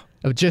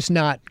 of just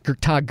not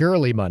Todd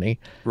Gurley money,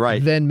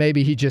 then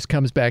maybe he just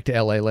comes back to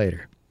L.A.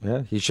 later.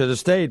 Yeah, he should have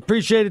stayed.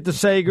 Appreciate it,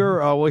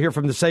 DeSager. We'll hear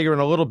from DeSager in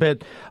a little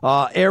bit.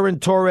 Aaron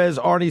Torres,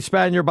 Arnie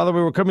Spanier. By the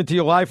way, we're coming to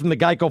you live from the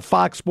Geico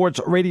Fox Sports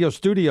Radio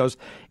studios.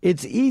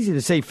 It's easy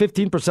to save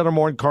 15% or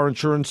more in car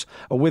insurance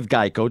with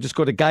Geico. Just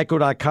go to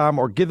geico.com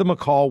or give them a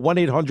call,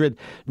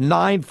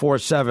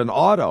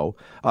 1-800-947-AUTO.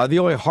 The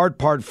only hard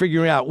part,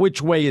 figuring out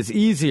which way is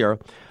easier.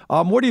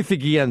 Where do you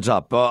think he ends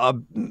up? A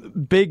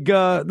big,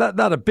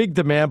 not a big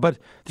demand, but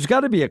there's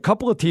got to be a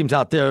couple of teams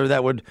out there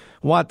that would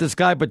want this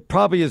guy, but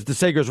probably as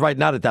DeSager's right,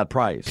 not at that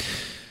price.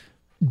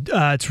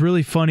 It's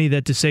really funny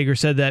that DeSager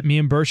said that. Me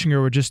and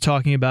Bershinger were just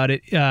talking about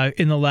it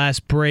in the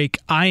last break.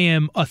 I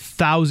am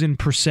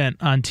 1,000%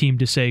 on Team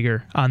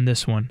DeSager on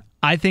this one.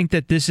 I think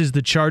that this is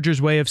the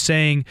Chargers' way of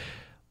saying,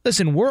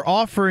 listen, we're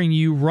offering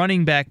you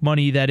running back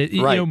money that is,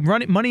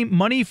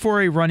 money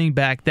for a running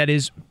back that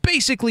is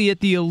basically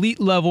at the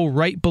elite level,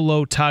 right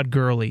below Todd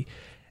Gurley,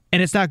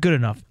 and it's not good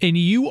enough. And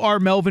you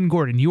are Melvin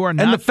Gordon. You are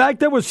not. And the fact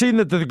that we're seeing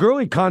that the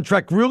Gurley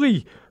contract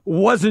really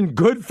wasn't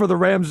good for the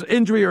Rams,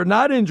 injury or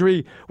not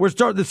injury, we're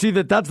starting to see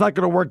that that's not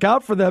going to work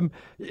out for them.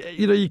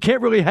 You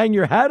can't really hang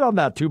your hat on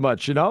that too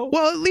much,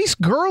 Well, at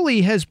least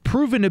Gurley has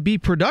proven to be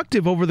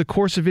productive over the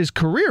course of his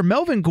career.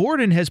 Melvin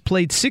Gordon has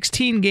played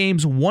 16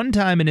 games 1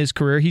 time in his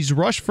career. He's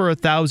rushed for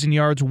 1,000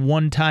 yards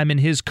 1 time in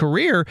his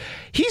career.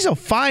 He's a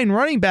fine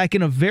running back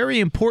and a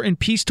very important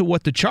piece to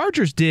what the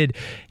Chargers did.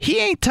 He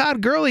ain't Todd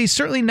Gurley. He's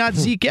certainly not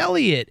Zeke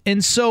Elliott.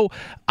 And so,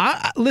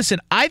 I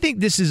think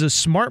this is a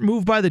smart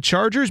move by the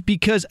Chargers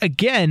because,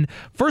 again,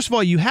 first of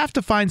all, you have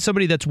to find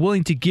somebody that's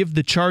willing to give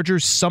the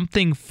Chargers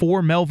something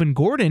for Melvin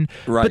Gordon.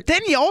 Right. But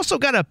then you also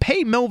got to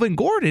pay Melvin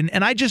Gordon,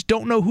 and I just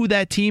don't know who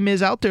that team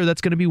is out there that's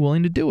going to be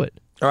willing to do it.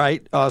 All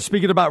right.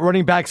 Speaking about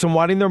running backs and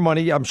wanting their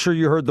money, I'm sure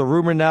you heard the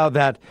rumor now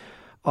that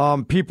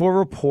people are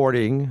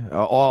reporting,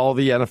 all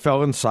the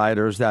NFL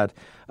insiders, that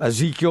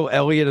Ezekiel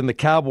Elliott and the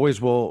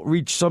Cowboys will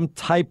reach some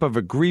type of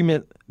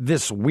agreement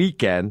this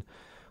weekend.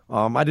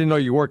 I didn't know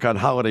you work on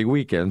holiday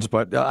weekends,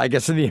 but I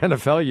guess in the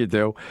NFL you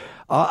do.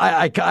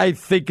 I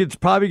think it's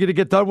probably going to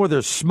get done where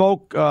there's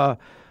smoke.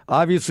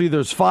 Obviously,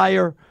 there's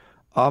fire.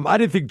 I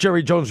didn't think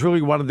Jerry Jones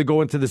really wanted to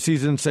go into the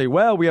season and say,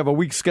 well, we have a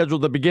week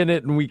scheduled to begin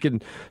it, and we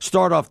can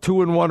start off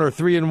 2-1 or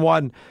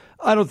 3-1.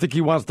 I don't think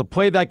he wants to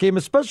play that game,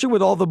 especially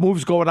with all the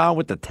moves going on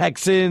with the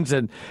Texans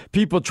and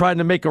people trying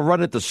to make a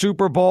run at the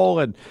Super Bowl,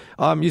 and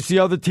you see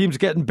other teams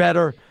getting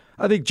better.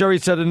 I think Jerry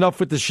said enough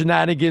with the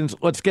shenanigans.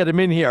 Let's get him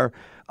in here.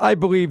 I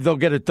believe they'll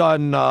get it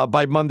done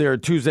by Monday or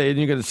Tuesday, and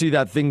you're going to see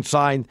that thing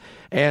signed,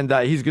 and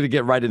he's going to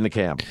get right in the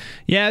camp.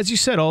 Yeah, as you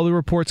said, all the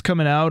reports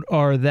coming out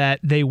are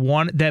that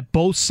that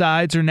both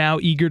sides are now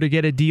eager to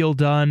get a deal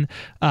done.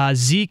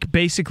 Zeke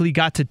basically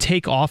got to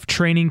take off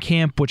training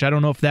camp, which I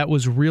don't know if that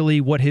was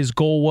really what his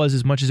goal was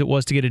as much as it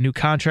was to get a new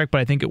contract,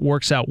 but I think it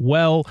works out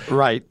well.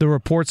 Right. The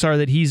reports are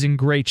that he's in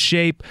great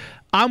shape.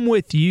 I'm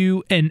with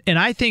you, and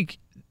I think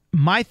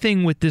my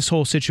thing with this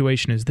whole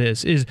situation is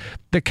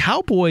the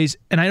Cowboys,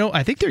 and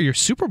I think they're your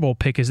Super Bowl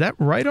pick. Is that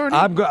right, Arnie?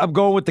 I'm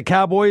going with the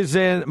Cowboys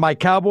and my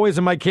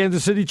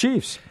Kansas City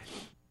Chiefs.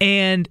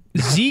 And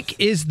Zeke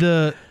is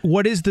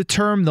what is the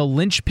term? The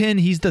linchpin.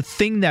 He's the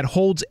thing that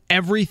holds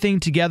everything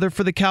together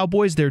for the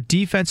Cowboys. Their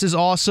defense is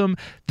awesome.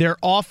 Their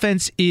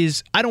offense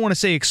is, I don't want to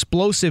say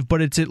explosive,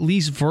 but it's at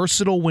least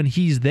versatile when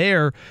he's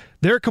there.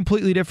 They're a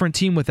completely different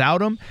team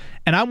without him.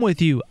 And I'm with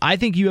you. I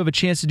think you have a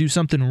chance to do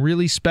something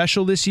really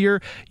special this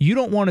year. You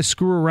don't want to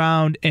screw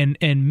around and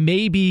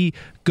maybe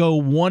go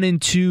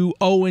 1-2,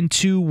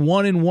 0-2,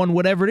 1-1,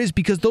 whatever it is,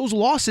 because those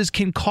losses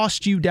can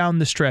cost you down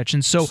the stretch.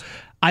 And so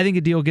I think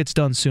a deal gets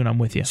done soon. I'm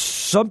with you.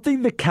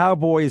 Something the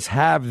Cowboys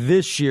have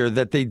this year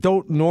that they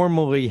don't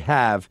normally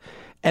have,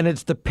 and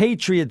it's the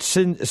Patriots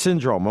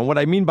syndrome. And what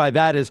I mean by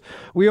that is,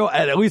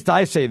 at least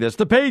I say this,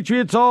 the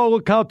Patriots,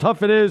 look how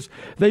tough it is.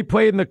 They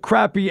play in the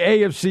crappy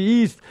AFC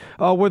East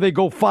where they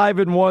go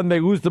 5-1. They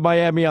lose to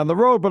Miami on the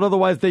road, but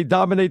otherwise they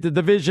dominate the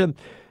division.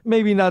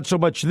 Maybe not so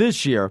much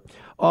this year.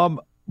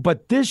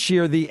 But this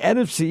year, the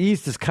NFC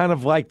East is kind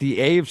of like the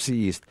AFC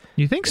East.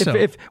 You think so?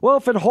 If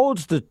it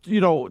holds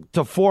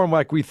to form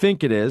like we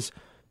think it is,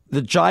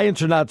 the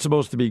Giants are not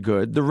supposed to be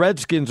good. The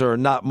Redskins are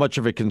not much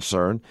of a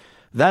concern.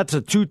 That's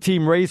a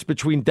two-team race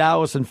between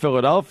Dallas and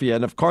Philadelphia.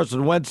 And if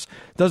Carson Wentz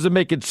doesn't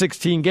make it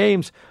 16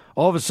 games,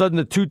 all of a sudden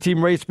the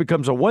two-team race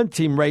becomes a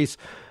one-team race.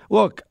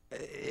 Look,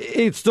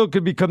 it still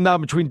could become down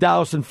between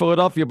Dallas and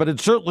Philadelphia, but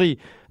it's certainly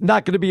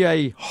not going to be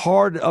a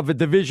hard of a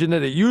division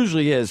than it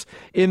usually is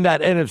in that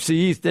NFC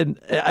East. And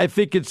I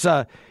think it's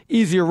a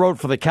easier road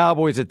for the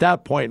Cowboys at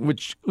that point,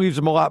 which leaves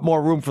them a lot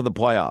more room for the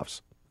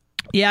playoffs.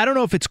 Yeah, I don't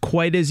know if it's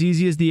quite as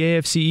easy as the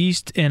AFC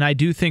East, and I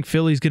do think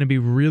Philly's going to be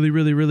really,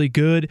 really, really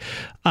good.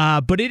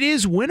 But it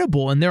is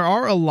winnable, and there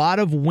are a lot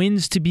of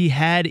wins to be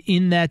had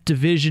in that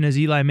division as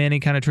Eli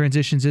Manning kind of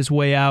transitions his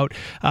way out.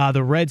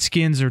 The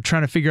Redskins are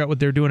trying to figure out what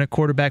they're doing at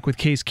quarterback with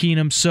Case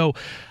Keenum. So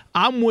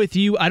I'm with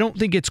you. I don't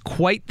think it's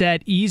quite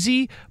that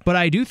easy, but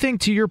I do think,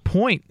 to your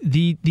point,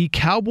 the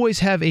Cowboys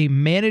have a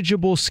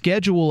manageable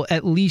schedule,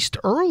 at least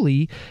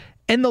early.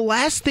 And the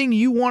last thing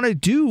you want to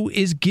do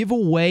is give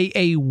away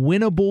a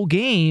winnable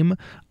game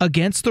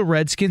against the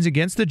Redskins,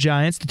 against the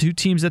Giants, the two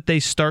teams that they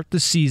start the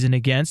season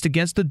against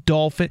the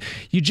Dolphins.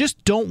 You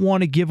just don't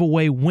want to give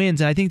away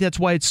wins. And I think that's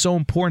why it's so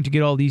important to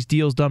get all these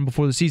deals done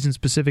before the season,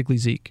 specifically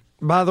Zeke.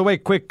 By the way,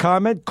 quick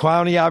comment.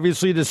 Clowney,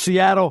 obviously, to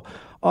Seattle.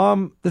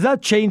 Does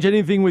that change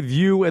anything with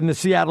you and the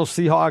Seattle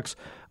Seahawks?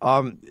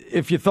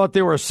 If you thought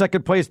they were a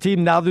second-place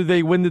team, now do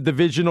they win the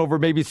division over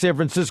maybe San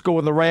Francisco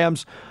and the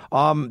Rams?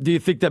 Do you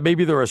think that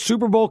maybe they're a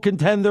Super Bowl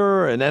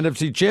contender, an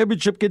NFC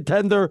Championship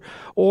contender,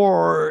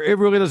 or it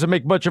really doesn't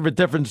make much of a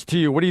difference to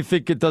you? What do you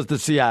think it does to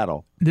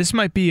Seattle? This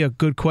might be a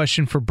good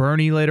question for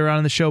Bernie later on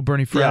in the show,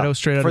 Bernie Fratto,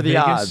 straight out of Vegas.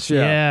 For the odds,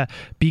 yeah,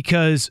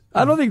 because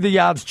I don't think the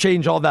odds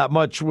change all that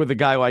much with a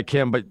guy like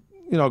him, but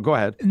go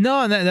ahead.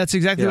 No, and that's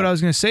exactly what I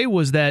was going to say,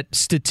 was that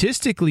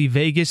statistically,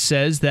 Vegas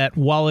says that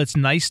while it's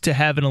nice to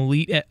have an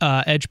elite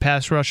edge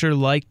pass rusher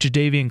like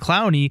Jadeveon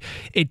Clowney,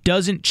 it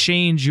doesn't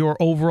change your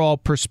overall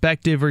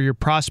perspective or your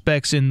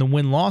prospects in the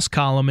win-loss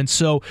column. And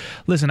so,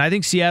 listen, I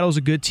think Seattle's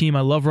a good team.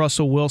 I love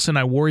Russell Wilson.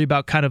 I worry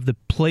about kind of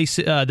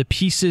the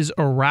pieces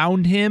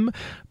around him,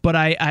 but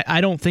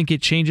I don't think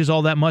it changes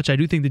all that much. I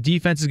do think the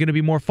defense is going to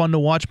be more fun to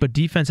watch, but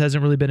defense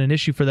hasn't really been an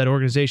issue for that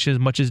organization as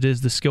much as it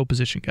is the skill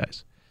position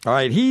guys. All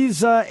right,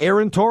 he's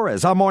Aaron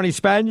Torres. I'm Arnie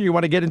Spanier. You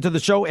want to get into the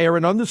show?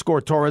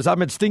 Aaron_Torres.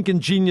 I'm at Stinking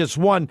Genius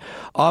 1.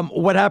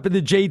 What happened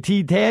to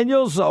JT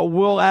Daniels?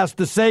 We'll ask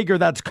the Sager.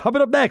 That's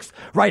coming up next,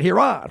 right here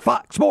on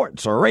Fox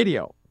Sports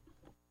Radio.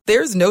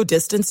 There's no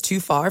distance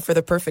too far for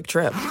the perfect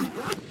trip.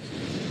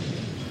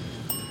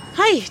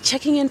 Hi,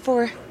 checking in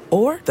for...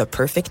 Or the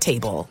perfect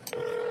table.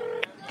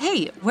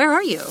 Hey, where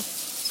are you?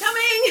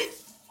 Coming!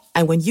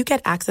 And when you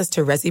get access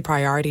to Resi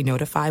Priority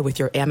Notify with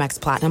your Amex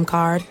Platinum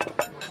card...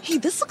 Hey,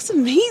 this looks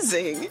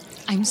amazing.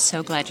 I'm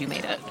so glad you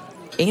made it.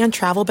 And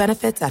travel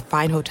benefits at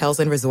fine hotels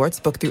and resorts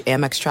booked through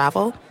Amex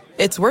Travel.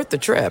 It's worth the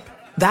trip.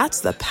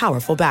 That's the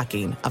powerful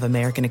backing of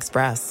American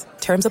Express.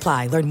 Terms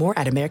apply. Learn more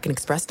at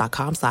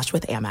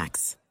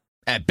americanexpress.com/withAmex.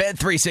 At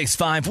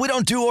Bet365, we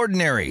don't do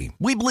ordinary.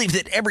 We believe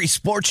that every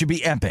sport should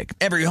be epic.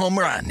 Every home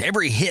run,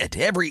 every hit,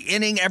 every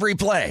inning, every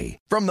play.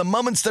 From the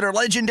moments that are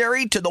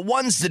legendary to the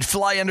ones that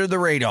fly under the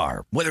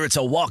radar. Whether it's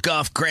a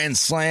walk-off grand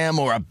slam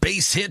or a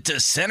base hit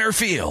to center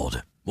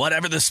field.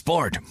 Whatever the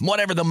sport,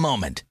 whatever the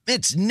moment.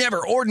 It's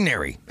never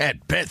ordinary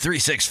at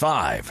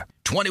Bet365.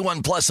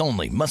 21 plus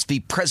only. Must be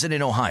present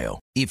in Ohio.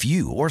 If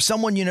you or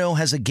someone you know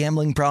has a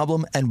gambling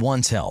problem and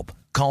wants help,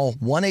 call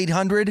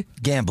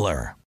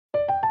 1-800-GAMBLER.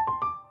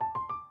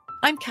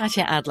 I'm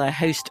Katya Adler,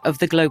 host of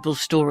The Global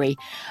Story.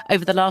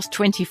 Over the last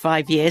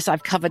 25 years,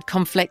 I've covered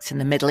conflicts in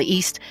the Middle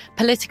East,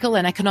 political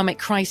and economic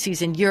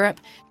crises in Europe,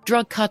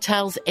 drug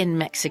cartels in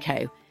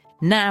Mexico.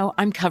 Now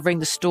I'm covering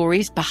the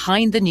stories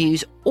behind the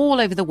news all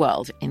over the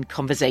world in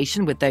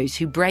conversation with those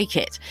who break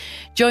it.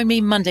 Join me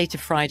Monday to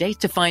Friday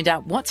to find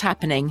out what's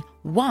happening,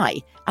 why,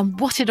 and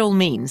what it all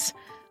means.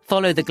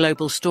 Follow The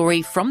Global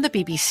Story from the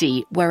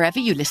BBC wherever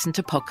you listen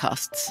to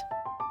podcasts.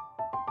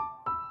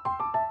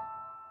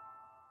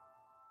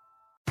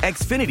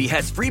 Xfinity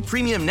has free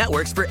premium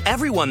networks for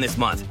everyone this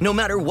month, no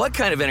matter what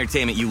kind of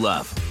entertainment you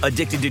love.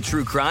 Addicted to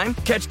true crime?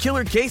 Catch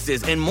killer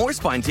cases and more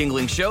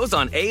spine-tingling shows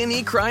on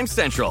A&E Crime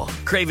Central.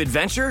 Crave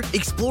adventure?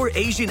 Explore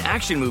Asian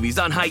action movies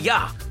on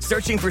Hi-YAH.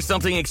 Searching for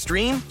something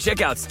extreme?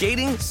 Check out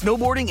skating,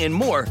 snowboarding, and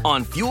more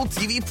on Fuel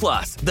TV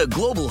Plus, the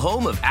global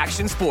home of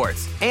action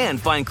sports. And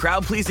find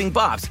crowd-pleasing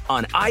bops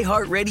on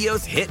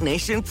iHeartRadio's Hit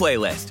Nation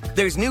playlist.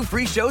 There's new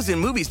free shows and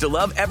movies to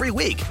love every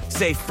week.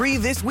 Say free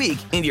this week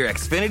in your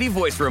Xfinity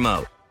voice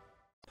remote.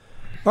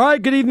 All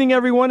right, good evening,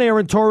 everyone.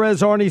 Aaron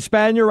Torres, Arnie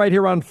Spanier, right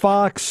here on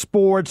Fox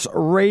Sports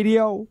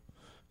Radio.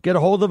 Get a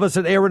hold of us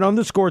at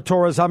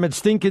Aaron_Torres. I'm at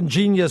Stinking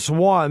Genius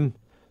 1.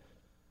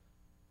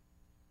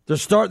 They're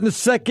starting the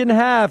second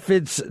half.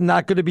 It's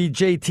not going to be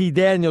JT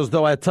Daniels,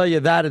 though. I tell you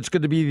that. It's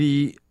going to be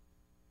the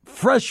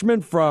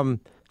freshman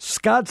from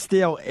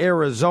Scottsdale,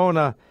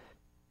 Arizona,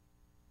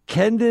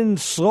 Kendon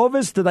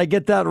Slovis. Did I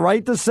get that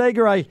right, the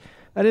Sager?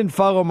 I didn't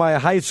follow my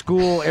high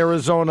school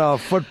Arizona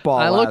football.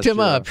 I looked him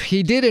up.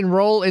 He did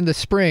enroll in the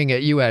spring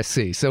at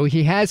USC, so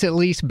he has at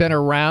least been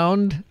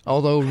around,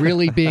 although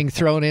really being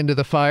thrown into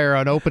the fire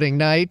on opening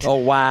night. Oh,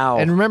 wow.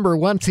 And remember,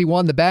 once he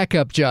won the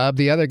backup job,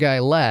 the other guy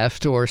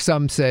left, or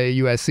some say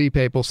USC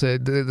people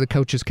said the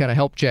coaches kind of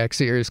helped Jack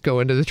Sears go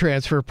into the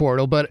transfer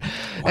portal. But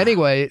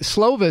anyway,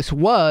 Slovis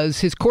was,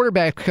 his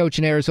quarterback coach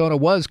in Arizona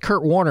was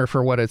Kurt Warner,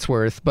 for what it's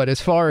worth. But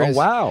as far as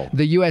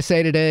the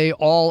USA Today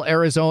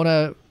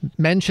All-Arizona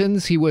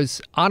mentions, he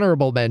was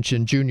honorable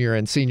mention junior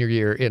and senior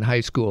year in high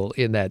school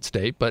in that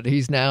state, but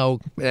he's now,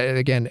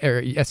 again,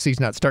 SC's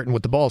not starting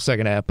with the ball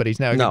second half, but he's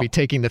now going to be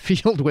taking the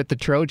field with the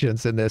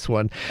Trojans in this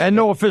one. And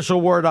no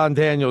official word on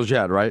Daniels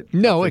yet, right?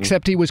 No,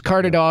 except he was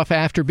carted off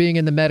after being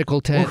in the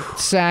medical tent,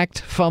 sacked,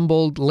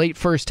 fumbled, late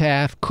first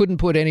half, couldn't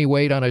put any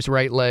weight on his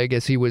right leg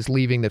as he was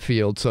leaving the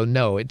field, so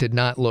no, it did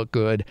not look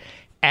good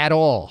at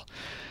all.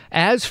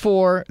 As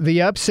for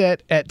the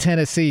upset at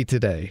Tennessee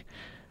today,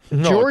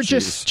 Georgia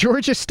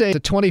State, a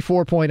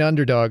 24-point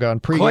underdog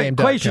on pregame.com.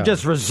 Clay should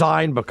just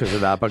resign because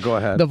of that, but go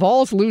ahead. The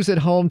Vols lose at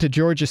home to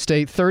Georgia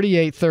State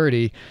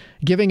 38-30,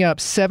 giving up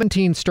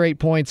 17 straight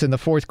points in the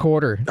fourth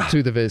quarter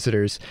to the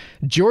visitors.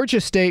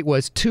 Georgia State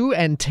was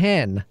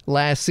 2-10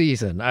 last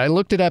season. I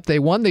looked it up. They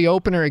won the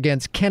opener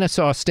against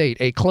Kennesaw State,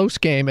 a close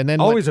game, and then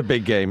always a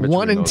big game.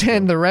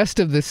 1-10 the rest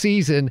of the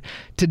season.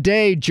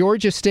 Today,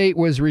 Georgia State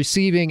was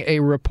receiving a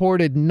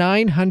reported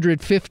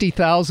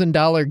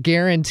 $950,000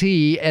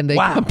 guarantee, and they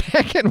come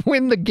back and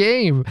win the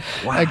game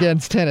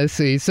against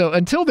Tennessee. So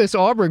until this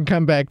Auburn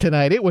comeback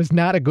tonight, it was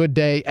not a good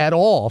day at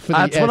all for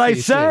the SEC.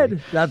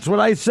 That's what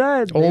I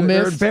said.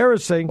 They're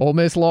embarrassing. Ole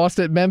Miss lost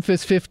at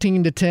Memphis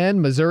 15-10.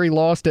 Missouri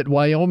lost at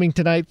Wyoming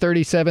tonight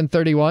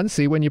 37-31.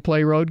 See when you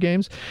play road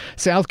games.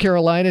 South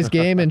Carolina's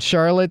game in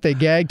Charlotte, they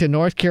gagged to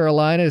North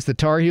Carolina as the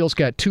Tar Heels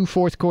got 2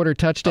 fourth-quarter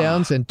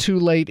touchdowns and 2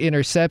 late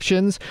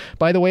interceptions.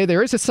 By the way,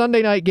 there is a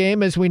Sunday night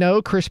game, as we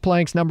know. Chris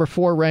Plank's number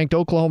 4 ranked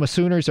Oklahoma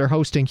Sooners are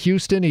hosting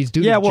Houston. He's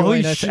due to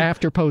join us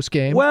after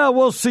postgame. Well,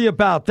 we'll see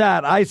about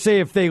that. I say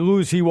if they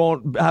lose, he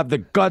won't have the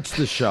guts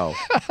to show.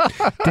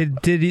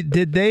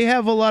 Did they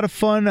have a lot of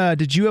fun?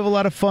 Did you have a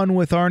lot of fun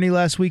with Arnie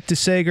last week to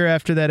Sager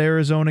after that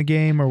Arizona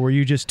game, or were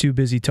you just too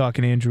busy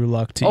talking to Andrew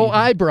Luck?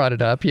 I brought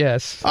it up,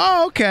 yes.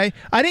 Oh, okay.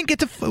 I didn't get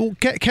to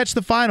catch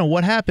the final.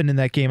 What happened in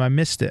that game? I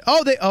missed it.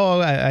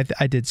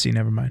 I did see.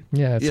 Never mind.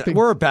 Yeah,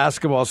 we're a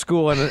basketball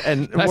school,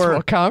 and we're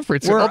a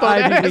conference. We're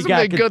that hasn't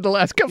been good the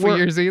last couple of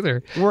years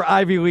either. We're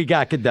Ivy League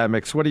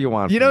academics. What do you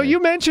want?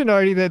 You mentioned,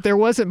 Artie, that there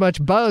wasn't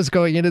much buzz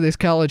going into this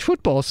college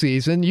football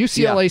season.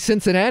 UCLA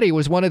Cincinnati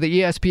was one of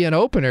the ESPN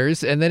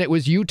openers, and then it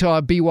was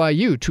Utah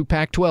BYU, 2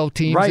 Pac-12 12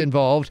 teams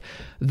involved.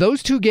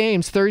 Those two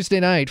games Thursday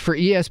night for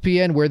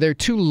ESPN were their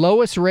two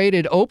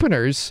lowest-rated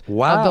openers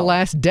of the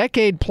last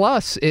decade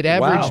plus. It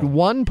averaged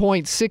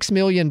 1.6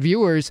 million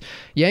viewers.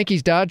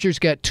 Yankees-Dodgers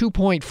got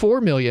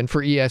 2.4 million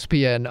for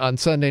ESPN on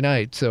Sunday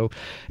night. So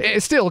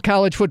still,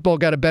 college football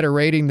got a better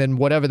rating than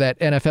whatever that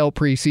NFL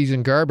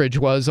preseason garbage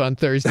was on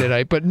Thursday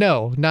night. But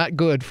no, not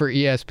good for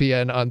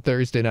ESPN on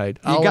Thursday night.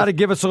 You got to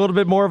give us a little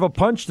bit more of a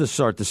punch to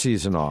start the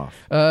season off.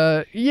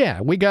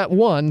 Yeah, we got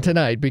one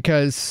tonight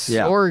because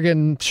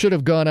Oregon should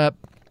have gone up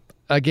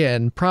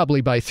again, probably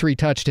by 3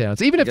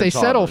 touchdowns, even if they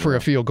settle for a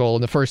field goal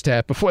in the first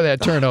half before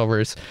that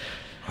turnovers.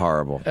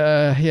 Horrible.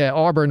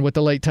 Auburn with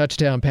the late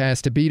touchdown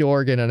pass to beat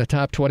Oregon in a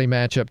top 20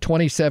 matchup,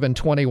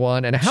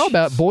 27-21. And how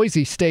about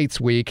Boise State's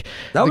week?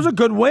 That was a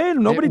good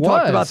win. Nobody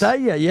talked about that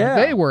yet. Yeah.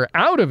 They were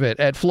out of it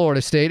at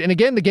Florida State. And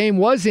again, the game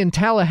was in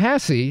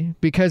Tallahassee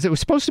because it was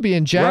supposed to be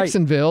in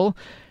Jacksonville.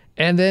 Right.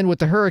 And then with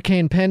the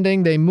hurricane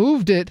pending, they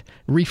moved it,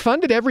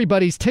 refunded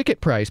everybody's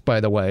ticket price, by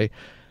the way,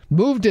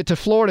 moved it to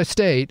Florida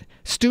State,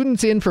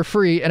 students in for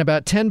free, and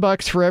about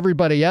 $10 for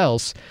everybody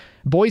else.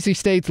 Boise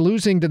State's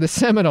losing to the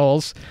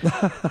Seminoles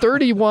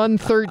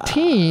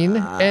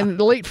 31-13 and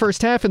the late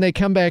first half, and they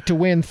come back to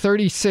win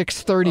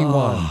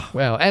 36-31.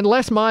 Wow. And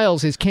Les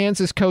Miles is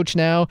Kansas coach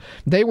now.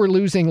 They were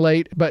losing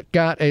late, but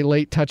got a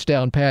late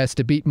touchdown pass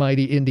to beat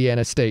mighty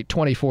Indiana State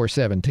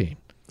 24-17.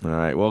 All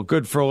right, well,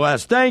 good for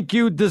Les. Thank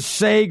you,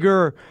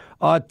 DeSager.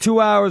 2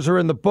 hours are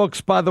in the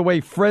books. By the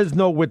way,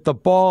 Fresno with the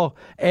ball,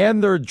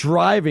 and they're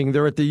driving.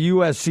 They're at the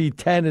USC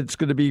 10. It's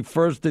going to be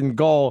first and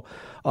goal.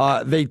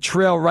 They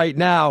trail right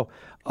now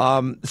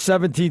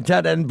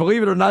 17-10. And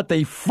believe it or not,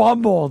 they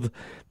fumbled,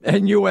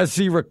 and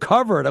USC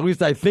recovered. At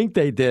least I think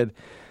they did.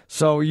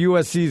 So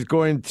USC is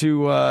going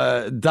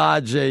to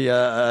dodge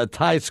a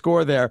tie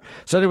score there.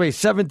 So anyway,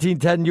 17-10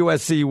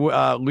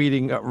 USC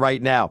leading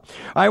right now. All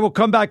right, we'll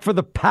come back for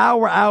the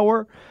Power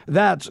Hour.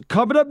 That's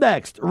coming up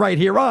next right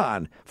here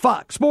on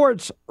Fox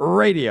Sports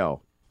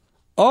Radio.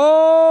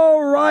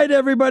 All right,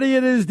 everybody,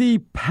 it is the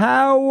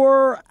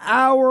Power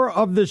Hour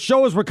of the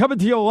show as we're coming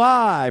to you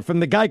live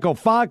from the Geico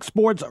Fox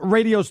Sports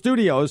Radio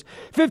studios.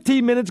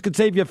 15 minutes could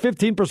save you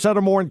 15%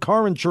 or more in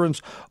car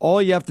insurance.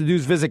 All you have to do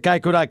is visit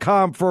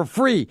geico.com for a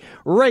free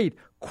rate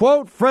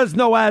quote.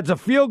 Fresno adds a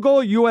field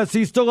goal.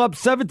 USC still up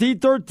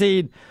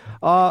 17-13.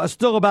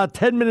 Still about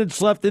 10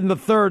 minutes left in the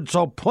third,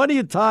 so plenty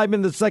of time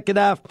in the second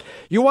half.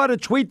 You want to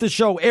tweet the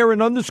show,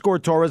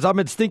 Aaron_Torres. I'm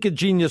at Stinking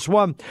Genius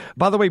 1.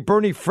 By the way,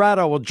 Bernie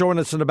Fratto will join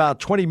us in about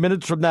 20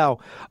 minutes from now.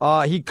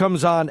 He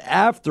comes on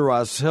after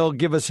us. He'll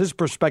give us his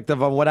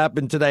perspective on what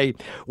happened today,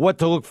 what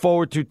to look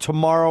forward to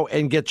tomorrow,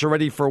 and get you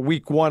ready for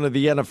week 1 of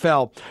the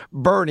NFL.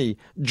 Bernie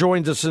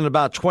joins us in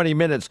about 20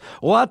 minutes.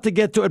 A lot to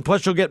get to, and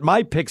plus you'll get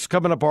my picks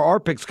coming up, or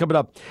our picks coming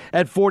up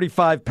at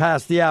 45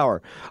 past the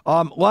hour.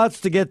 Lots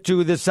to get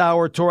to this hour,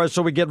 Torres,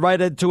 so we get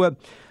right into it.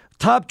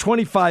 Top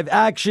 25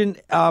 action.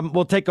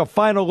 We'll take a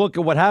final look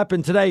at what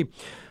happened today.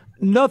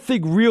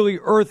 Nothing really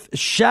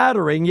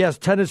earth-shattering. Yes,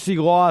 Tennessee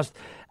lost.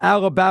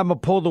 Alabama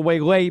pulled away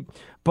late.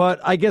 But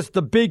I guess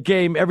the big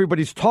game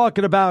everybody's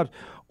talking about,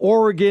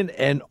 Oregon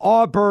and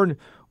Auburn.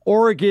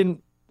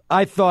 Oregon,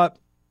 I thought,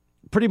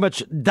 pretty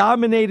much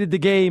dominated the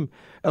game,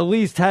 at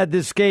least had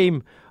this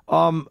game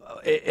at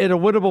a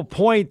winnable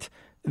point.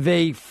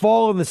 They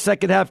fall in the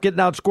second half, getting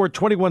outscored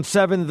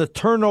 21-7. The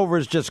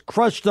turnovers just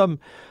crushed them.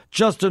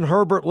 Justin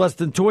Herbert, less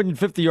than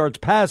 250 yards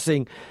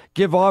passing.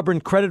 Give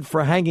Auburn credit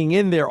for hanging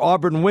in there.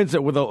 Auburn wins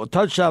it with a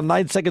touchdown,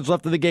 9 seconds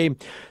left of the game,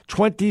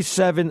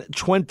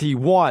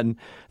 27-21.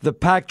 The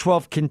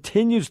Pac-12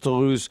 continues to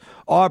lose.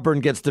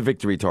 Auburn gets the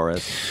victory,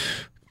 Torres.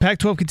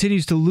 Pac-12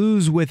 continues to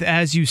lose with,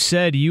 as you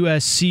said,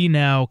 USC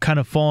now kind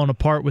of falling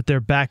apart with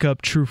their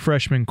backup true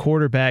freshman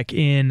quarterback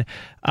in.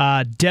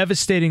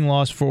 Devastating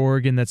loss for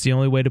Oregon. That's the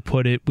only way to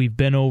put it. We've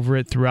been over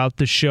it throughout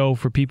the show.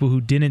 For people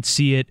who didn't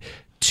see it,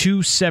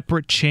 2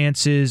 separate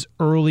chances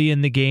early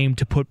in the game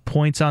to put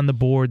points on the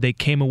board. They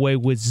came away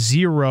with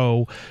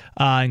 0,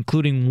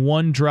 including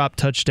 1 drop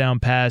touchdown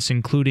pass,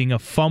 including a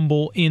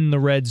fumble in the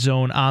red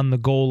zone on the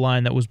goal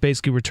line that was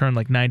basically returned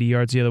like 90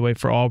 yards the other way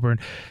for Auburn.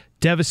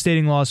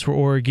 Devastating loss for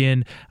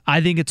Oregon.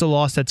 I think it's a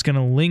loss that's going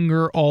to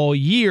linger all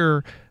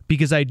year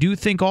because I do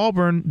think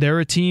Auburn, they're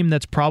a team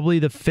that's probably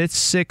the 5th,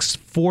 6th,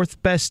 4th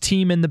best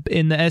team in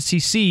the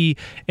SEC.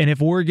 And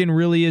if Oregon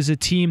really is a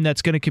team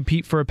that's going to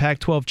compete for a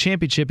Pac-12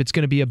 championship, it's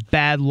going to be a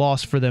bad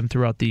loss for them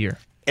throughout the year.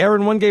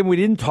 Aaron, one game we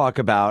didn't talk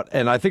about,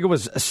 and I think it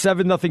was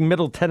 7-0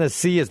 Middle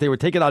Tennessee as they were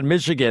taking on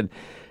Michigan.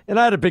 And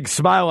I had a big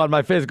smile on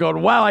my face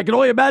going, wow, I can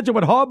only imagine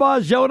what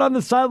Harbaugh's yelling on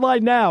the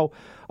sideline now.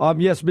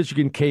 Yes,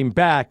 Michigan came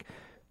back.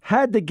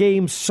 Had the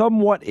game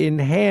somewhat in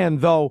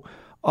hand, though.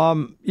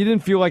 You didn't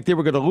feel like they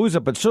were going to lose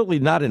it, but certainly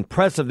not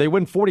impressive. They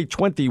win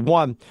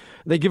 40-21.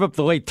 They give up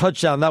the late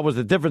touchdown. That was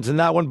the difference in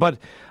that one. But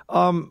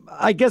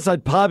I guess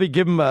I'd probably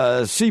give them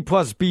a C+,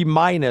 B-.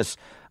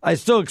 I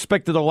still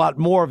expected a lot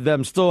more of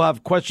them. Still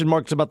have question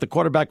marks about the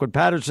quarterback with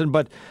Patterson,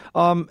 but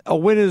a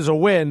win is a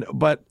win.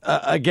 But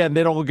again,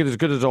 they don't look as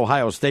good as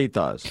Ohio State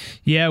does.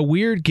 Yeah,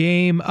 weird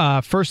game.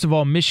 First of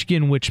all,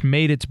 Michigan, which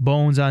made its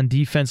bones on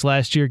defense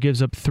last year,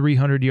 gives up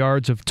 300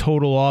 yards of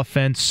total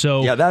offense.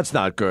 So yeah, that's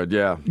not good.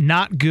 Yeah,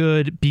 not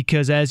good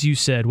because, as you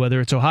said, whether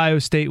it's Ohio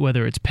State,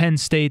 whether it's Penn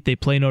State, they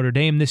play Notre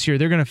Dame this year.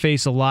 They're going to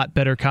face a lot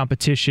better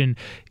competition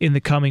in the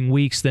coming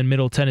weeks than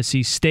Middle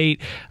Tennessee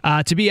State.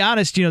 To be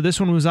honest, this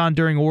one was on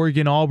during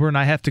Oregon-Auburn.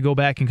 I have to go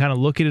back and kind of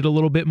look at it a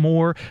little bit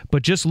more,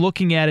 but just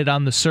looking at it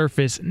on the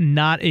surface,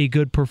 not a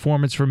good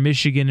performance from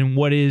Michigan in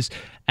what is,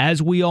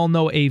 as we all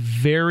know, a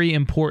very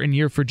important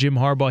year for Jim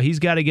Harbaugh. He's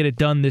got to get it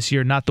done this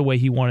year, not the way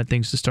he wanted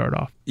things to start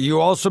off.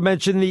 You also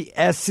mentioned the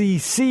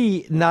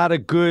SEC, not a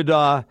good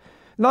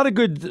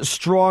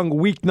strong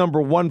week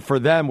number one for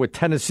them, with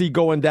Tennessee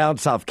going down,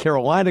 South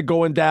Carolina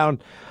going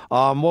down.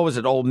 What was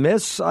it, Ole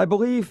Miss, I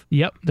believe?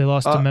 Yep, they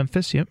lost to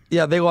Memphis, yep.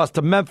 Yeah, they lost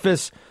to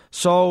Memphis.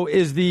 So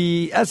is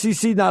the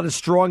SEC not as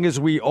strong as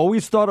we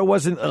always thought it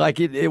wasn't, like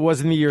it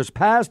was in the years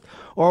past,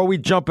 or are we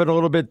jumping a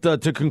little bit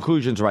to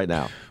conclusions right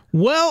now?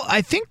 Well,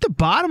 I think the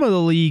bottom of the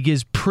league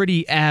is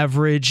pretty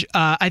average.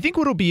 I think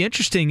what will be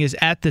interesting is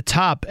at the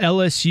top,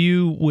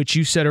 LSU, which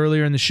you said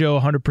earlier in the show,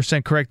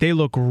 100% correct. They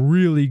look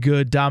really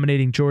good,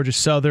 dominating Georgia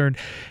Southern.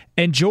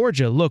 And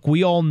Georgia, look,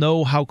 we all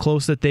know how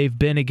close that they've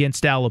been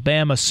against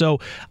Alabama. So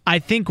I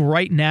think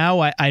right now,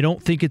 I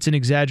don't think it's an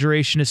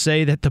exaggeration to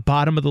say that the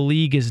bottom of the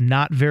league is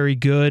not very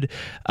good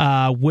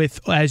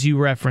with, as you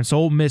referenced,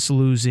 Ole Miss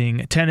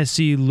losing,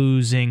 Tennessee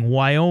losing,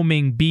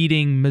 Wyoming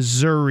beating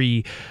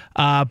Missouri.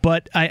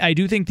 But I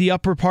do think the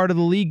upper part of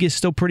the league is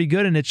still pretty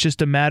good, and it's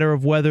just a matter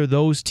of whether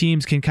those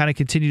teams can kind of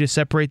continue to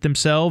separate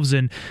themselves.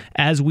 And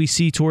as we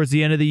see towards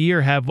the end of the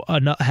year, have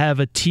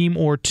a team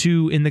or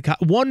two in the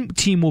one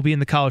team will be in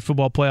the college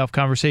football playoff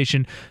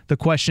conversation. The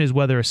question is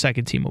whether a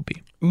second team will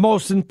be.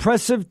 Most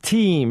impressive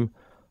team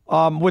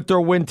with their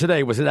win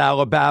today, was it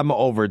Alabama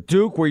over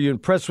Duke? Were you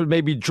impressed with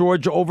maybe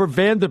Georgia over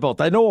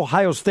Vanderbilt? I know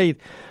Ohio State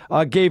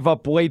gave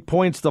up late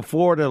points to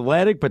Florida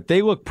Atlantic, but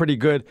they look pretty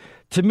good.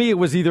 To me, it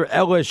was either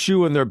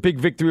LSU and their big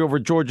victory over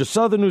Georgia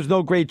Southern, who's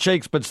no great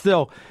shakes, but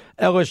still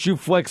LSU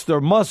flexed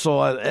their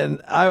muscle,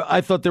 and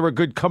I thought they were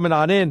good coming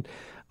on in.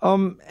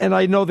 And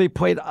I know they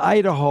played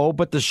Idaho,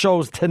 but the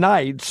show's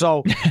tonight,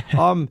 so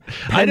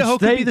Idaho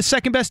could be the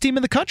second best team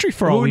in the country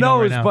for all we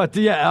know right now. But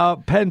yeah,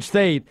 Penn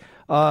State,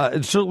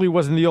 it certainly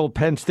wasn't the old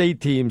Penn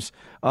State teams.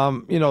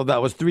 That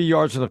was 3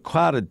 yards in a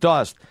cloud of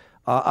dust.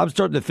 I'm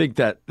starting to think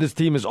that this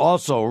team is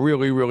also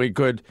really, really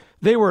good.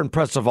 They were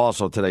impressive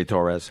also today,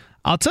 Torres.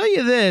 I'll tell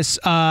you this.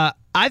 I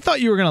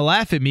thought you were going to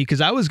laugh at me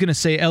because I was going to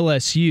say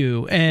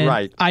LSU. And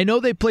right. I know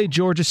they played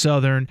Georgia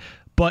Southern,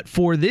 but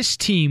for this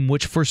team,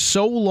 which for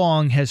so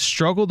long has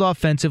struggled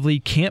offensively,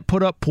 can't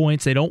put up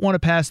points, they don't want to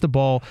pass the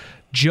ball,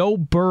 Joe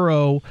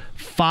Burrow,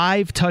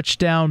 5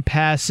 touchdown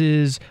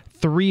passes,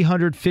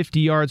 350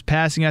 yards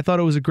passing. I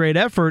thought it was a great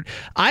effort.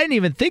 I didn't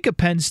even think of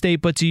Penn State,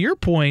 but to your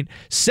point,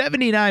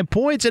 79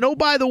 points. And oh,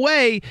 by the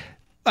way,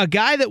 a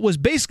guy that was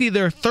basically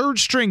their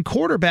third-string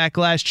quarterback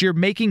last year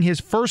making his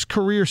first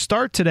career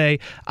start today.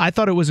 I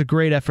thought it was a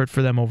great effort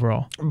for them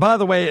overall. By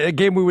the way, a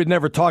game we would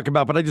never talk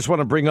about, but I just want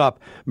to bring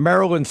up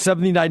Maryland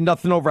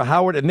 79-0 over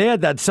Howard, and they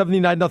had that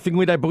 79-0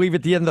 lead, I believe,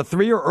 at the end of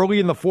 3 or early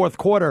in the fourth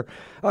quarter.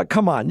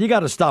 Come on, you got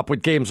to stop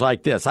with games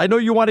like this. I know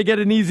you want to get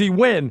an easy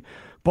win,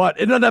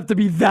 but it doesn't have to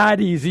be that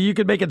easy. You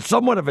can make it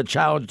somewhat of a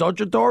challenge, don't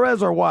you,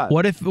 Torres, or what?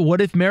 What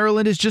if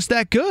Maryland is just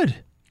that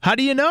good? How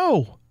do you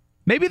know?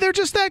 Maybe they're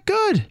just that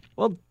good.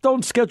 Well,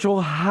 don't schedule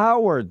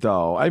Howard,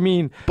 though. I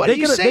mean, but they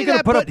could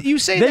have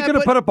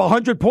put up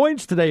 100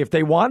 points today if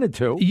they wanted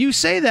to. You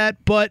say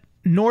that, but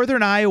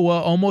Northern Iowa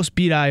almost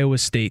beat Iowa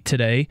State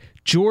today.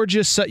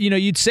 Georgia,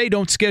 you'd say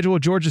don't schedule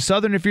Georgia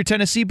Southern if you're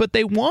Tennessee, but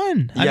they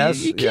won.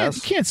 Yes, you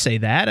can't say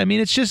that. I mean,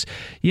 it's just,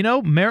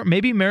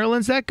 maybe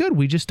Maryland's that good.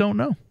 We just don't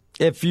know.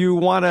 If you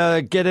want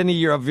to get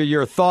any of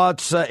your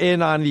thoughts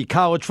in on the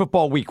college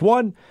football week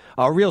 1,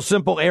 real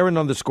simple,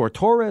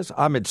 Aaron_Torres.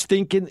 I'm at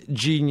Stinkin'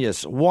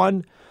 Genius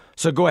 1.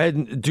 So go ahead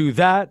and do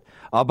that.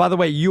 By the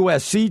way,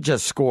 USC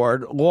just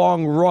scored.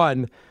 Long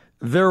run.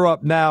 They're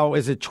up now.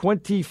 Is it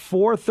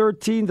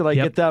 24-13? Did I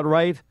get that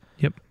right?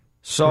 Yep.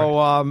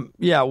 So,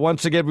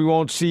 once again, we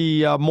won't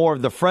see more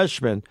of the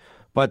freshmen.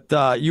 But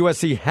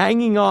USC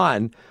hanging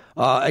on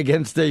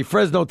against a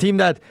Fresno team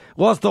that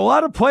lost a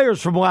lot of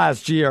players from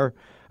last year.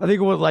 I think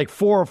it was like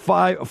 4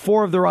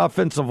 of their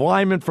offensive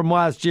linemen from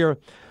last year.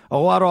 A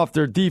lot off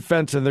their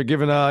defense, and they're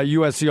giving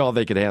USC all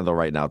they can handle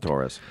right now,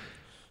 Torres.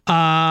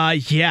 Listen,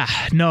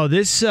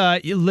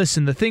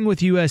 the thing with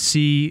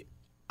USC,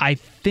 I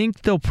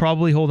think they'll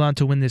probably hold on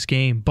to win this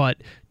game, but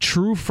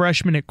true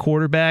freshman at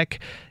quarterback,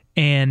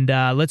 and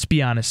let's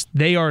be honest,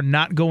 they are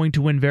not going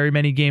to win very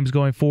many games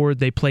going forward.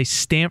 They play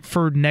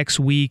Stanford next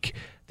week.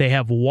 They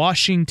have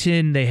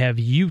Washington, they have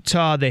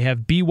Utah, they have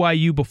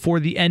BYU before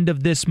the end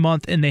of this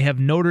month, and they have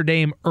Notre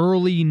Dame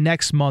early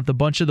next month, a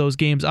bunch of those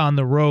games on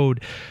the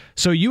road.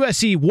 So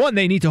USC, one,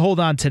 they need to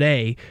hold on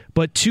today,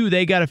 but two,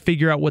 they got to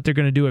figure out what they're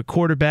going to do at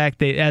quarterback.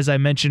 They, as I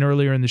mentioned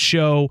earlier in the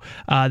show,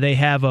 they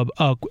have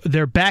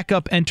their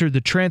backup entered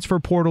the transfer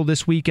portal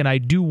this week, and I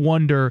do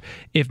wonder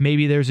if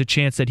maybe there's a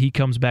chance that he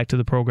comes back to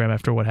the program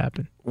after what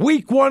happened.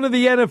 Week 1 of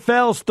the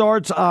NFL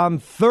starts on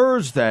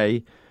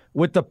Thursday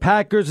with the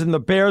Packers and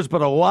the Bears,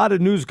 but a lot of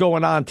news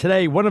going on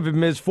today. One of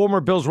them is former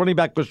Bills running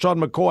back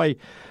LeSean McCoy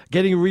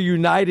getting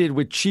reunited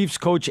with Chiefs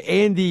coach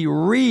Andy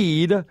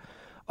Reid.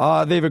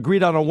 They've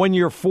agreed on a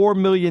 1-year, $4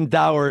 million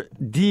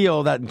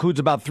deal that includes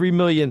about $3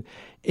 million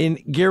in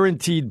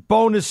guaranteed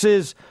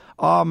bonuses.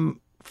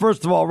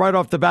 First of all, right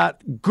off the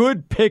bat,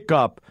 good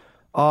pickup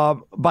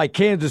by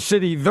Kansas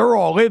City. They're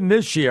all in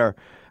this year.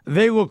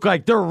 They look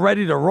like they're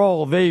ready to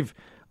roll. They've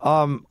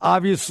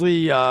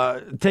obviously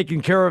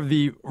taken care of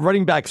the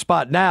running back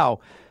spot now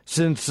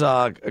since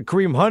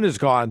Kareem Hunt is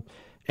gone,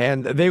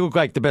 and they look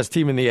like the best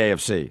team in the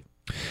AFC.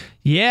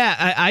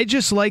 Yeah, I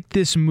just like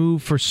this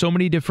move for so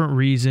many different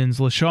reasons.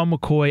 LeSean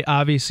McCoy,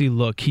 obviously,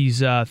 look, he's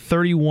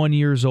 31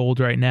 years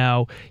old right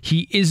now.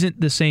 He isn't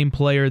the same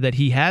player that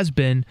he has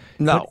been.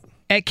 No.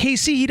 But at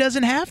KC, he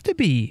doesn't have to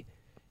be.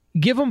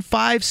 Give him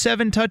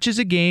 5-7 touches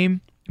a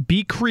game.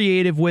 Be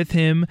creative with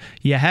him.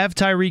 You have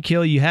Tyreek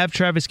Hill. You have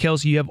Travis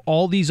Kelce. You have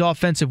all these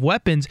offensive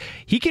weapons.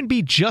 He can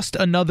be just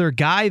another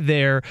guy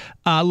there.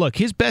 Look,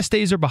 his best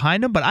days are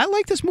behind him, but I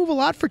like this move a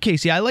lot for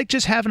KC. I like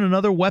just having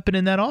another weapon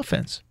in that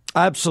offense.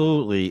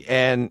 Absolutely.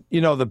 And,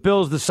 the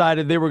Bills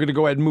decided they were going to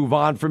go ahead and move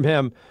on from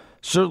him.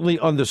 Certainly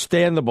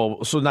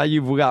understandable. So now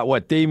you've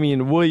got,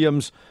 Damian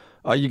Williams.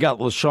 You got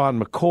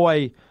LeSean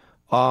McCoy.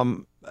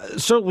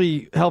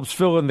 Certainly helps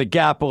fill in the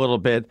gap a little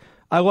bit.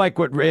 I like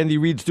what Andy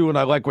Reid's doing.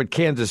 I like what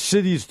Kansas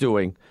City's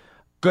doing.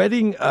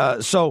 Again,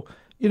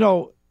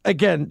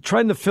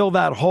 trying to fill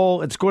that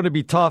hole, it's going to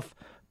be tough,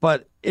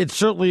 but it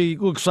certainly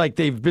looks like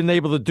they've been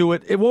able to do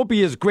it. It won't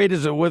be as great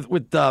as it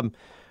with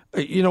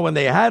when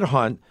they had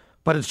Hunt,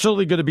 but it's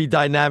certainly going to be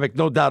dynamic,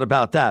 no doubt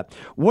about that.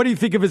 What do you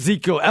think of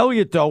Ezekiel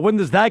Elliott, though? When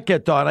does that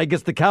get done? I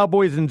guess the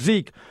Cowboys and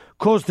Zeke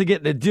close to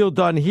getting a deal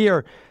done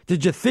here.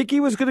 Did you think he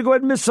was going to go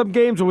ahead and miss some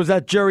games, or was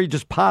that Jerry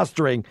just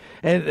posturing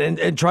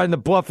and trying to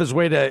bluff his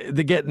way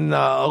to getting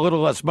a little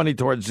less money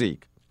towards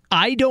Zeke?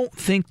 I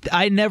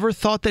never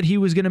thought that he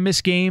was going to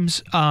miss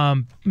games,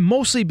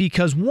 mostly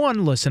because,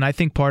 one, listen, I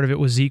think part of it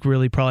was Zeke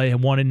really probably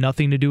wanted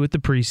nothing to do with the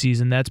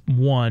preseason. That's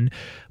one.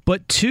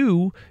 But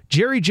two,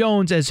 Jerry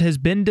Jones, as has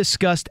been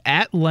discussed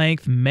at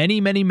length many,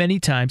 many, many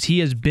times, he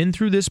has been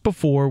through this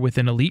before with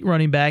an elite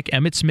running back,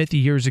 Emmitt Smith,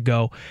 years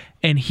ago,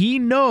 and he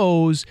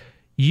knows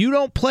you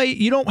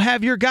don't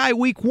have your guy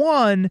week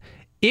 1,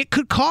 it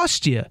could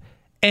cost you.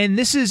 And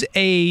this is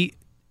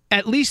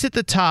at least at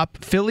the top,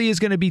 Philly is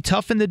going to be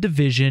tough in the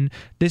division.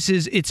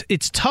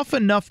 It's tough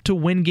enough to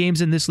win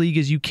games in this league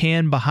as you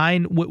can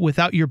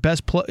without your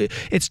best play.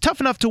 It's tough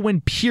enough to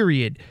win,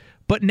 period.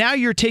 But now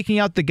you're taking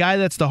out the guy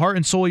that's the heart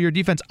and soul of your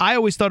defense. I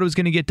always thought it was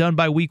going to get done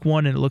by week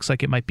 1, and it looks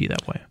like it might be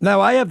that way.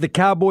 Now, I have the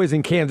Cowboys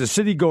in Kansas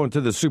City going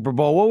to the Super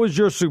Bowl. What was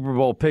your Super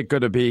Bowl pick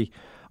going to be?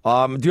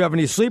 Do you have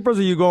any sleepers,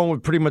 or are you going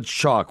with pretty much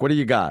chalk? What do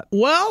you got?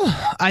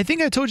 Well, I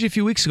think I told you a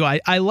few weeks ago,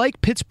 I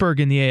like Pittsburgh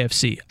in the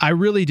AFC. I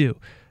really do.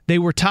 They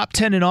were top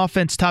 10 in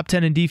offense, top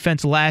 10 in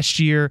defense last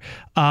year,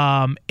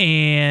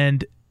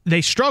 and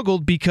they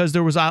struggled because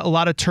there was a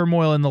lot of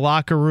turmoil in the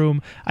locker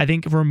room. I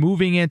think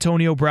removing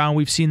Antonio Brown,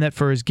 we've seen that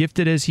for as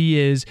gifted as he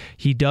is,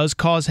 he does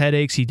cause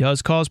headaches, he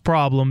does cause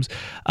problems.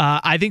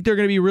 I think they're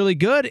going to be really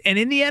good. And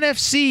in the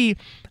NFC,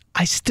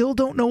 I still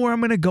don't know where I'm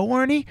going to go,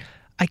 Arnie.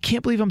 I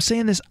can't believe I'm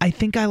saying this. I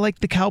think I like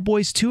the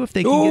Cowboys, too, if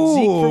they can get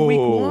Zeke for week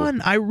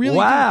 1. I really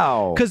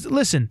do. Because,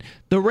 listen,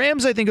 the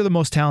Rams, I think, are the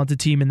most talented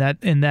team in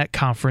that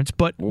conference.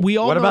 But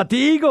what about the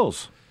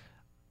Eagles?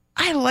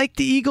 I like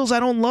the Eagles. I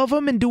don't love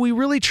them. And do we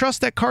really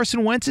trust that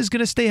Carson Wentz is going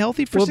to stay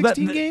healthy for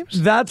 16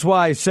 games? That's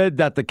why I said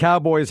that the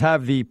Cowboys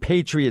have the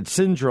Patriot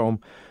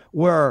syndrome,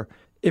 where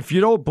if you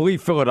don't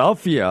believe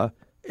Philadelphia,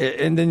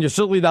 and then you're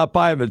certainly not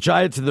buying the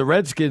Giants and the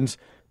Redskins,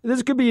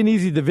 this could be an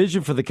easy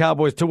division for the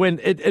Cowboys to win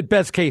at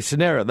best case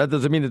scenario. That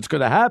doesn't mean it's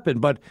going to happen,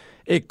 but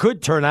it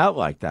could turn out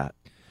like that.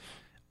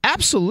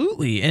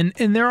 Absolutely. And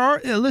there are,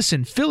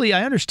 listen, Philly,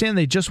 I understand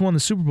they just won the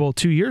Super Bowl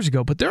 2 years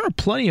ago, but there are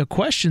plenty of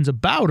questions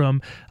about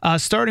them,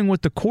 starting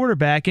with the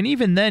quarterback. And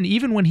even then,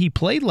 even when he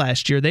played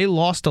last year, they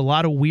lost a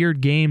lot of weird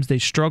games. They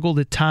struggled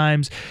at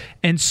times.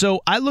 And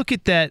so I look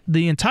at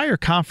the entire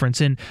conference,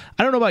 and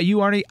I don't know about you,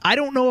 Arnie. I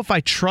don't know if I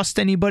trust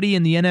anybody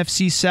in the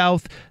NFC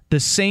South. The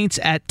Saints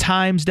at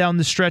times down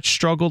the stretch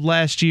struggled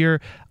last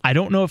year. I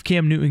don't know if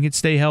Cam Newton can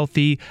stay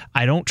healthy.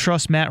 I don't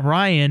trust Matt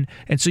Ryan.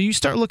 And so you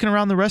start looking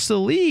around the rest of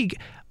the league,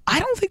 I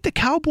don't think the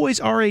Cowboys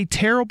are a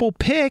terrible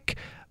pick,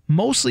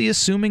 mostly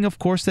assuming, of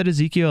course, that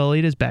Ezekiel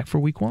Elliott is back for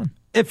week 1.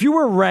 If you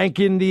were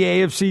ranking the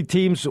AFC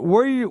teams,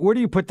 where do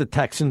you put the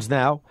Texans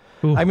now?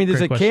 Ooh,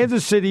 is it question.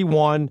 Kansas City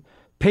 1,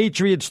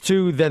 Patriots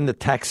 2, then the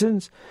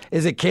Texans?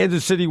 Is it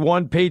Kansas City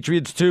 1,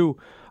 Patriots 2,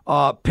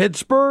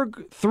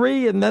 Pittsburgh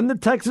 3, and then the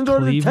Texans, or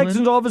the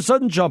Texans all of a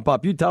sudden jump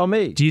up. You tell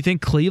me. Do you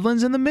think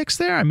Cleveland's in the mix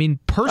there? I mean,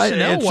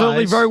 personnel-wise. It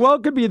certainly very well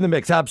could be in the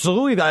mix.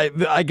 Absolutely.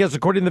 I guess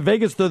according to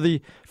Vegas, they're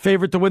the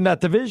favorite to win that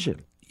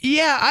division.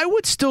 Yeah, I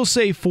would still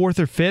say fourth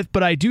or fifth,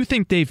 but I do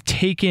think they've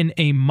taken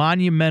a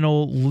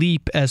monumental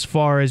leap as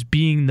far as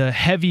being the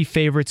heavy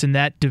favorites in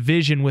that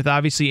division, with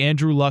obviously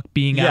Andrew Luck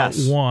being out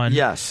one.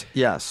 Yes.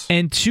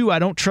 And two, I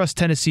don't trust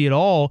Tennessee at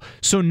all.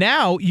 So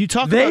now you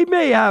talk They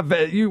may have,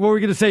 what were we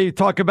going to say,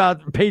 talk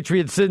about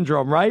Patriot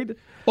syndrome, right?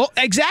 Well,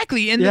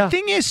 exactly. And the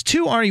thing is,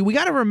 too, Arnie, we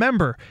got to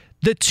remember,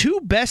 the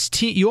two best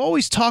teams, you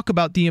always talk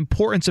about the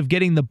importance of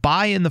getting the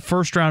bye in the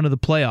first round of the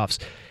playoffs.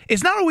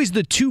 It's not always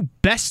the two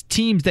best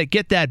teams that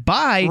get that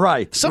bye.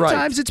 Right.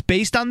 Sometimes it's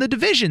based on the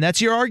division.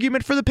 That's your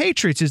argument for the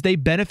Patriots, is they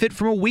benefit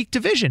from a weak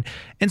division.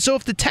 And so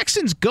if the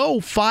Texans go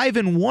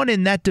 5-1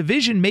 in that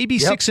division, maybe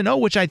 6-0,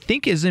 which I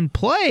think is in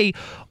play,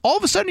 all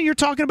of a sudden you're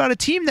talking about a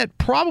team that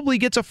probably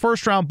gets a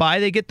first-round bye.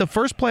 They get the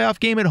first playoff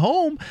game at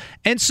home.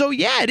 And so,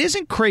 yeah, it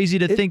isn't crazy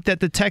to think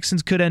that the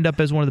Texans could end up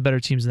as one of the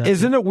better teams in that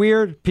Isn't it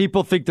weird?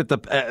 People think that the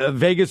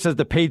Vegas says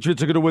the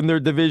Patriots are going to win their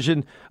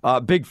division.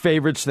 Big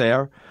favorites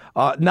there.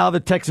 Now the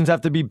Texans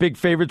have to be big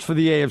favorites for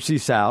the AFC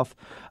South.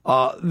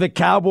 The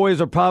Cowboys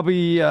are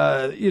probably,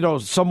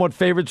 somewhat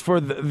favorites for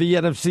the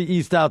NFC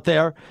East out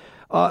there.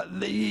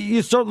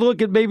 You start to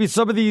look at maybe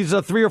some of these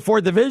 3 or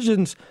 4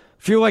 divisions,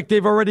 feel like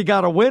they've already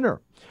got a winner.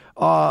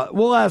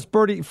 We'll ask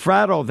Bernie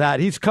Fratto that.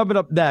 He's coming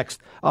up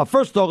next.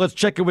 First, though, let's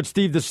check in with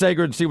Steve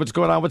DeSager and see what's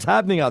going on. What's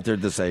happening out there,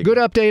 DeSager? Good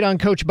update on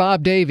Coach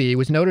Bob Davie. He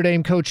was Notre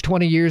Dame coach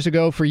 20 years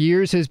ago. For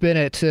years has been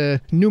at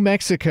New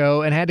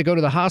Mexico and had to go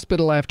to the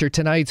hospital after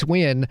tonight's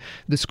win.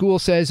 The school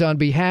says on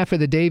behalf of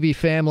the Davie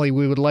family,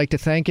 we would like to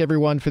thank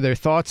everyone for their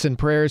thoughts and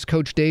prayers.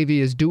 Coach Davie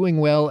is doing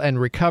well and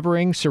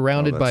recovering,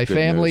 surrounded by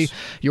family. News.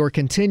 Your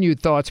continued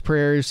thoughts,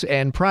 prayers,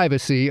 and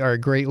privacy are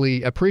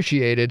greatly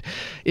appreciated.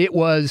 It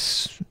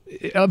was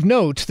of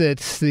note that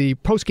the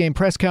post-game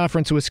press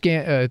conference was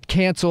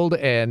canceled,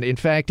 and in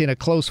fact, in a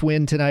close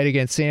win tonight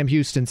against Sam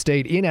Houston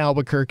State in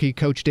Albuquerque,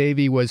 Coach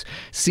Davie was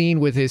seen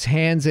with his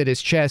hands at his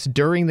chest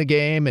during the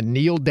game and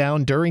kneeled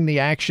down during the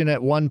action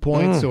at one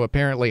point, so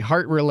apparently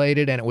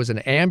heart-related, and it was an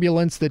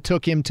ambulance that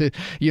took him to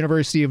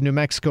University of New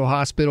Mexico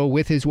Hospital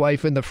with his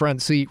wife in the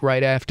front seat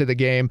right after the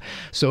game.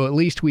 So at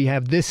least we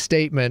have this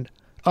statement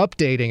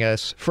updating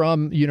us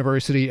from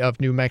University of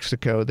New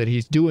Mexico that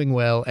he's doing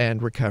well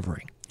and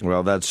recovering.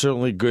 Well, that's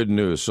certainly good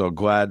news, so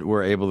glad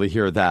we're able to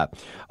hear that.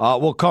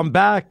 We'll come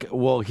back.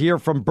 We'll hear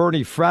from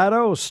Bernie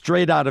Fratto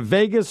straight out of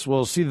Vegas.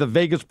 We'll see the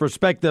Vegas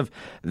perspective.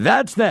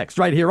 That's next,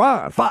 right here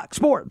on Fox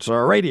Sports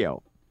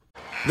Radio.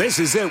 This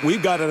is it.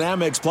 We've got an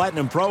Amex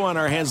Platinum Pro on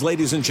our hands,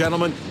 ladies and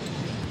gentlemen.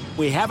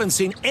 We haven't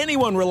seen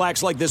anyone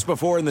relax like this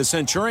before in the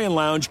Centurion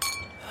Lounge.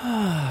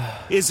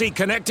 Is he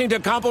connecting to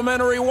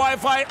complimentary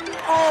Wi-Fi?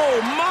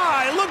 Oh,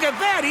 my! Look at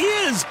that! He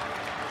is!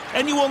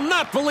 And you will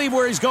not believe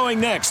where he's going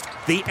next.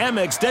 The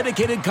Amex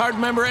dedicated card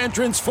member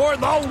entrance for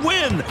the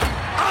win.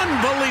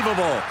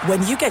 Unbelievable.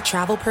 When you get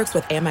travel perks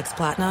with Amex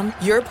Platinum,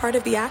 you're part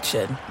of the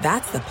action.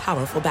 That's the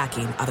powerful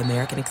backing of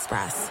American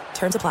Express.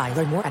 Terms apply.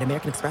 Learn more at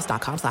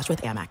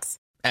americanexpress.com/withAmex.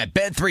 At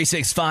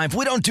Bet365,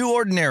 we don't do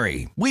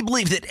ordinary. We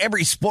believe that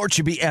every sport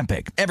should be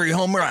epic. Every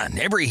home run,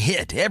 every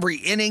hit, every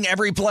inning,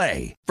 every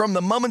play. From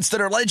the moments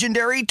that are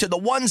legendary to the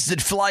ones that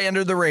fly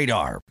under the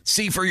radar.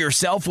 See for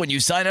yourself when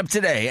you sign up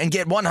today and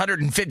get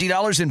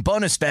 $150 in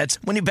bonus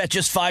bets when you bet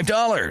just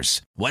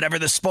 $5. Whatever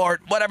the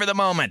sport, whatever the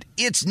moment,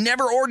 it's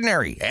never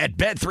ordinary at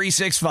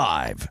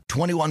Bet365.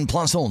 21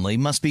 plus only.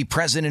 Must be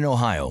present in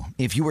Ohio.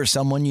 If you or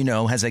someone you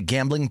know has a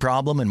gambling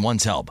problem and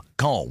wants help,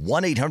 call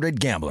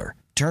 1-800-GAMBLER.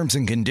 Terms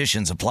and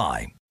conditions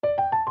apply.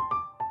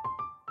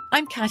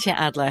 I'm Katya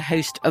Adler,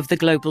 host of The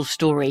Global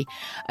Story.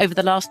 Over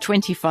the last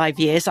 25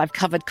 years, I've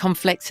covered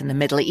conflicts in the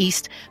Middle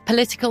East,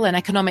 political and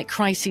economic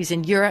crises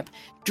in Europe,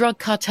 drug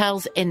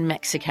cartels in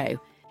Mexico.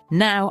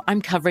 Now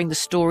I'm covering the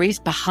stories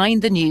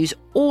behind the news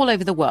all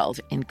over the world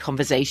in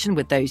conversation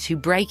with those who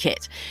break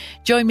it.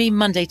 Join me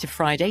Monday to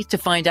Friday to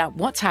find out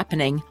what's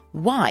happening,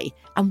 why,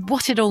 and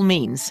what it all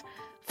means.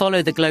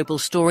 Follow The Global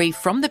Story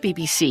from the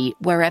BBC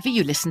wherever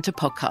you listen to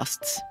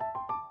podcasts.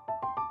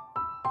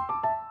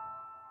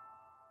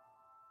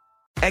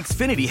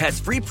 Xfinity has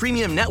free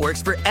premium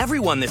networks for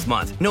everyone this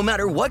month, no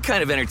matter what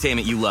kind of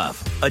entertainment you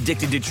love.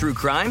 Addicted to true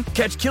crime?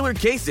 Catch killer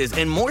cases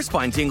and more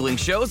spine-tingling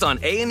shows on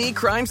A&E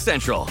Crime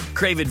Central.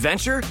 Crave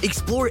adventure?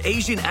 Explore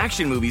Asian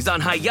action movies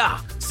on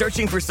Hi-YAH.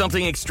 Searching for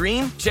something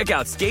extreme? Check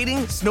out skating,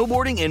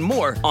 snowboarding, and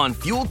more on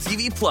Fuel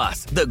TV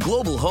Plus, the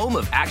global home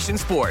of action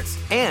sports.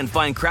 And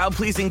find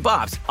crowd-pleasing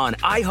bops on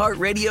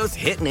iHeartRadio's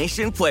Hit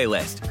Nation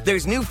playlist.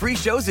 There's new free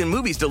shows and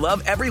movies to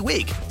love every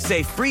week.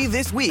 Say free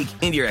this week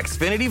in your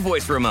Xfinity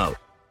voice remote.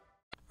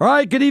 All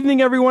right, good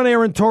evening, everyone.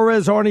 Aaron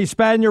Torres, Arnie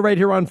Spanier, right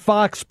here on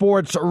Fox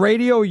Sports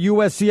Radio.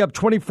 USC up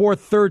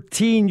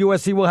 24-13.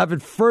 USC will have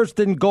it first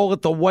and goal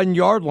at the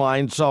 1-yard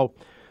line, so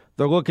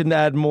They're looking to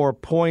add more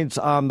points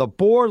on the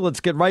board. Let's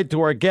get right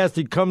to our guest.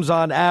 He comes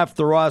on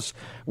after us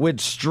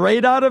with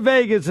Straight Out of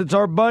Vegas. It's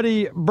our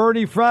buddy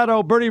Bernie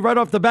Fratto. Bernie, right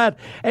off the bat,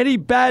 any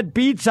bad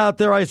beats out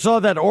there? I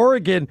saw that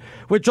Oregon,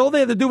 which all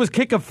they had to do was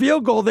kick a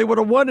field goal, they would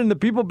have won, and the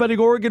people betting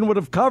Oregon would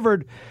have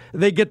covered.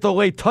 They get the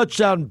late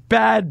touchdown.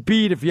 Bad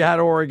beat if you had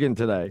Oregon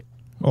today.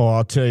 Oh,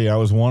 I'll tell you, I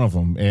was one of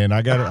them, and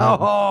I got it.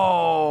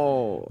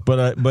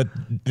 But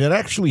that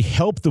actually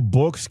helped the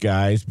books,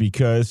 guys,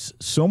 because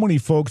so many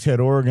folks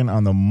had Oregon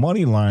on the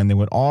money line that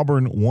when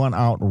Auburn won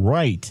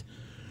outright,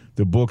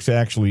 the books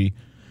actually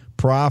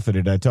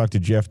profited. I talked to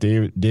Jeff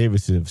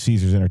Davis of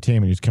Caesars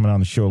Entertainment, who's coming on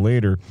the show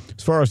later.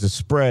 As far as the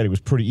spread, it was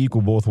pretty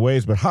equal both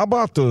ways. But how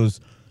about those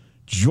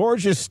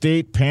Georgia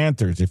State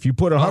Panthers? If you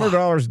put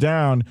 $100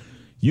 down,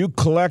 you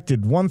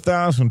collected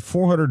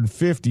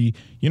 $1,450.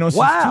 You know,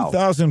 since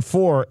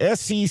 2004,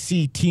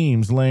 SEC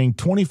teams laying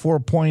 24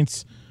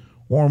 points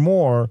or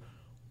more,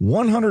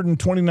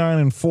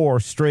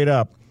 129-4 straight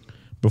up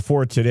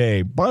before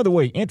today. By the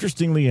way,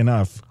 interestingly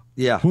enough,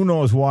 who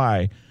knows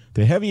why,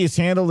 the heaviest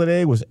handle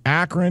today was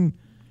Akron,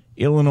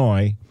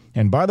 Illinois.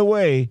 And by the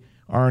way,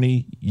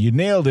 Arnie, you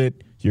nailed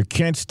it. Your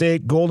Kent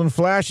State Golden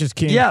Flashes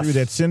came through.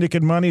 That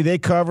syndicate money they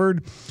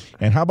covered.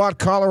 And how about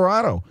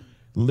Colorado?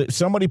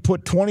 Somebody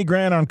put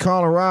 $20,000 on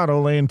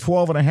Colorado, laying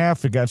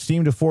 12.5. It got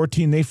steamed to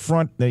 14. They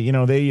front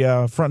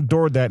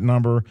doored that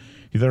number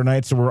the other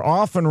night. So we're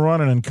off and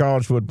running in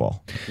college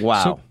football.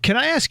 Wow. So can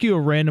I ask you a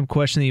random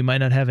question that you might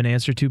not have an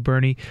answer to,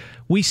 Bernie?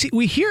 We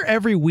hear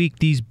every week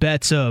these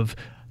bets of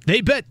they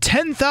bet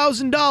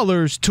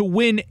 $10,000 to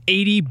win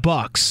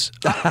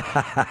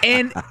 $80,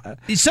 and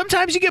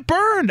sometimes you get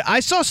burned.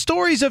 I saw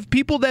stories of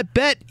people that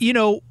bet,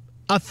 $1,000,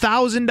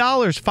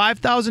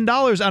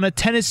 $5,000 on a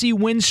Tennessee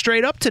win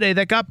straight up today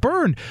that got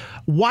burned.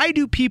 Why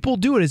do people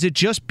do it? Is it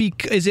just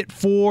is it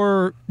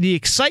for the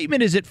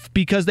excitement? Is it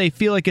because they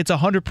feel like it's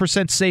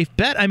 100% safe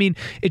bet? I mean,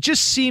 it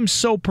just seems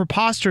so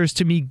preposterous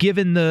to me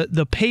given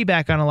the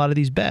payback on a lot of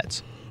these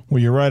bets.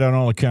 Well, you're right on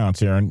all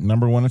accounts, Aaron.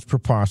 Number one, it's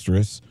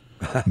preposterous.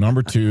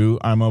 Number two,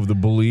 I'm of the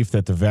belief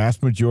that the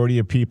vast majority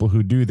of people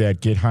who do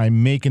that get high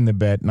making the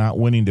bet, not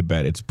winning the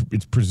bet. It's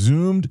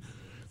presumed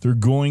they're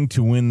going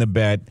to win the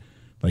bet.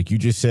 Like you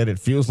just said, it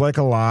feels like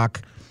a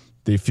lock.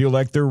 They feel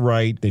like they're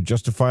right. They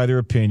justify their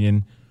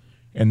opinion,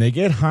 and they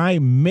get high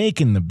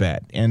making the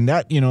bet. And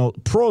that,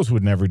 pros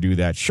would never do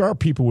that. Sharp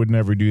people would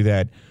never do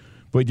that.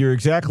 But you're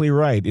exactly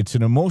right. It's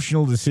an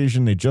emotional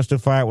decision. They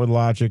justify it with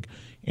logic,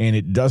 and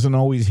it doesn't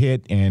always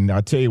hit. And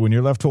I'll tell you, when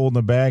you're left holding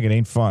the bag, it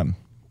ain't fun.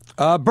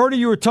 Bernie,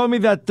 you were telling me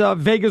that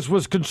Vegas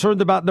was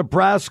concerned about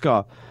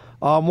Nebraska.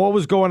 What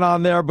was going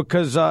on there?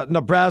 Because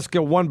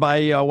Nebraska won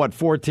by,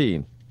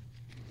 14?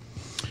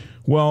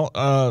 Well,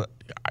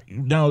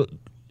 now,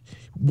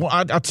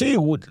 I'll tell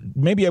you what,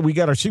 maybe we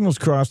got our signals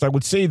crossed. I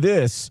would say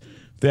this,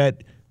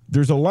 that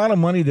there's a lot of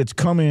money that's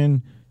come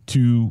in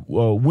to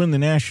win the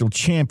national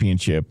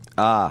championship.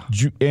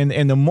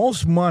 And the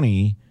most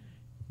money,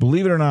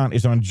 believe it or not,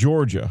 is on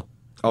Georgia.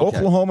 Okay.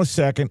 Oklahoma's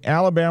second,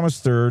 Alabama's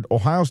third,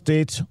 Ohio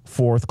State's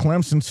fourth,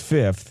 Clemson's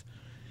fifth.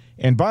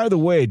 And by the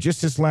way,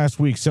 just this last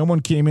week, someone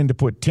came in to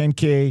put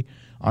 $10K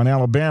on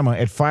Alabama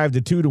at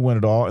 5-2 to win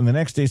it all, and the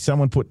next day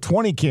someone put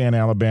 $20K on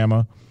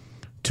Alabama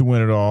to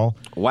win it all.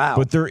 Wow.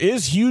 But there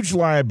is huge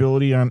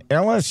liability on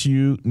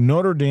LSU,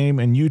 Notre Dame,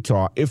 and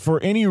Utah. If for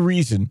any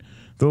reason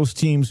those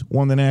teams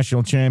won the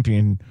national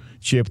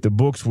championship, the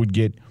books would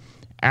get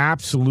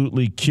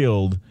absolutely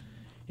killed.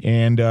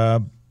 And,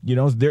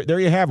 there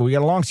you have it. We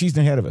got a long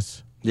season ahead of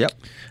us. Yep.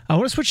 I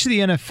want to switch to the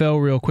NFL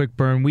real quick,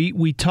 Bern.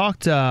 We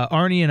talked,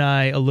 Arnie and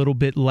I, a little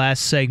bit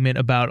last segment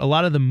about a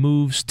lot of the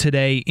moves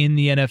today in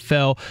the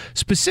NFL,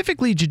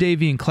 specifically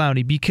Jadeveon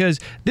Clowney, because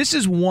this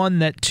is one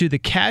that to the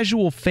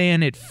casual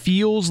fan, it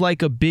feels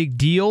like a big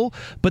deal.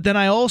 But then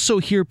I also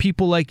hear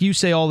people like you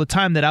say all the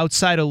time that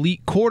outside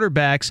elite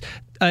quarterbacks,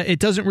 it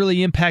doesn't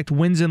really impact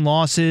wins and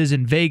losses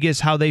in Vegas,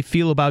 how they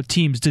feel about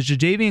teams. Does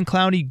Jadeveon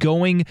Clowney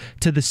going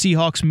to the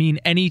Seahawks mean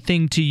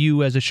anything to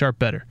you as a sharp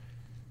bettor?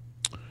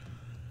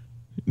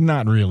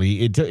 Not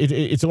really.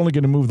 It's only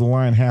going to move the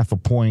line half a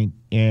point,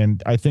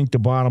 and I think the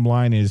bottom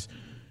line is,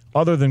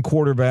 other than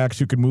quarterbacks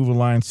who can move a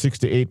line 6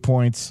 to 8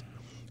 points,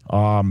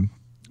 a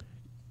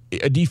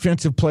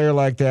defensive player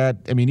like that,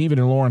 I mean, even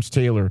in Lawrence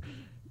Taylor,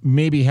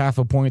 maybe half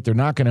a point. They're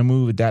not going to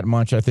move it that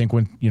much. I think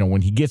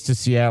when he gets to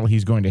Seattle,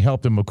 he's going to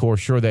help them, of course,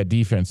 shore that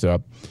defense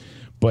up.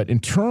 But in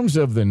terms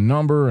of the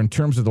number, in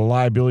terms of the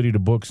liability to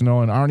books,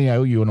 no, and Arnie, I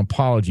owe you an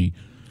apology.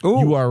 Ooh.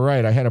 You are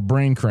right. I had a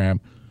brain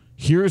cramp.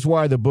 Here's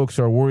why the books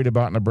are worried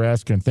about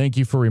Nebraska, and thank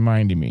you for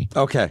reminding me.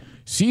 Okay.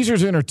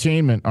 Caesars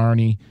Entertainment,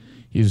 Arnie,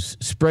 is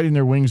spreading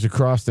their wings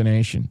across the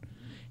nation.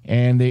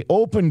 And they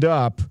opened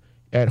up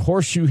at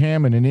Horseshoe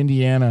Hammond in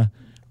Indiana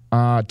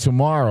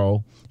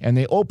tomorrow, and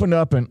they opened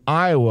up in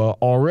Iowa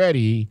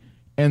already,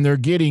 and they're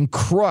getting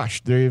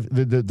crushed.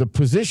 The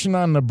position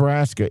on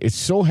Nebraska is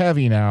so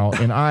heavy now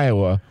in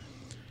Iowa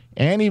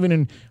and even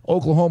in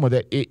Oklahoma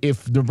that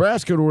if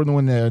Nebraska were to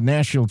win the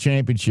national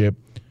championship,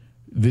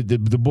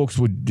 the books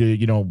would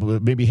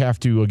maybe have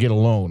to get a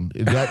loan.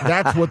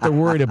 That's what they're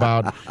worried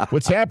about.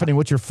 What's happening,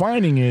 what you're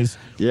finding is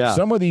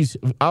some of these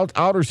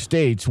outer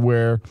states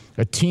where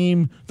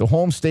the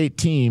home state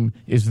team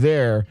is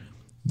there,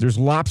 there's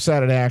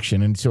lopsided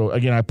action. And so,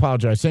 again, I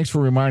apologize. Thanks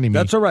for reminding me.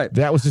 That's all right.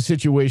 That was the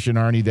situation,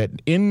 Arnie, that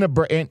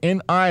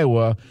in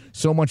Iowa,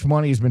 so much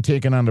money has been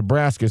taken on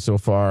Nebraska so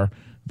far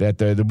that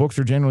the books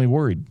are generally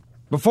worried.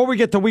 Before we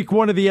get to week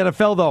 1 of the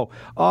NFL, though,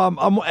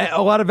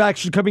 a lot of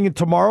action coming in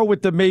tomorrow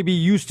with the maybe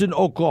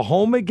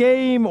Houston-Oklahoma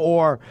game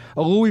or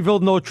a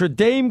Louisville-Notre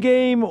Dame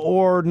game,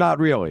 or not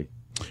really?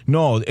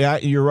 No,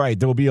 you're right.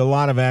 There will be a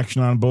lot of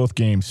action on both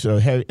games. So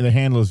the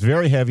handle is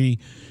very heavy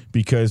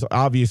because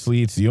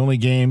obviously it's the only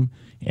game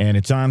and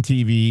it's on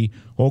TV.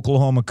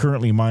 Oklahoma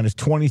currently minus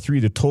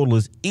 23. The total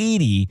is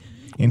 80,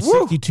 and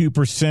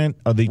 62%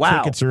 of the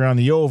tickets are on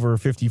the over,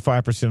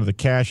 55% of the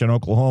cash on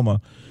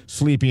Oklahoma.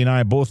 Sleepy and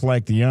I both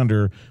like the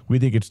under. We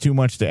think it's too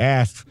much to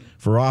ask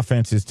for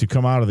offenses to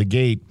come out of the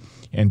gate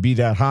and be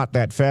that hot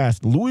that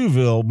fast.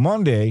 Louisville,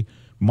 Monday,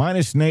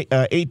 minus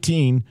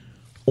 18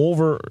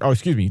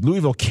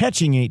 Louisville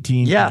catching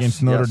 18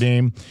 against Notre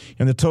Dame,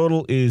 and the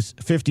total is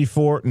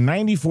 54.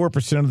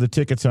 94% of the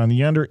tickets on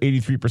the under,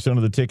 83%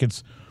 of the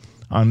tickets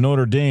on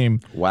Notre Dame.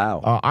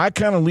 Wow. I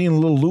kind of lean a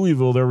little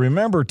Louisville there.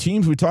 Remember,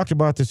 teams, we talked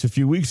about this a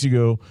few weeks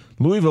ago,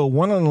 Louisville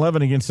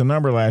 1-11 against the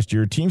number last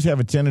year. Teams have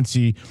a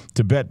tendency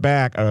to bet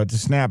back, to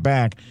snap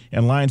back,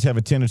 and lines have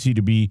a tendency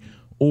to be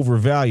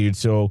overvalued.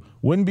 So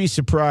wouldn't be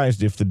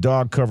surprised if the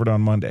dog covered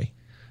on Monday.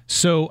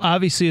 So,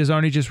 obviously, as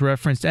Arnie just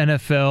referenced,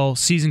 NFL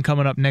season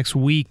coming up next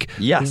week.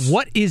 Yes.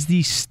 What is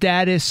the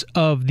status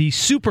of the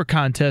Super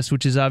Contest,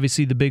 which is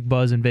obviously the big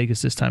buzz in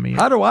Vegas this time of year?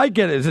 How do I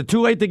get it? Is it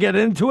too late to get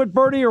into it,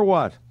 Bernie, or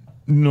what?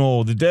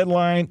 No, the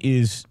deadline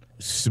is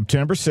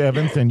September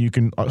 7th, and you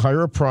can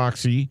hire a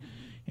proxy.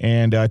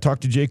 And I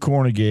talked to Jay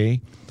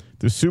Cornegay.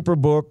 The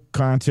Superbook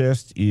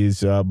contest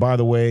is, by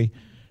the way,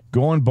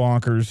 going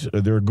bonkers.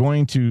 They're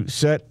going to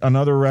set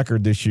another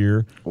record this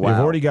year. Wow. They've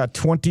already got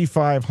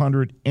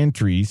 2,500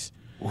 entries.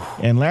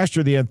 And last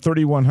year they had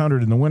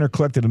 3,100, and the winner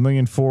collected $1.4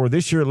 million.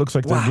 This year it looks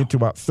like they'll get to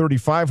about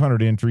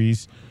 3,500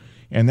 entries,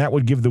 and that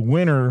would give the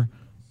winner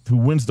who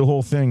wins the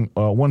whole thing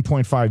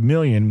 $1.5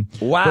 million.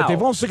 Wow. But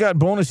they've also got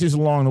bonuses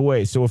along the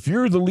way. So if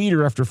you're the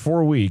leader after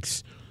 4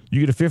 weeks, you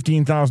get a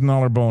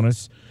 $15,000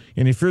 bonus.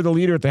 And if you're the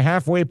leader at the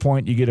halfway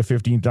point, you get a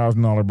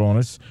 $15,000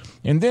 bonus.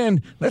 And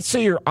then let's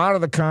say you're out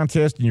of the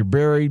contest and you're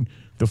buried.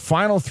 The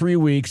final 3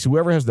 weeks,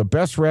 whoever has the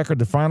best record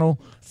the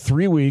final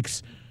 3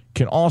 weeks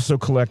can also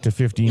collect a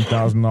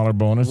 $15,000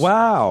 bonus.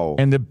 Wow.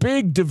 And the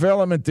big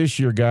development this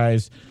year,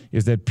 guys,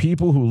 is that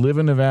people who live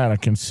in Nevada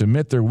can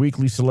submit their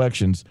weekly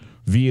selections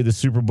via the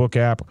Superbook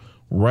app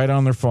right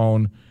on their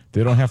phone.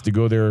 They don't have to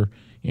go there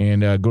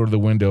and go to the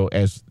window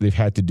as they've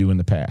had to do in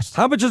the past.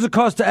 How much does it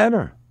cost to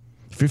enter?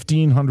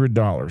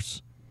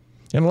 $1,500.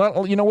 And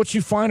what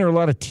you find are a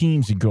lot of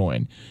teams that go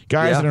in.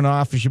 Guys in an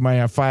office, you might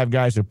have 5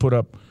 guys that put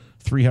up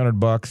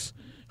 $300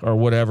 or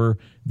whatever.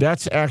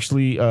 That's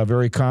actually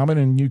very common,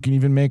 and you can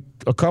even make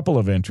a couple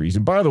of entries.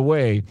 And by the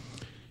way,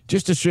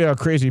 just to show you how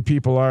crazy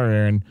people are,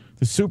 Aaron,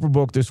 the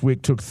Superbook this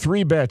week took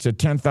 3 bets at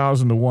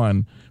 10,000 to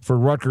 1 for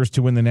Rutgers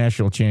to win the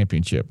national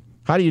championship.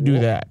 How do you do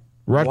that?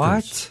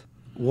 Rutgers.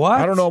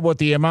 What? I don't know what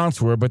the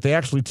amounts were, but they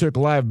actually took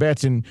live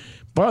bets. And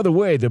by the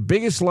way, the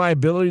biggest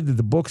liability that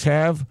the books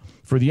have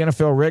for the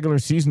NFL regular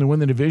season to win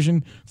the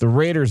division, the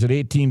Raiders at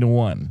 18 to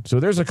 1. So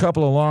there's a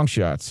couple of long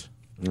shots.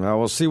 Well,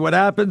 we'll see what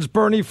happens.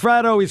 Bernie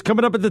Fratto, he's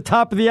coming up at the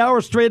top of the hour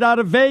straight out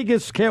of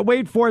Vegas. Can't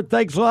wait for it.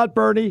 Thanks a lot,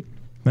 Bernie.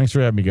 Thanks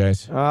for having me,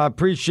 guys. I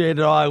appreciate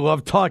it. I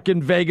love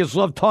talking Vegas,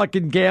 love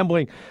talking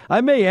gambling.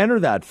 I may enter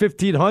that,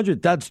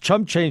 $1,500. That's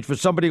chump change for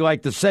somebody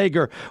like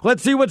DeSager.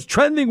 Let's see what's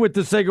trending with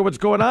DeSager. What's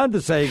going on,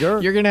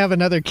 DeSager? You're going to have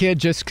another kid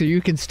just so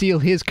you can steal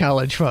his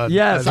college fund.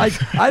 Yes, I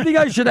think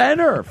I should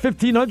enter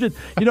 $1,500.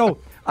 You know,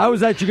 I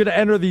was actually going to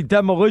enter the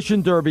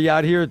demolition derby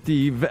out here at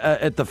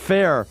the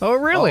fair. Oh,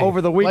 really?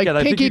 Over the weekend.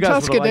 Like Pinky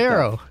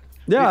Tuscadero.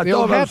 Yeah, the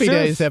old Happy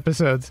Days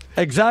episodes.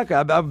 Exactly.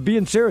 I'm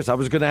being serious. I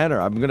was going to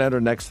enter. I'm going to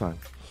enter next time.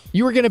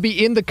 You were going to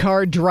be in the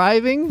car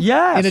driving?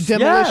 Yes. In a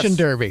demolition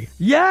derby?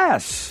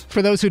 Yes.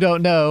 For those who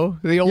don't know,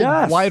 the old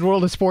Wide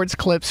World of Sports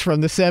clips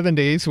from the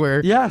 70s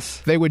where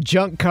they would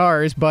junk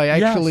cars by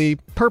actually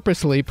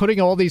purposely putting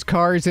all these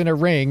cars in a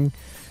ring.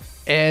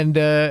 And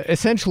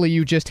essentially,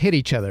 you just hit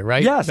each other,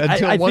 right? Yes.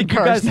 Until one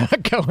car's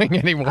not going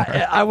anymore.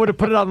 I would have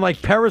put it on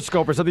like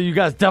Periscope or something. You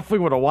guys definitely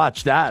would have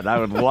watched that. I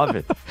would love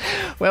it.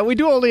 Well, we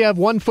do only have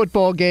one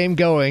football game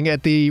going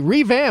at the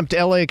revamped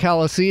LA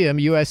Coliseum.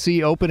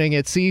 USC opening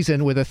its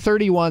season with a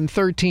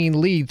 31-13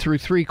 lead through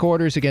 3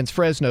 quarters against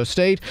Fresno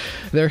State.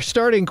 Their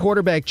starting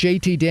quarterback,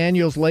 JT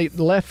Daniels,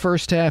 left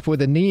first half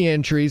with a knee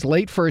injuries.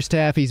 Late first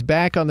half, he's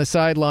back on the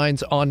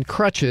sidelines on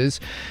crutches.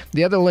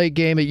 The other late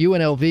game at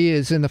UNLV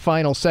is in the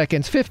final seconds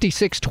seconds.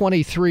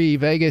 56-23.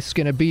 Vegas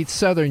going to beat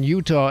Southern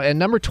Utah. And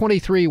number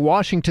 23,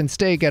 Washington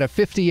State got a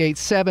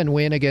 58-7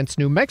 win against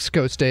New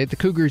Mexico State. The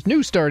Cougars'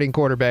 new starting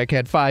quarterback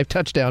had 5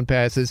 touchdown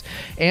passes.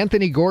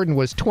 Anthony Gordon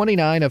was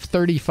 29 of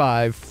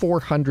 35,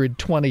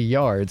 420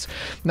 yards.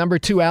 Number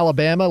 2,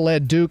 Alabama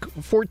led Duke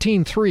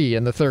 14-3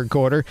 in the third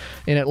quarter.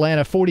 In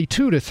Atlanta,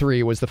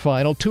 42-3 was the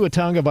final. Tua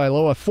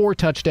Tagovailoa, 4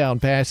 touchdown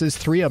passes,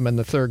 3 of them in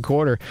the third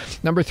quarter.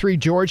 Number 3,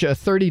 Georgia, a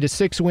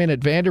 30-6 win at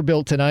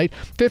Vanderbilt tonight.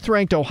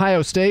 5th-ranked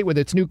Ohio State, with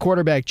its new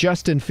quarterback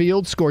Justin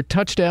Fields, scored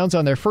touchdowns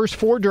on their first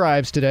 4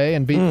 drives today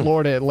and beat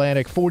Florida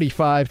Atlantic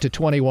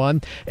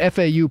 45-21.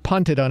 FAU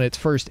punted on its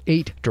first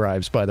 8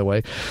 drives, by the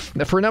way.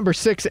 For number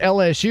 6,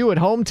 LSU at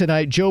home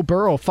tonight, Joe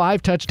Burrow,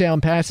 5 touchdown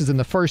passes in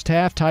the first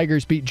half.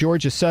 Tigers beat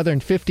Georgia Southern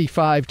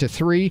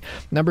 55-3.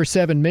 Number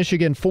 7,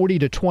 Michigan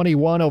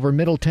 40-21 over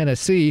Middle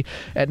Tennessee.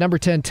 At number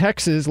 10,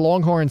 Texas,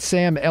 Longhorn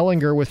Sam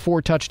Ehlinger with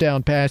 4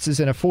 touchdown passes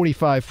and a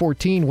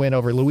 45-14 win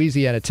over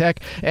Louisiana Tech.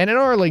 And in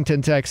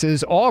Arlington,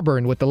 Texas,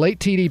 Auburn with the late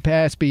TD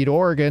pass beat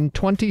Oregon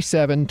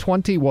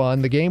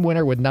 27-21. The game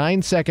winner with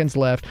 9 seconds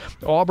left.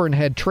 Auburn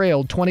had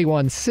trailed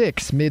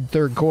 21-6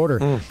 mid-third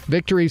quarter.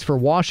 Victories for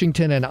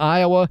Washington and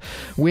Iowa.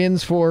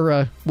 Wins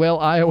for,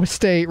 Iowa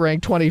State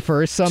ranked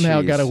 21st.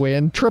 Somehow got a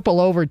win. Triple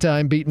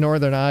overtime beat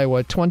Northern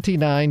Iowa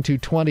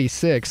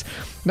 29-26.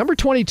 Number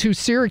 22,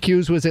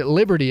 Syracuse was at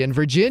Liberty. In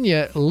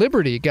Virginia,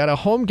 Liberty got a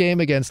home game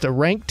against a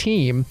ranked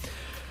team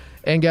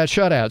and got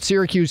shut out.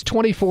 Syracuse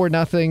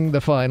 24-0 the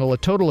final. A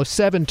total of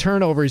 7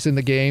 turnovers in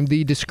the game.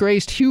 The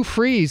disgraced Hugh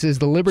Freeze is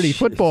the Liberty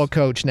football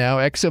coach now,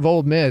 ex of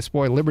Ole Miss.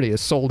 Boy, Liberty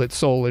has sold its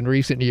soul in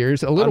recent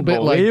years. A little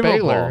bit like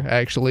Baylor,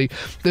 actually.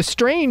 The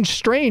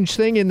strange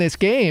thing in this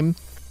game,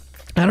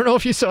 I don't know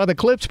if you saw the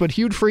clips, but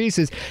Hugh Freeze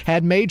has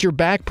had major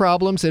back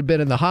problems, had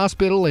been in the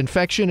hospital,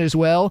 infection as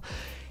well.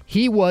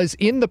 He was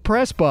in the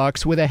press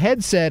box with a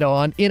headset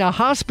on in a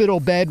hospital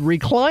bed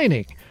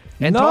reclining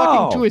and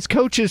talking to his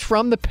coaches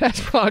from the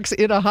press box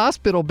in a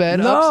hospital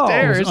bed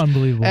upstairs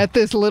at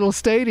this little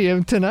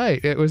stadium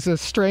tonight. It was a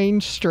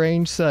strange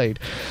sight.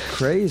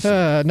 Crazy.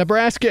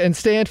 Nebraska and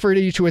Stanford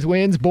each with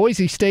wins.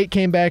 Boise State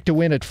came back to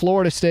win at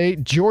Florida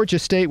State. Georgia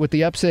State with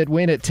the upset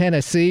win at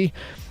Tennessee.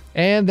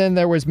 And then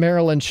there was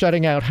Maryland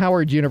shutting out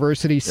Howard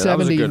University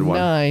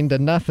 79-0,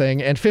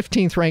 and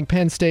 15th-ranked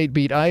Penn State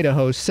beat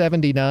Idaho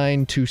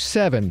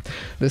 79-7.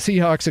 The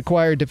Seahawks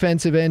acquired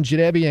defensive end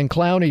Jadeveon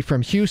Clowney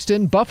from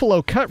Houston.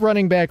 Buffalo cut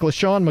running back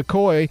LaShawn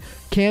McCoy.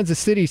 Kansas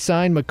City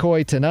signed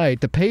McCoy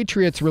tonight. The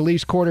Patriots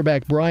released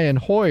quarterback Brian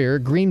Hoyer.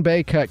 Green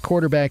Bay cut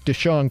quarterback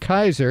DeShone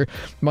Kizer.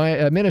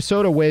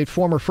 Minnesota waived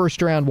former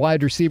first-round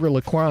wide receiver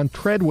Laquan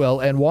Treadwell,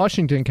 and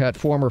Washington cut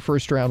former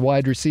first-round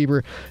wide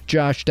receiver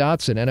Josh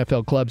Dotson.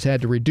 NFL clubs had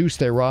to reduce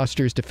their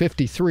rosters to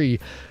 53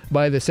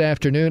 by this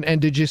afternoon. And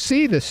did you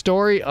see the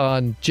story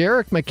on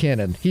Jerick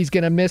McKinnon? He's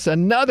going to miss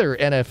another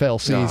NFL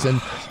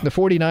season. The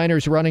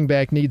 49ers running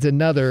back needs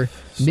another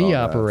knee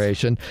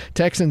operation.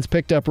 Texans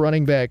picked up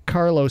running back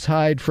Carlos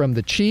Hyde from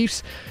the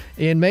Chiefs.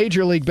 In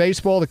Major League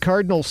Baseball, the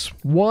Cardinals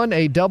won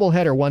a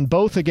doubleheader, won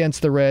both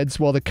against the Reds,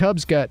 while the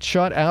Cubs got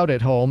shut out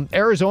at home.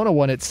 Arizona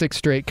won its 6th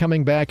straight,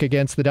 coming back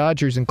against the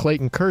Dodgers and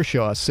Clayton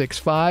Kershaw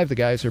 6-5. The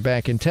guys are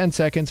back in 10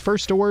 seconds.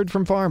 First, a word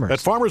from Farmers.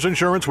 At Farmers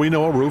Insurance, we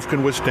know a roof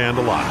can withstand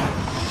a lot.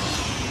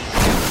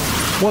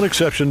 One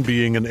exception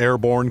being an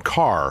airborne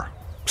car.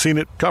 Seen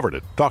it, covered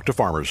it. Talk to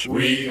Farmers.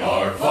 We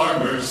are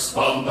Farmers.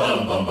 Bum,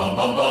 bum, bum, bum,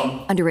 bum,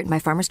 bum. Underwritten by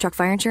Farmers Truck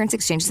Fire Insurance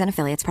Exchanges and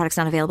Affiliates. Products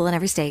not available in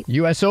every state.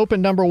 U.S.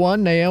 Open number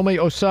 1, Naomi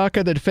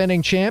Osaka, the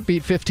defending champ,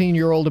 beat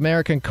 15-year-old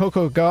American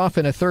Coco Gauff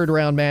in a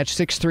third-round match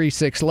 6-3,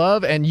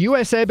 6-love. And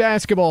USA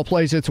Basketball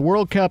plays its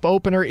World Cup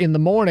opener in the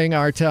morning,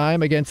 our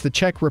time, against the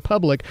Czech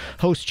Republic.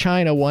 Host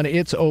China won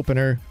its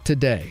opener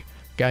today.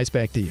 Guys,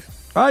 back to you.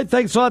 All right,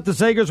 thanks a lot to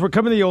Sagers. We're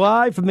coming to you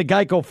live from the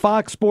Geico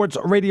Fox Sports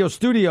Radio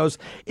studios.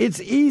 It's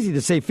easy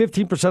to save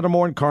 15% or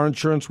more in car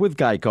insurance with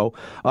Geico.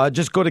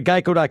 Just go to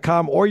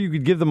geico.com, or you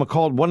could give them a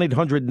call at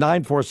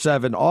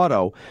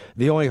 1-800-947-AUTO.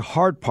 The only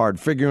hard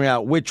part, figuring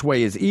out which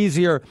way is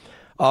easier.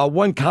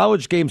 One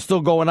college game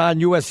still going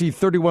on, USC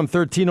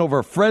 31-13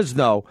 over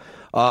Fresno.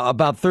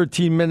 About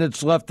 13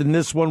 minutes left in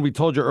this one. We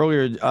told you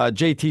earlier,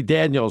 JT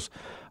Daniels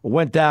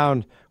went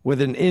down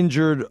with an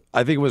injured,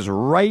 I think it was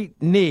right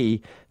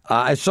knee.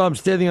 I saw him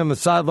standing on the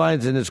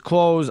sidelines in his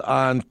clothes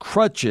on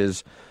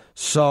crutches.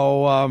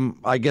 So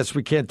I guess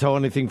we can't tell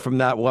anything from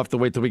that. We'll have to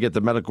wait till we get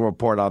the medical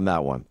report on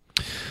that one.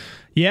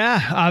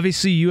 Yeah,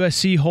 obviously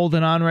USC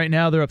holding on right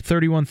now. They're up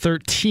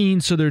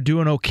 31-13, so they're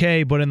doing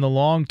okay. But in the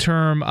long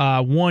term,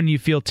 one, you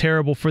feel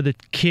terrible for the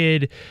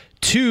kid.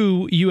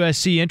 2,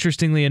 USC,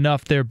 interestingly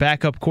enough, their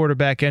backup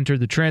quarterback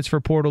entered the transfer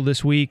portal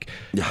this week.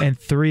 And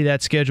 3,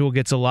 that schedule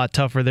gets a lot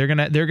tougher. They're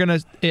gonna.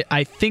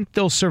 I think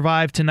they'll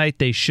survive tonight.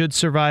 They should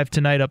survive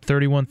tonight, up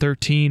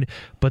 31-13.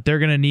 But they're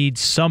gonna need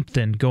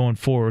something going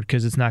forward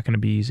because it's not going to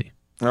be easy.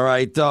 All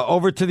right,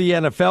 over to the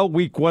NFL.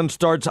 Week 1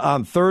 starts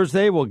on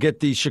Thursday. We'll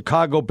get the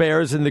Chicago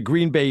Bears and the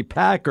Green Bay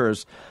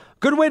Packers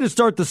good way to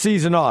start the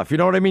season off. You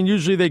know what I mean?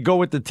 Usually they go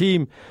with the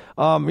team,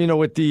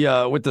 with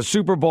the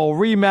Super Bowl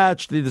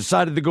rematch. They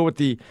decided to go with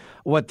the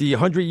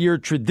 100-year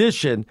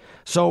tradition.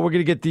 So we're going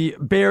to get the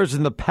Bears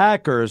and the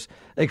Packers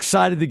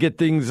excited to get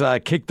things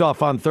kicked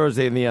off on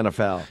Thursday in the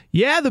NFL.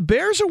 Yeah, the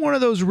Bears are one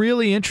of those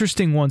really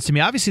interesting ones to me.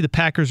 Obviously, the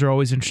Packers are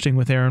always interesting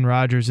with Aaron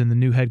Rodgers and the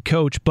new head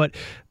coach, but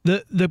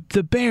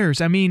the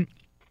Bears, I mean,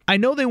 I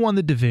know they won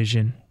the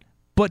division,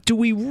 but do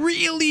we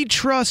really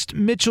trust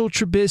Mitchell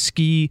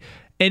Trubisky?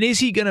 And is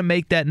he going to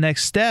make that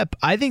next step?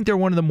 I think they're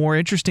one of the more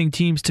interesting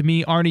teams to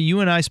me. Arnie,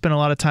 you and I spent a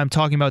lot of time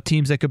talking about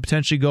teams that could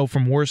potentially go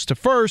from worst to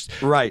first.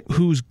 Right.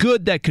 Who's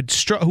good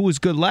who was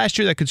good last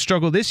year that could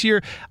struggle this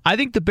year. I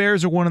think the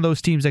Bears are one of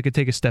those teams that could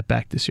take a step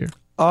back this year.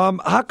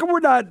 How come we're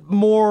not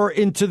more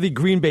into the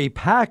Green Bay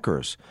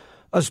Packers,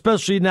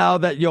 especially now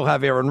that you'll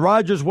have Aaron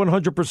Rodgers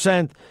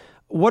 100%?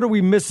 What are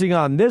we missing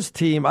on this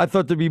team? I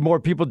thought there'd be more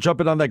people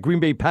jumping on that Green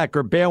Bay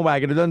Packer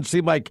bandwagon. It doesn't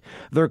seem like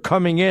they're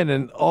coming in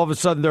and all of a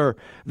sudden they're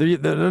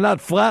not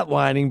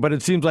flatlining, but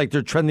it seems like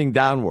they're trending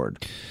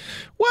downward.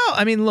 Well,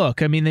 I mean, look,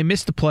 they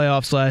missed the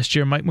playoffs last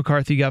year. Mike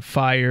McCarthy got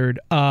fired.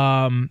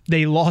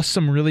 They lost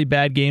some really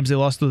bad games. They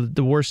lost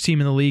the worst team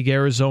in the league,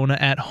 Arizona,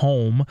 at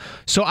home.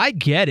 So I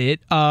get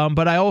it,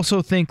 but I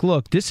also think,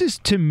 look, this is,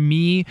 to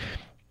me,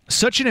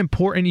 such an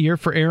important year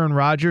for Aaron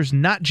Rodgers,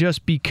 not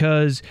just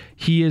because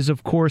he is,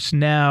 of course,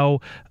 now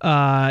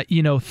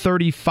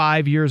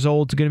 35 years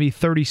old, going to be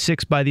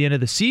 36 by the end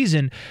of the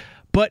season.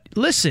 But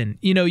listen,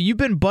 you've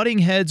been butting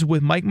heads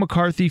with Mike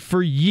McCarthy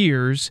for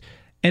years,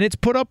 and it's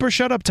put up or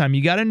shut up time.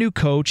 You got a new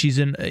coach. He's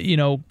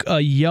a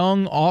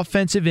young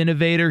offensive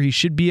innovator. He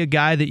should be a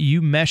guy that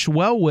you mesh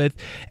well with.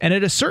 And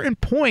at a certain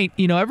point,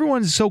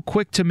 everyone's so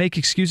quick to make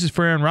excuses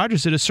for Aaron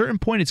Rodgers. At a certain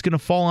point, it's going to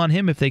fall on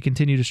him if they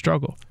continue to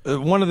struggle.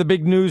 One of the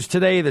big news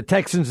today, the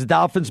Texans and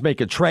Dolphins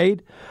make a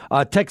trade.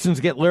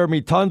 Texans get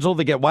Laramie Tunsil.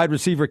 They get wide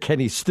receiver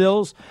Kenny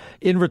Stills.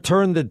 In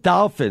return, the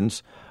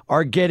Dolphins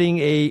are getting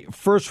a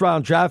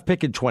first-round draft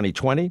pick in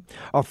 2020,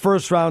 a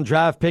first-round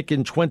draft pick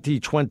in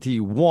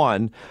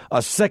 2021, a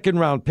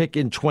second-round pick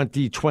in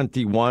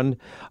 2021,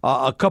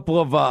 a couple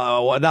of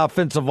an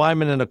offensive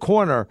lineman and a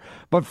corner.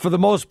 But for the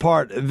most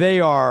part, they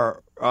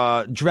are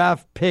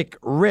draft pick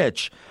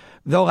rich.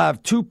 They'll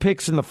have 2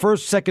 picks in the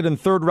first, second, and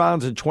third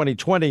rounds in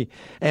 2020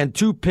 and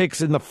 2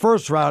 picks in the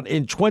first round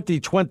in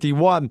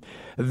 2021.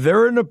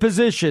 They're in a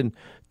position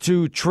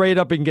to trade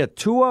up and get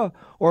Tua,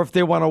 or if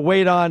they want to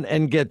wait on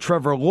and get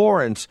Trevor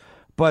Lawrence.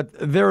 But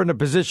they're in a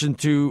position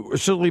to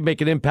certainly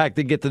make an impact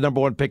and get the number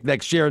 1 pick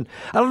next year. And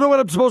I don't know what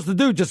I'm supposed to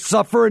do, just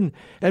suffer and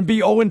be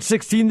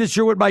 0-16 this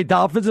year with my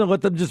Dolphins and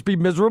let them just be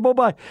miserable.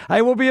 But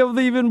I won't be able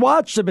to even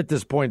watch them at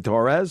this point,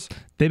 Torres.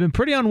 They've been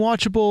pretty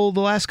unwatchable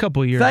the last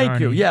couple of years. Thank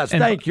you. Arnie. Yes,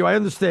 thank you. I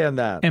understand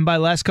that. And by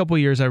last couple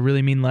of years, I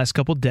really mean last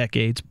couple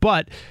decades.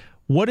 But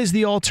what is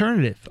the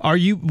alternative?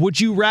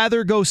 Would you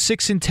rather go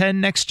 6-10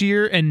 next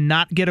year and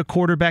not get a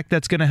quarterback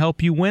that's going to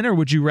help you win, or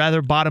would you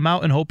rather bottom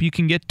out and hope you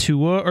can get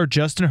Tua or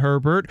Justin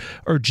Herbert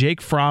or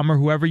Jake Fromm or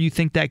whoever you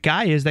think that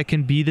guy is that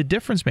can be the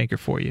difference maker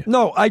for you?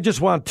 No, I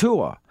just want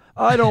Tua.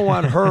 I don't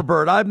want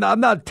Herbert. I'm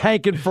not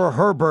tanking for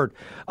Herbert.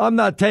 I'm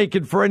not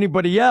tanking for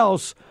anybody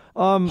else.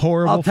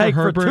 Horrible I'll tank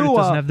for Herbert. For Tua. It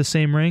doesn't have the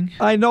same ring.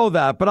 I know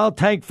that, but I'll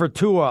tank for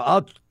Tua.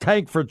 I'll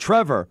tank for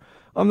Trevor.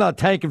 I'm not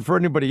tanking for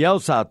anybody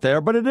else out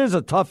there, but it is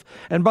a tough.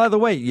 And by the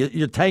way,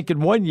 you're tanking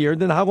 1 year,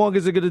 then how long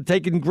is it going to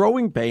take in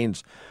growing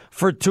pains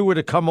for Tua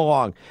to come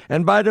along?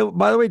 And by the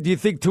way, do you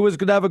think Tua's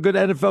going to have a good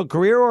NFL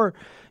career? Or,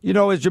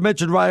 as you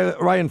mentioned,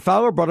 Ryan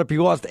Fowler brought up, he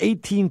lost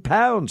 18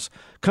 pounds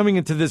coming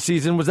into this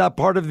season. Was that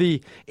part of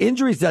the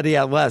injuries that he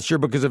had last year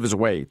because of his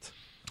weight?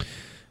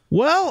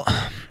 Well,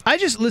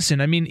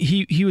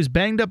 he was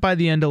banged up by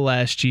the end of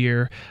last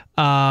year.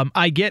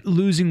 I get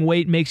losing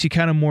weight makes you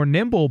kind of more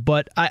nimble,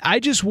 but I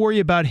just worry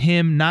about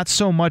him not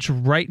so much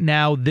right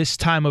now, this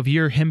time of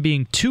year, him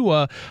being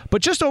Tua,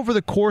 but just over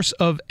the course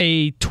of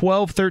a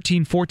 12,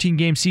 13,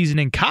 14-game season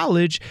in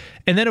college,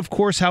 and then, of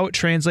course, how it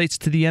translates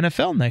to the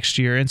NFL next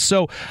year. And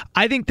so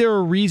I think there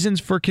are reasons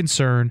for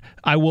concern.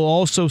 I will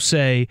also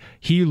say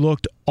he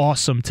looked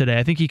awesome today.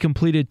 I think he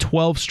completed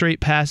 12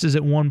 straight passes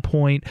at one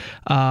point.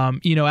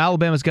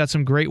 Alabama's got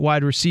some great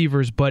wide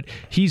receivers, but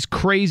he's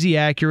crazy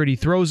accurate. He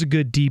throws a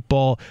good deep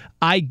ball.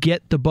 I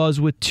get the buzz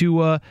with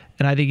Tua,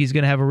 and I think he's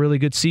going to have a really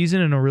good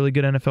season and a really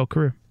good NFL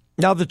career.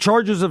 Now, the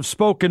Chargers have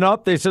spoken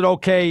up. They said,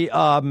 okay,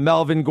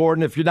 Melvin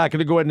Gordon, if you're not going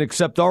to go ahead and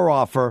accept our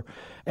offer,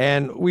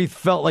 and we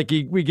felt like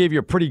we gave you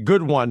a pretty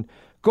good one,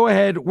 go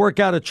ahead, work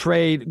out a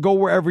trade, go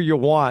wherever you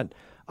want.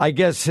 I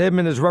guess him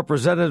and his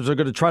representatives are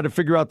going to try to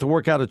figure out to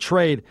work out a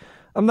trade.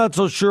 I'm not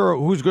so sure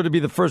who's going to be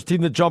the first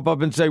team to jump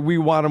up and say, we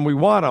want him, we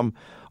want him.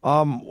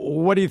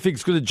 What do you think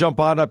is going to jump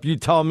on up? You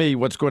tell me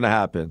what's going to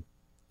happen.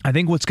 I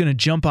think what's going to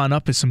jump on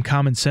up is some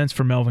common sense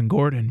for Melvin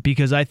Gordon,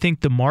 because I think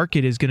the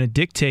market is going to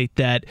dictate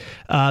that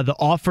the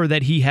offer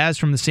that he has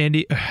from the San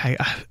Diego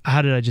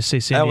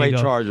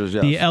Chargers,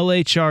 yes. The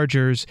LA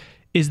Chargers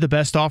is the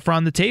best offer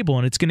on the table,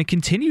 and it's going to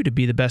continue to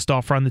be the best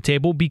offer on the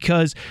table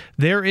because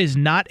there is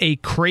not a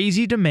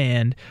crazy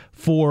demand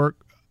for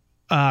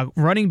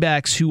running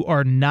backs who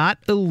are not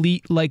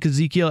elite like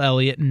Ezekiel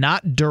Elliott,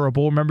 not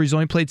durable. Remember, he's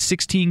only played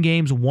 16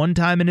 games one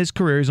time in his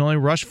career. He's only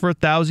rushed for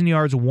 1,000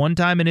 yards one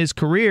time in his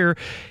career.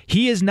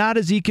 He is not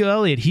Ezekiel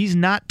Elliott. He's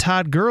not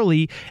Todd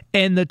Gurley,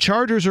 and the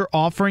Chargers are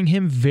offering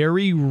him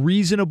very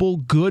reasonable,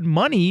 good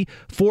money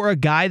for a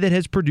guy that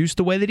has produced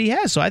the way that he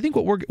has. So I think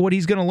what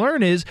he's going to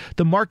learn is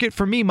the market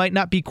for me might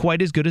not be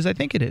quite as good as I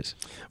think it is.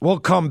 We'll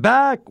come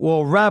back.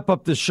 We'll wrap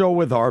up the show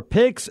with our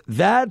picks.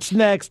 That's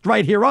next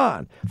right here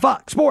on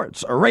Fox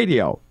Sports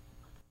Radio.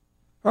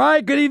 All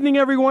right, good evening,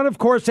 everyone. Of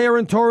course,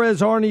 Aaron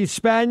Torres, Arnie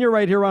Spanier,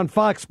 right here on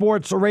Fox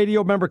Sports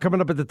Radio. Remember, coming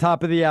up at the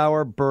top of the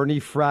hour, Bernie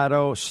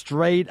Fratto,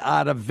 straight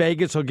out of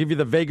Vegas. He'll give you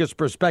the Vegas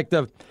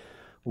perspective.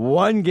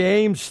 One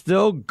game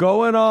still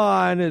going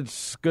on.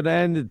 It's going to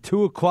end at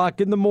 2 o'clock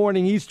in the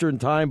morning Eastern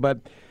time, but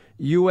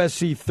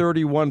USC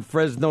 31,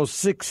 Fresno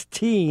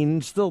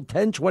 16. Still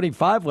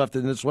 10:25 left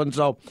in this one,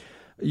 so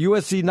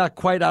USC not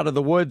quite out of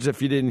the woods.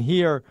 If you didn't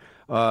hear,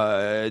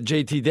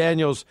 JT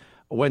Daniels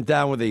went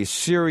down with a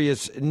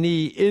serious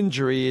knee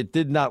injury. It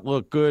did not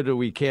look good.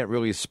 We can't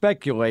really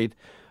speculate,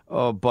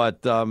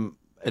 but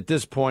at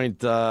this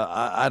point,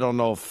 I don't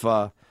know if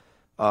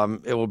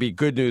it will be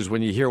good news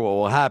when you hear what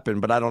will happen,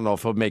 but I don't know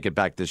if he'll make it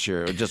back this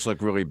year. It just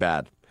looked really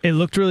bad. It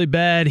looked really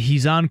bad.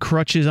 He's on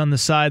crutches on the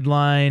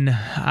sideline.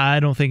 I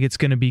don't think it's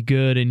going to be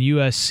good. And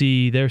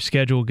USC, their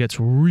schedule gets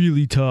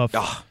really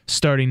tough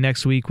starting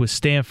next week with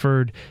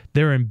Stanford.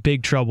 They're in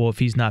big trouble if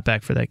he's not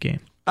back for that game.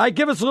 All right,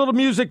 give us a little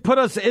music. Put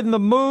us in the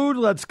mood.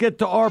 Let's get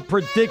to our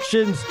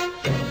predictions.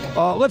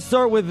 Let's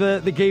start with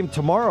the game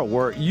tomorrow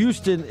where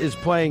Houston is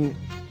playing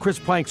Chris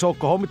Plank's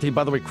Oklahoma team.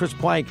 By the way, Chris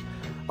Plank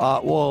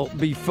will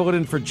be filling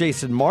in for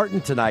Jason Martin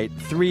tonight,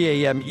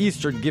 3 a.m.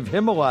 Eastern. Give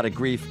him a lot of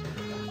grief.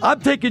 I'm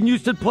taking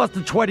Houston plus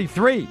the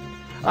 23.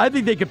 I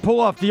think they could pull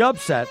off the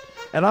upset,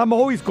 and I'm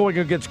always going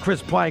against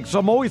Chris Plank, so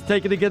I'm always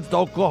taking against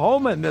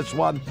Oklahoma in this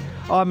one.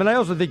 And I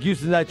also think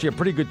Houston's actually a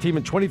pretty good team,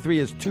 and 23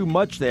 is too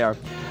much there.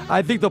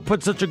 I think they'll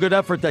put such a good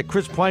effort that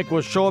Chris Plank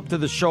will show up to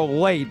the show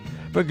late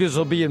because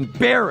he'll be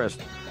embarrassed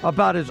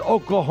about his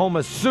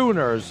Oklahoma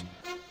Sooners.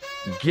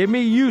 Give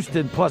me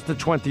Houston plus the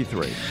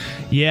 23.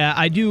 Yeah,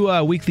 I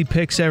do weekly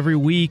picks every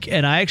week,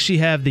 and I actually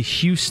have the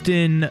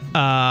Houston,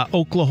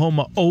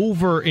 Oklahoma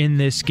over in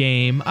this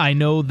game. I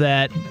know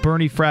that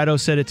Bernie Fratto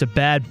said it's a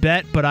bad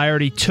bet, but I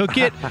already took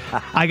it.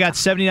 I got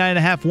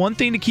 79.5. One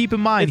thing to keep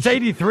in mind. It's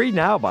 83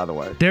 now, by the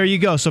way. There you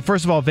go. So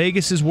first of all,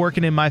 Vegas is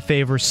working in my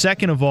favor.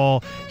 Second of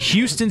all,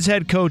 Houston's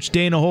head coach,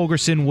 Dana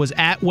Holgorsen, was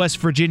at West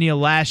Virginia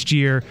last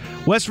year.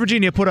 West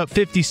Virginia put up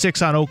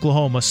 56 on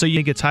Oklahoma, so you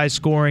think it's high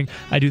scoring.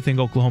 I do think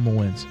Oklahoma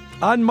wins.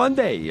 On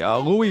Monday,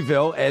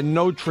 Louisville and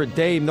Notre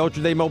Dame.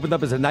 Notre Dame opened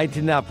up as a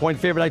 19.5-point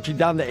favorite, actually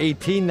down to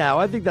 18 now.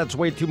 I think that's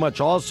way too much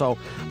also,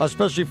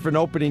 especially for an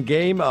opening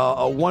game.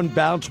 A one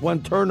bounce,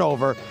 one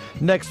turnover.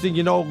 Next thing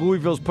you know,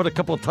 Louisville's put a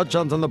couple of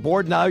touchdowns on the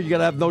board. Now you got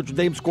to have Notre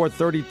Dame score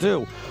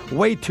 32.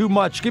 Way too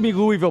much. Give me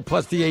Louisville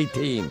plus the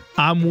 18.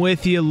 I'm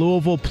with you.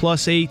 Louisville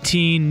plus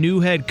 18.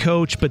 New head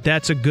coach, but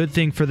that's a good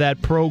thing for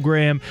that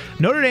program.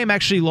 Notre Dame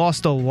actually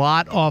lost a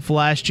lot off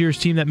last year's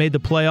team that made the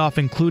playoff,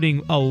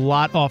 including a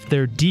lot off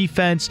their defense.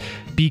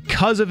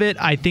 Because of it,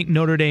 I think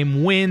Notre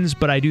Dame wins,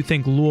 but I do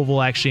think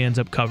Louisville actually ends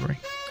up covering.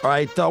 All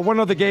right, one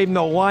other game,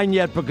 no line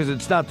yet because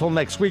it's not till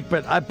next week,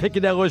 but I'm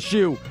picking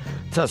LSU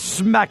to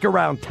smack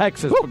around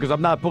Texas because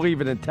I'm not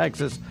believing in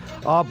Texas.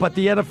 But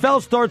the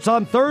NFL starts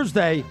on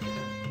Thursday.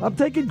 I'm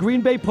taking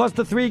Green Bay plus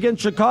the 3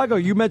 against Chicago.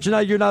 You mentioned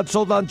how you're not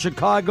sold on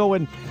Chicago,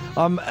 and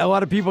a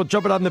lot of people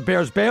jumping on the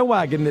Bears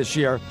bandwagon this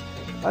year.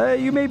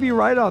 You may be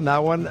right on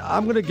that one.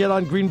 I'm going to get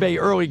on Green Bay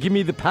early. Give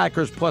me the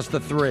Packers plus the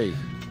 3.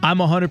 I'm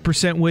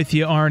 100% with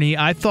you, Arnie.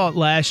 I thought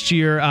last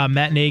year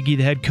Matt Nagy,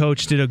 the head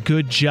coach, did a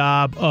good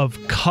job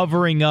of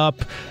covering up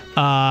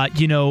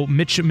Mitchell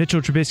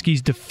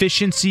Trubisky's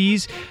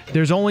deficiencies.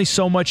 There's only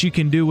so much you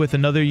can do with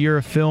another year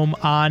of film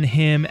on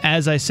him.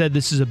 As I said,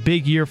 this is a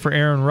big year for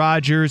Aaron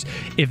Rodgers.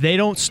 If they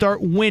don't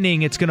start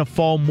winning, it's going to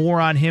fall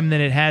more on him than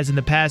it has in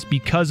the past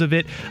because of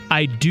it.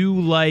 I do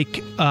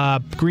like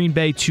Green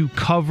Bay to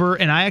cover,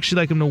 and I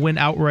actually like them to win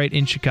outright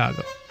in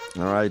Chicago.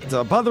 All right.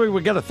 By the way,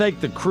 we got to thank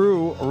the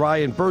crew,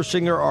 Ryan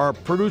Bersinger, our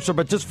producer.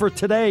 But just for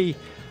today,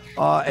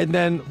 and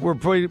then we're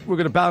going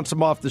to bounce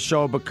him off the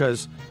show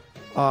because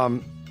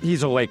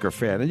he's a Laker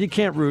fan, and you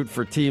can't root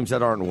for teams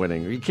that aren't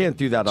winning. You can't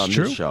do that on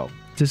this show.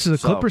 This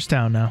is a Clippers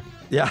town now.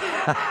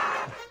 Yeah.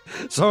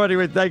 So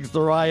anyway, thanks to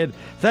Ryan,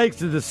 thanks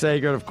to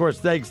DeSager, and of course,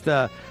 thanks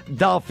to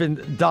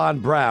Dolphin Don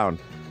Brown.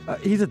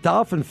 He's a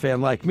Dolphin fan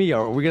like me.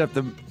 Are we going to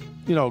have to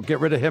get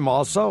rid of him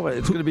also?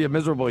 It's going to be a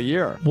miserable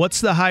year. What's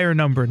the higher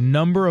number?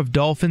 Number of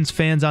Dolphins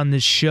fans on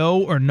this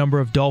show or number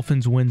of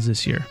Dolphins wins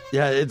this year?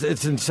 Yeah,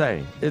 it's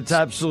insane. It's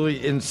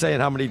absolutely insane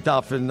how many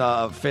Dolphin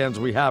fans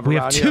we have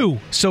around here. We have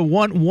 2. So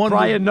one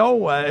Brian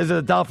Noah is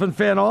a Dolphin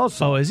fan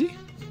also. Oh, is he?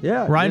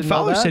 Yeah. Ryan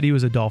Fowler said he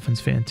was a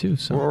Dolphins fan too.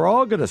 So we're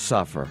all going to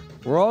suffer.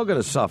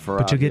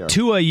 But you'll get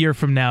Tua a year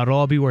from now. It'll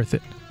all be worth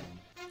it.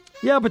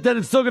 Yeah, but then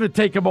it's still going to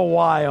take him a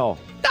while.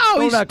 No,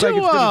 Don't he's act Tua.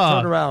 like it's going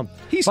to turn around.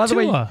 He's By the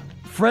Tua. way,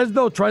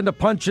 Fresno trying to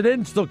punch it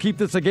in, still keep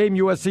this a game.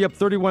 USC up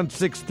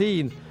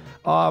 31-16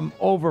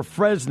 over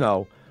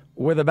Fresno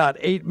with about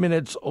 8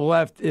 minutes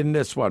left in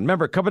this one.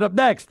 Remember, coming up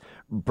next,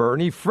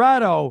 Bernie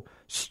Fratto,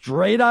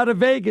 straight out of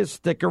Vegas.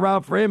 Stick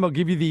around for him. I'll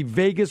give you the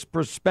Vegas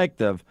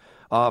perspective.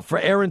 For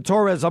Aaron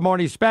Torres, I'm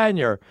Arnie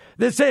Spanier.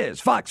 This is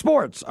Fox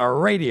Sports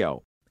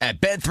Radio. At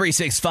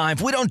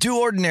Bet365, we don't do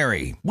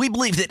ordinary. We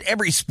believe that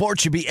every sport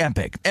should be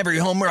epic. Every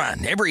home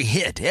run, every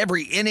hit,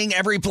 every inning,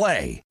 every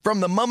play. From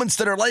the moments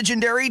that are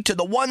legendary to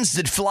the ones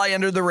that fly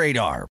under the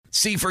radar.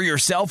 See for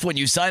yourself when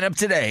you sign up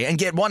today and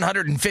get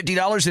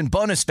 $150 in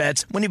bonus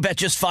bets when you bet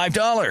just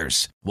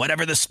 $5.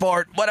 Whatever the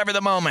sport, whatever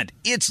the moment,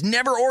 it's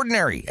never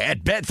ordinary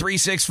at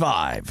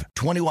Bet365.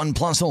 21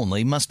 plus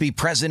only. Must be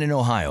present in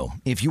Ohio.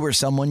 If you or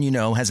someone you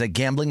know has a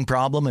gambling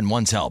problem and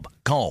wants help,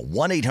 call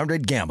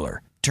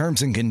 1-800-GAMBLER.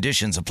 Terms and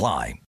conditions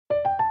apply.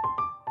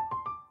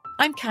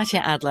 I'm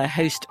Katya Adler,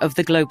 host of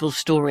The Global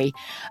Story.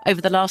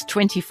 Over the last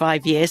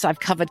 25 years,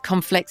 I've covered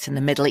conflicts in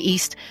the Middle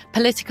East,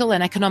 political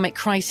and economic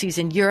crises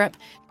in Europe,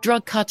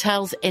 drug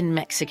cartels in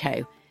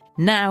Mexico.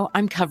 Now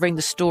I'm covering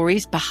the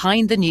stories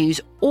behind the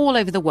news all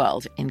over the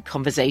world in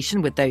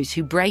conversation with those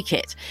who break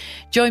it.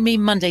 Join me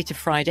Monday to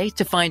Friday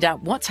to find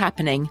out what's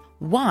happening,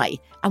 why,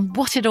 and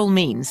what it all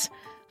means.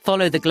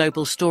 Follow The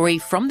Global Story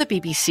from the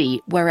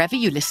BBC wherever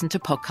you listen to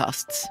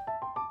podcasts.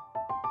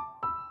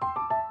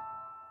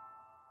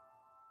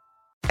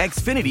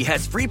 Xfinity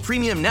has free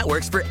premium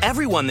networks for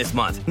everyone this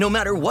month, no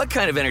matter what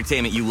kind of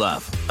entertainment you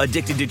love.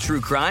 Addicted to true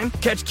crime?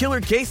 Catch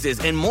killer cases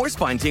and more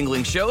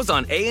spine-tingling shows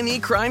on A&E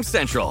Crime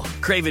Central.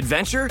 Crave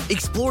adventure?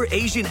 Explore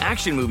Asian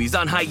action movies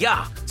on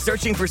Hi-Ya.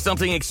 Searching for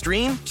something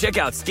extreme? Check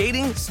out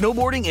skating,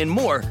 snowboarding, and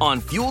more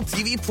on Fuel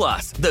TV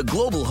Plus, the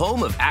global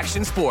home of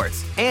action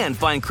sports. And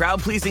find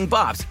crowd-pleasing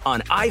bops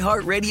on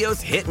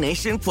iHeartRadio's Hit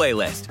Nation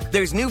playlist.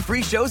 There's new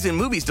free shows and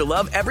movies to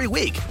love every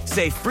week.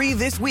 Say free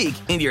this week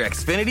in your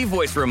Xfinity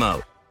voice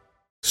remote.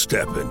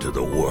 Step into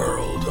the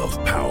world of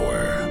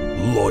power,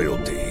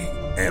 loyalty,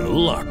 and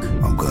luck.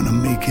 I'm gonna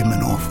make him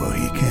an offer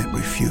he can't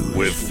refuse.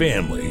 With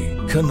family,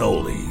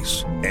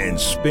 cannolis, and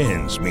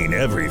spins mean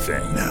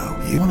everything. Now,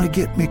 you wanna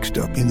get mixed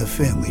up in the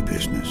family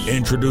business.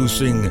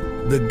 Introducing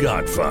The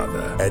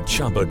Godfather at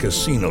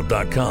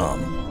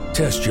ChumbaCasino.com.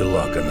 Test your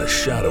luck in the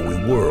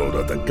shadowy world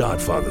of The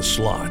Godfather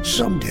slot.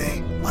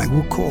 Someday, I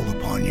will call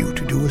upon you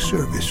to do a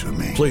service for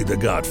me. Play The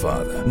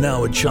Godfather,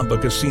 now at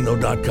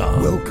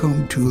ChumbaCasino.com.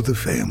 Welcome to the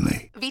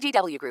family.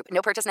 VGW Group.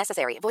 No purchase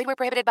necessary. Void where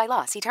prohibited by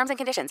law. See terms and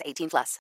conditions. 18+.